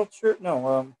Metal Church.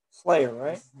 No, Slayer,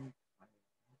 right?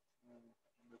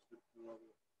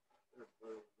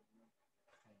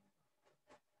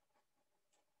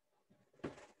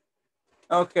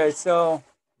 Okay, so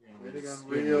Waiting on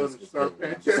Rio to start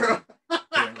Pantera.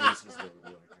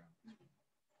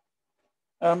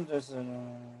 I'm just.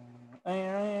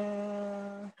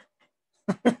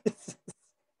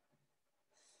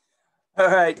 All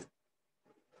right.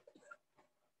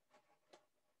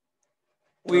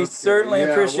 We Okay, certainly yeah,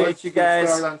 appreciate what's you the guys.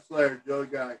 Start on Slayer, Joey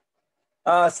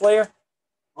Guy. Slayer,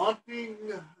 Haunting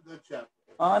the Chapel.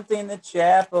 Haunting the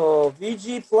Chapel,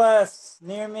 VG Plus,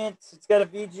 near mint. It's got a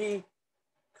VG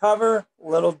cover,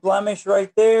 little blemish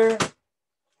right there.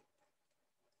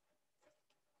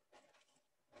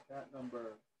 Cat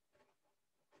number.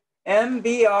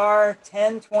 MBR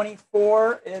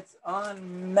 1024. It's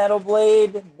on Metal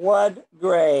Blade Blood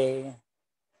Gray.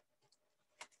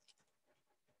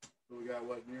 So we got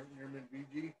what, near mint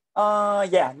VG?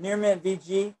 Yeah, near mint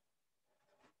VG.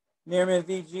 Near mint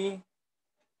VG.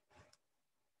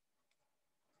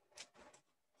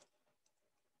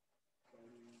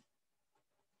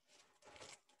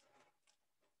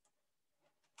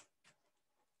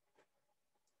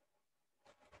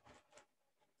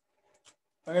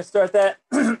 I'm gonna start that.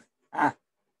 Sorry.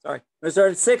 We're gonna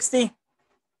start at 60.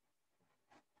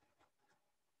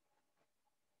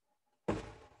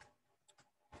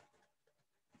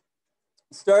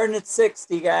 Starting at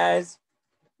 60, guys.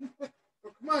 Oh,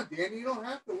 come on, Danny. You don't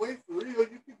have to wait for Rio.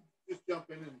 You can just jump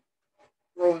in and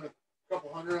throw in a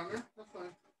couple hundred on there. That's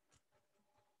fine.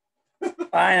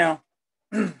 I know.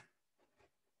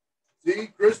 See,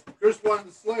 Chris wanted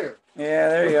the Slayer. Yeah,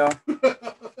 there you go.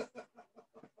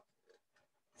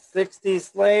 60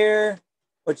 Slayer.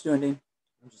 What you doing, Dean?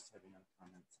 I'm just typing out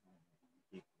comments on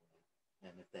people,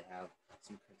 and if they have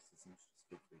some criticisms, just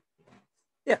feel free to put them.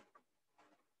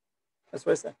 That's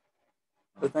what I said.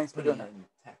 So thanks for Putting doing it that. in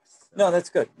text. So. No, that's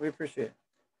good. We appreciate it.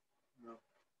 No.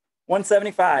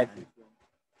 175.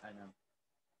 I know.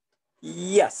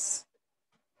 Yes.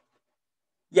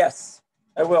 Yes,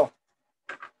 I will.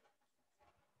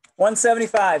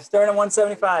 175. Starting at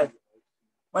 175.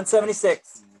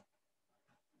 176.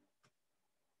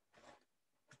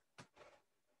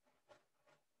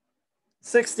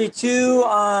 $62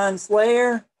 on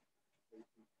Slayer.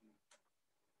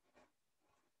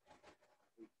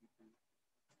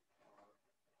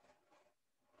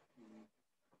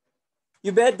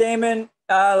 You bet, Damon.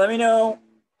 Let me know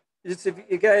just if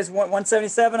you guys want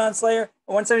 177 on Slayer,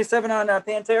 177 on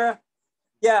Pantera.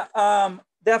 Yeah,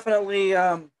 definitely,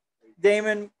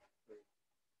 Damon.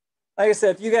 Like I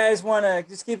said, if you guys want to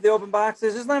just keep the open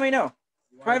boxes, just let me know.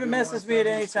 Private message me at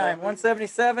any time.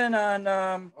 177 on.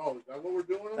 Oh, is that what we're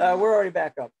doing? We're already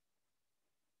back up.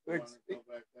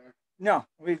 No,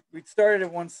 we started at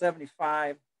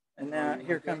 175, and now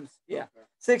here comes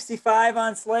 65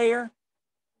 on Slayer.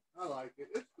 I like it.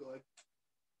 It's good.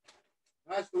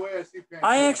 That's the way I see Pantera.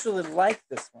 I actually like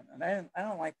this one, and I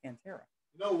don't like Pantera.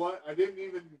 You know what? I didn't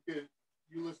even get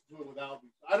you listen to it without me.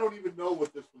 I don't even know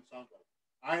what this one sounds like.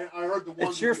 I heard the one.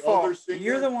 It's your fault.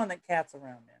 You're the one that cats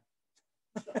around, man.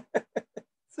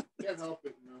 Can't help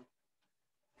it, you know.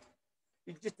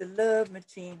 You're just a love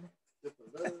machine. Just a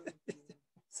love machine.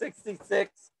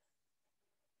 66.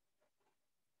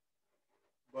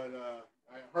 But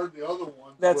I heard the other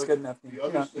one. That's good enough. You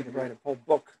don't need to write a whole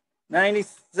book.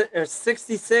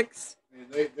 66.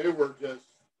 And they were just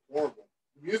horrible.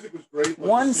 The music was great.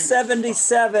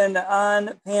 177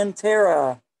 on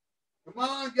Pantera. Come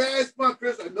on, guys. Come on,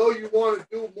 Chris. I know you want to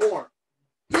do more.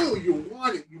 You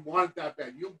want it. You want it that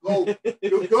bad. You'll go to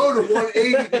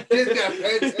 180 to get that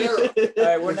Pantera. All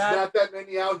right, There's not that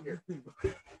many out here.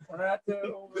 We're not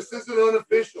this isn't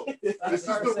unofficial. This is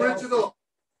the original.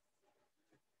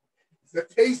 The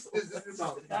taste is in your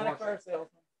mouth. Not a car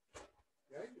salesman.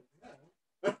 Yeah.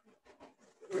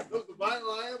 Goes the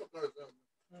vinyl. I am a car salesman.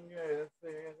 Okay, let's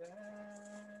see.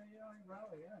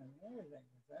 Probably everything.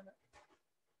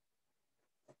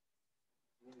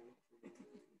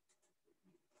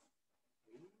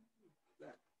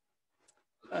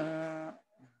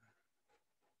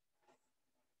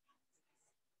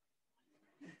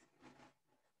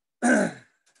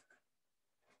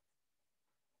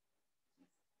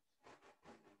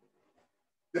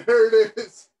 There it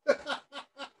is.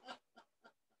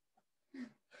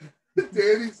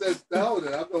 Danny says down,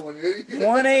 and I'm going 180.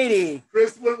 180.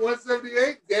 Chris went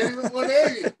 178. Danny went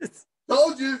 180.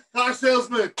 Told you, car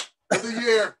salesman of the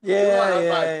year.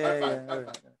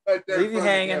 Yeah. Right there. Leave you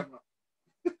hanging.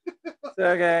 It's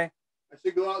okay. I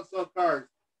should go out and sell cars.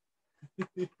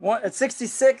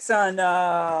 66 on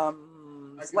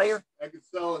Slayer. I could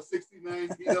sell a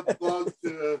 69 beat up plug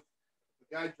to a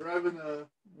guy driving a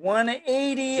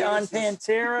 180 Genesis. on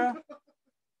Pantera.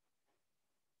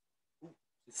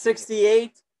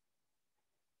 68.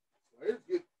 Slayer's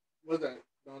good. What's that?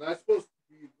 No, that's supposed to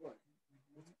be what?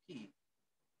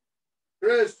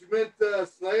 Chris, you meant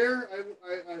Slayer?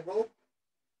 I hope.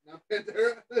 Not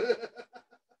Pantera.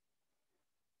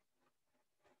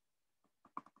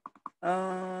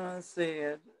 Let's see.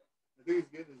 I think he's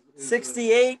getting his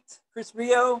 68. Chris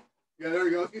Rio. Yeah, there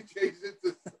we go. He changed it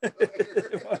to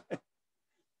Slayer.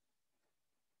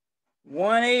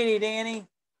 180, Danny.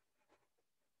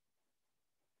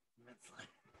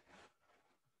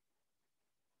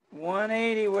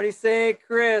 $180. What do you say,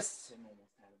 Chris?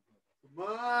 Come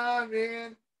on,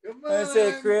 man. Come on. What do you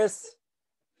say, Chris?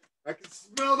 I can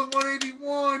smell the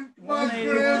 181. Come on,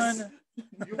 Chris.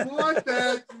 You want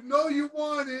that. You know you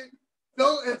want it.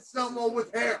 Don't hit someone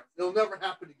with hair. It'll never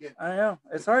happen again. I know.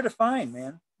 It's hard to find,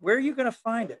 man. Where are you going to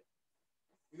find it?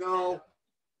 You know,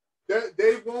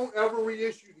 they won't ever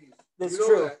reissue these. That's you know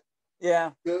true. That.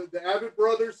 Yeah. The Abbott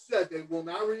brothers said they will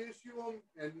not reissue them,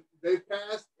 and they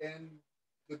passed, and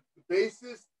the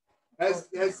bassist has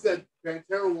said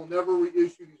Pantera will never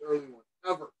reissue these early ones,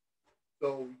 ever.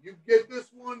 So you get this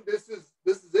one, this is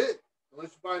it.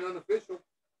 Unless you buy an unofficial.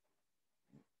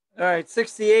 All right,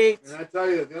 68. And I tell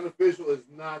you, the unofficial is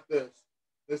not this.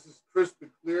 This is crisp and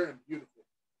clear and beautiful.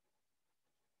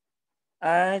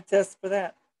 I test for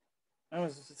that.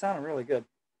 It sounded really good.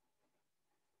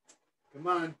 Come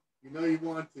on. You know you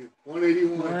want to.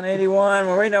 181. 181.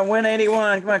 We're waiting on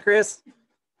 181. Come on, Chris.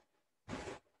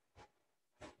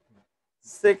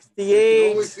 68. You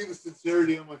can only see the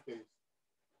sincerity on my face.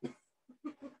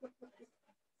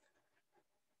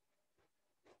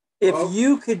 If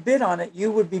you could bid on it,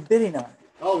 you would be bidding on it.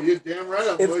 Oh, you're damn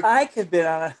right. If I could bid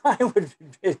on it, I would be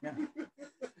bidding on it.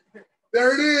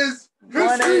 There it is.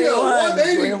 Chris Rio,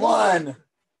 181.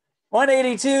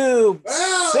 182.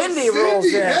 Wow, Cindy rolls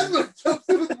in. Hedlund jumps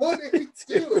in with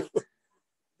 182.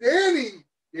 Danny,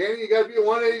 you got to be at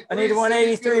 183. I need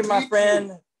 183, my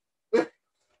friend.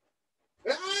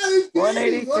 is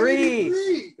Danny.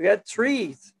 183. We got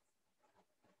trees.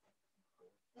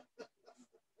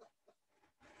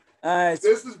 All right.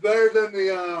 This is better than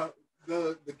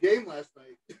the game last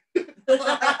night.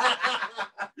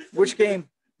 Which game?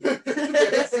 The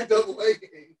NCAA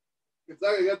game.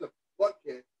 Gonzaga got the butt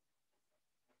kick.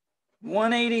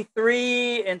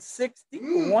 183 and 60.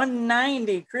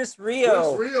 190. Chris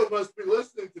Rio. Chris Rio must be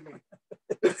listening to me.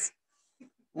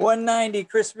 190.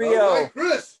 Chris Rio. All right,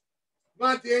 Chris. Come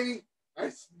on, Danny. I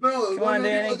smell it. Come on,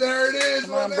 Danny. There it is.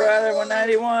 Come on, brother.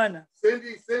 191.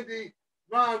 Cindy.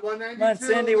 Come on, 192. Come on,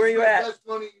 Cindy. Where you at? Best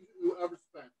money you ever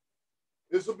spent.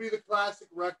 This will be the classic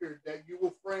record that you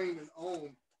will frame and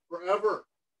own forever.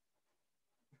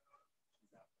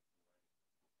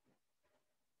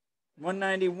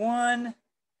 191.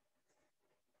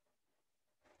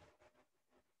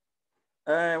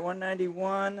 All right,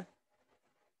 191.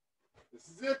 This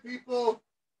is it, people.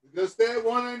 We're gonna stay at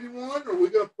 191, or we're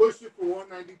gonna push it for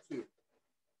 192.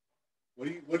 What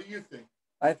do you think?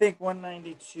 I think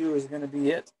 192 is going to be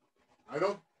it. I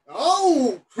don't.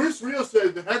 Oh, Chris Rio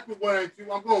said the heck with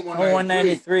 192. I'm going 193. Oh,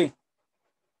 193.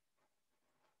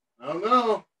 I don't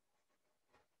know.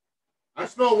 I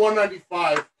smell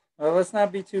 195. Well, let's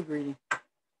not be too greedy.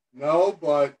 No,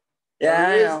 but Yeah,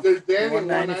 I know. There's Danny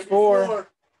 194.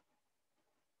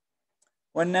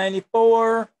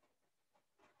 194.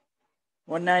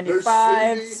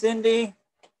 195. There's Cindy.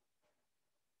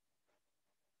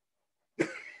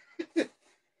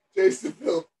 Jason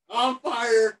Phil on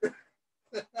fire.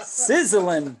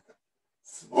 Sizzling.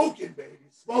 Smoking, baby.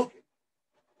 Smoking.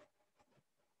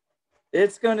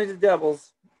 It's going to the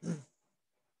doubles.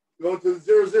 Going to the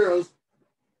 0-0s.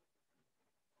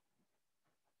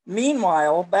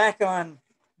 Meanwhile, back on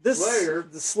this Slayer.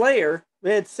 The Slayer,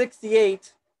 we had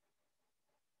 68.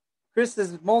 Chris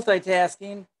is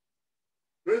multitasking.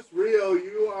 Chris Rio,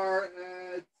 you are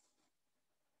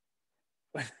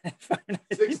at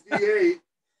 68.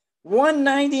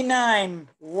 199.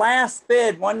 Last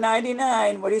bid,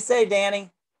 199. What do you say, Danny?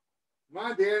 Come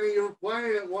on, Danny, you were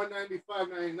playing at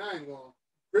 195.99. Well,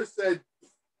 Chris said,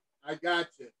 I got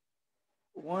you.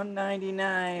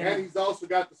 199. And he's also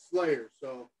got the Slayer,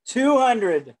 so.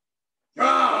 200.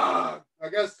 Ah! I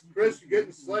guess, Chris, you're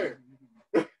getting Slayer.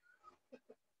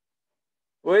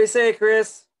 What do you say,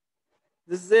 Chris?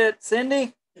 This is it.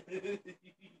 Cindy?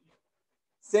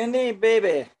 Cindy,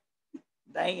 baby.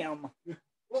 Damn.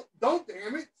 Well, don't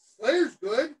damn it. Slayer's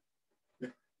good.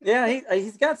 Yeah,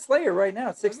 he's got Slayer right now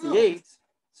at 68.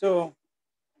 So.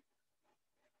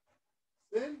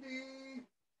 Cindy.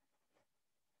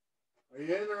 Are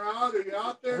you in or out? Are you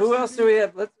out there? Who Cindy? else do we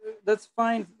have? Let's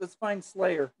find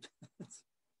Slayer. I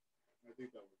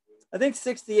think that was good. I think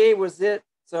 68 was it.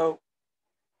 So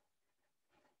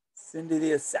Cindy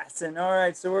the Assassin. All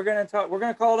right, so we're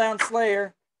gonna call down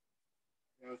Slayer.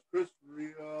 Yeah, it was Chris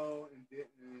Rio and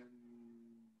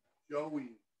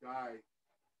Joey Guy.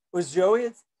 Was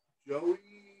Joey? Joey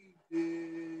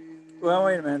did. Well,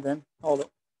 wait a minute then. Hold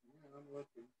it. Yeah, I'm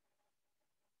looking.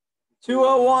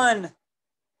 201.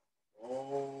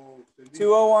 Oh, Cindy.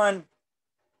 201.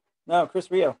 No,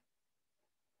 Chris Rio.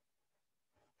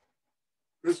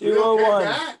 Chris Rio came 201.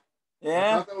 back. I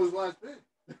Yeah. thought that was last bid.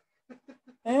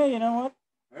 Hey, you know what?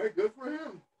 Hey, good for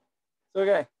him. It's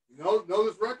okay. Know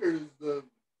this record is the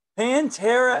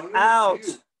Pantera one in out. the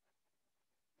few.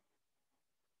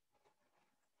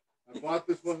 I bought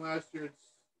this one last year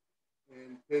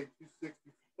and paid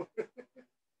 $264.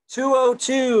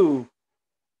 202.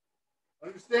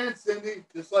 Understand, Cindy?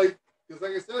 Because like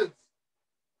I said, it's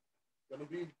gonna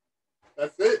be.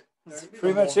 That's it. That's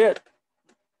pretty much it.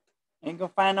 Ain't gonna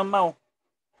find no more.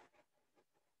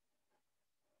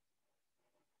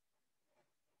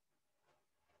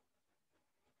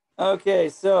 Okay,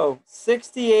 so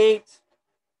 68.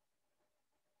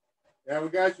 Yeah, we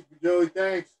got you, Joey.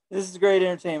 Thanks. This is great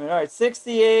entertainment. All right,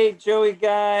 68, Joey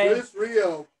Guy. Chris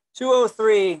Rio.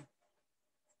 203.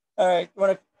 All right, you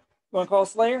want to call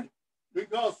Slayer? We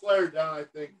can call Slayer down, I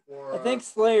think. For I think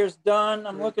Slayer's done.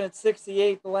 I'm Chris. looking at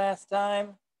 68 the last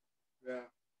time, Yeah.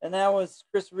 and that was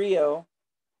Chris Rio.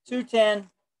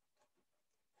 210.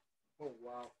 Oh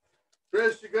wow.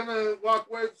 Chris, you're gonna walk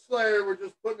away with Slayer. We're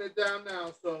just putting it down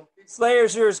now, so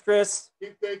Slayer's yours, Chris.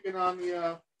 keep taking on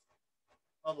the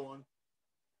other one.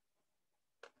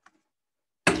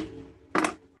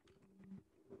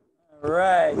 All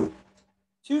right.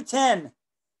 210.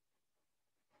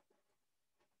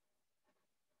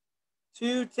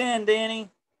 210, Danny.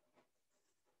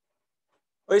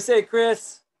 What do you say,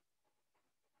 Chris?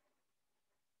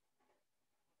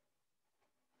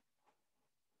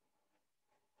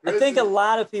 I think a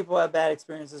lot of people have bad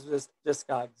experiences with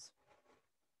Discogs.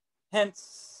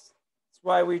 Hence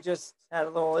why we just had a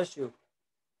little issue.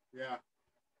 Yeah.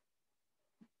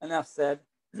 Enough said.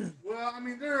 Well, I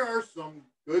mean, there are some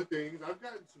good things. I've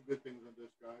gotten some good things on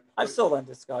Discogs. I've but sold on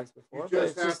Discogs before, You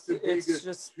but just have to be it's good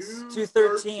just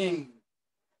 213.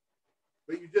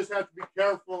 But you just have to be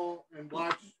careful and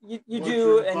watch. You what do,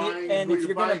 you're and buying and who if you're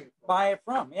you're gonna buying it from. buy it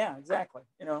from, yeah, exactly.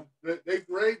 You know, They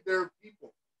grade their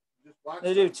people. Just watch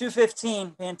they do. them.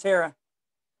 215 Pantera.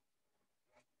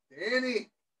 Danny,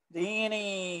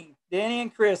 Danny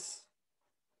and Chris.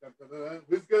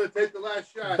 who's gonna take the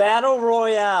last shot? Battle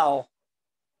Royale.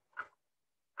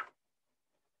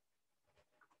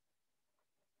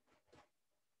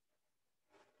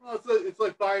 Well, it's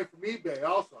like buying from eBay.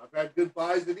 Also, I've had good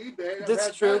buys at eBay. And I've That's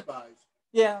had true. bad buys.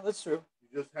 Yeah, that's true.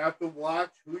 You just have to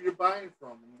watch who you're buying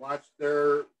from and watch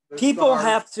their People stars.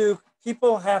 have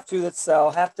to that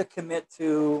sell have to commit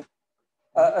to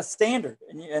a standard,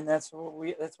 and that's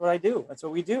what I do. That's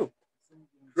what we do.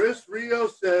 Chris Rio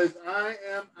says, "I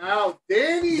am out."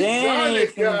 Danny, Danny,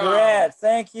 Zonica, congrats!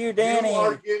 Thank you, Danny. You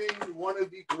are getting one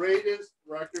of the greatest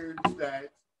records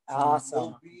that Awesome.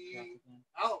 will be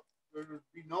out. There will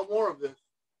be no more of this.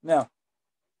 No.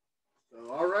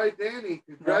 So, all right, Danny, everything's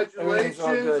all congratulations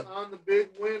good. on the big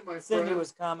win, my Cindy friend.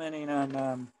 was commenting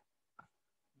on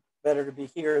better to be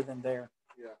here than there.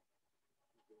 Yeah.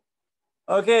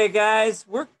 Okay, guys,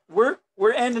 we're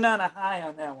ending on a high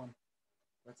on that one.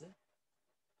 That's it.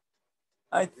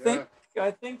 I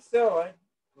think so.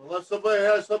 Unless somebody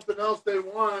has something else they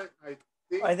want,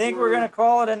 I think we're gonna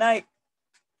call it a night.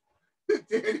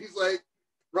 Danny's like,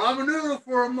 ramen noodle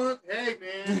for a month. Hey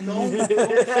man, don't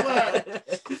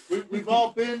sweat. We've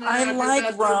all been there. I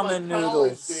like ramen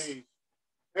noodles. Days.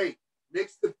 Hey,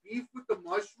 mix the beef with the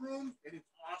mushrooms, and it's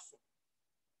awesome.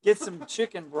 Get some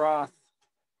chicken broth.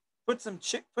 Put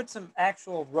some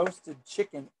actual roasted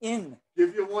chicken in.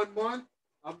 Give you 1 month.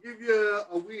 I'll give you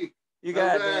a week. You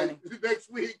got it, Danny. Next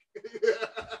week.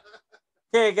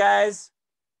 Okay, guys.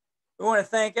 We want to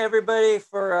thank everybody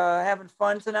for having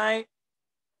fun tonight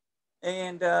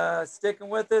and sticking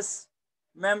with us.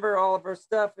 Remember, all of our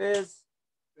stuff is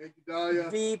Thank you, Dahlia.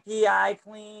 VPI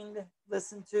cleaned,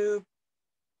 listened to,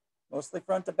 mostly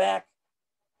front to back.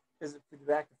 Is it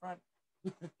back to front?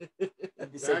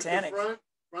 That'd be satanic. Back to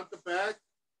front to back.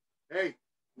 Hey,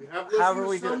 we have However listened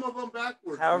we to do some of them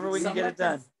backwards. However we can Some get it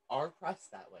done. records are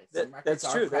pressed that way. That- Some records that's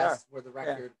are true, they pressed where the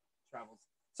record travels.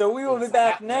 So we will be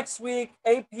back next week,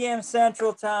 8 p.m.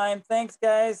 Central Time. Thanks,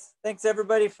 guys. Thanks,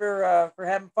 everybody, for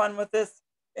having fun with us.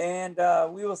 And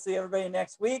we will see everybody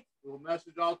next week. We'll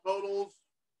message all totals.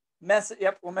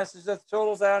 We'll message the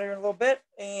totals out here in a little bit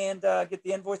and get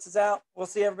the invoices out. We'll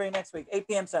see everybody next week, 8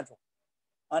 p.m. Central.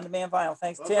 On Demand Vinyl.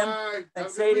 Thanks, Tim. Bye-bye. Thanks, Have a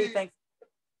good Sadie. week. Thanks,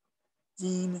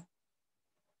 Dean.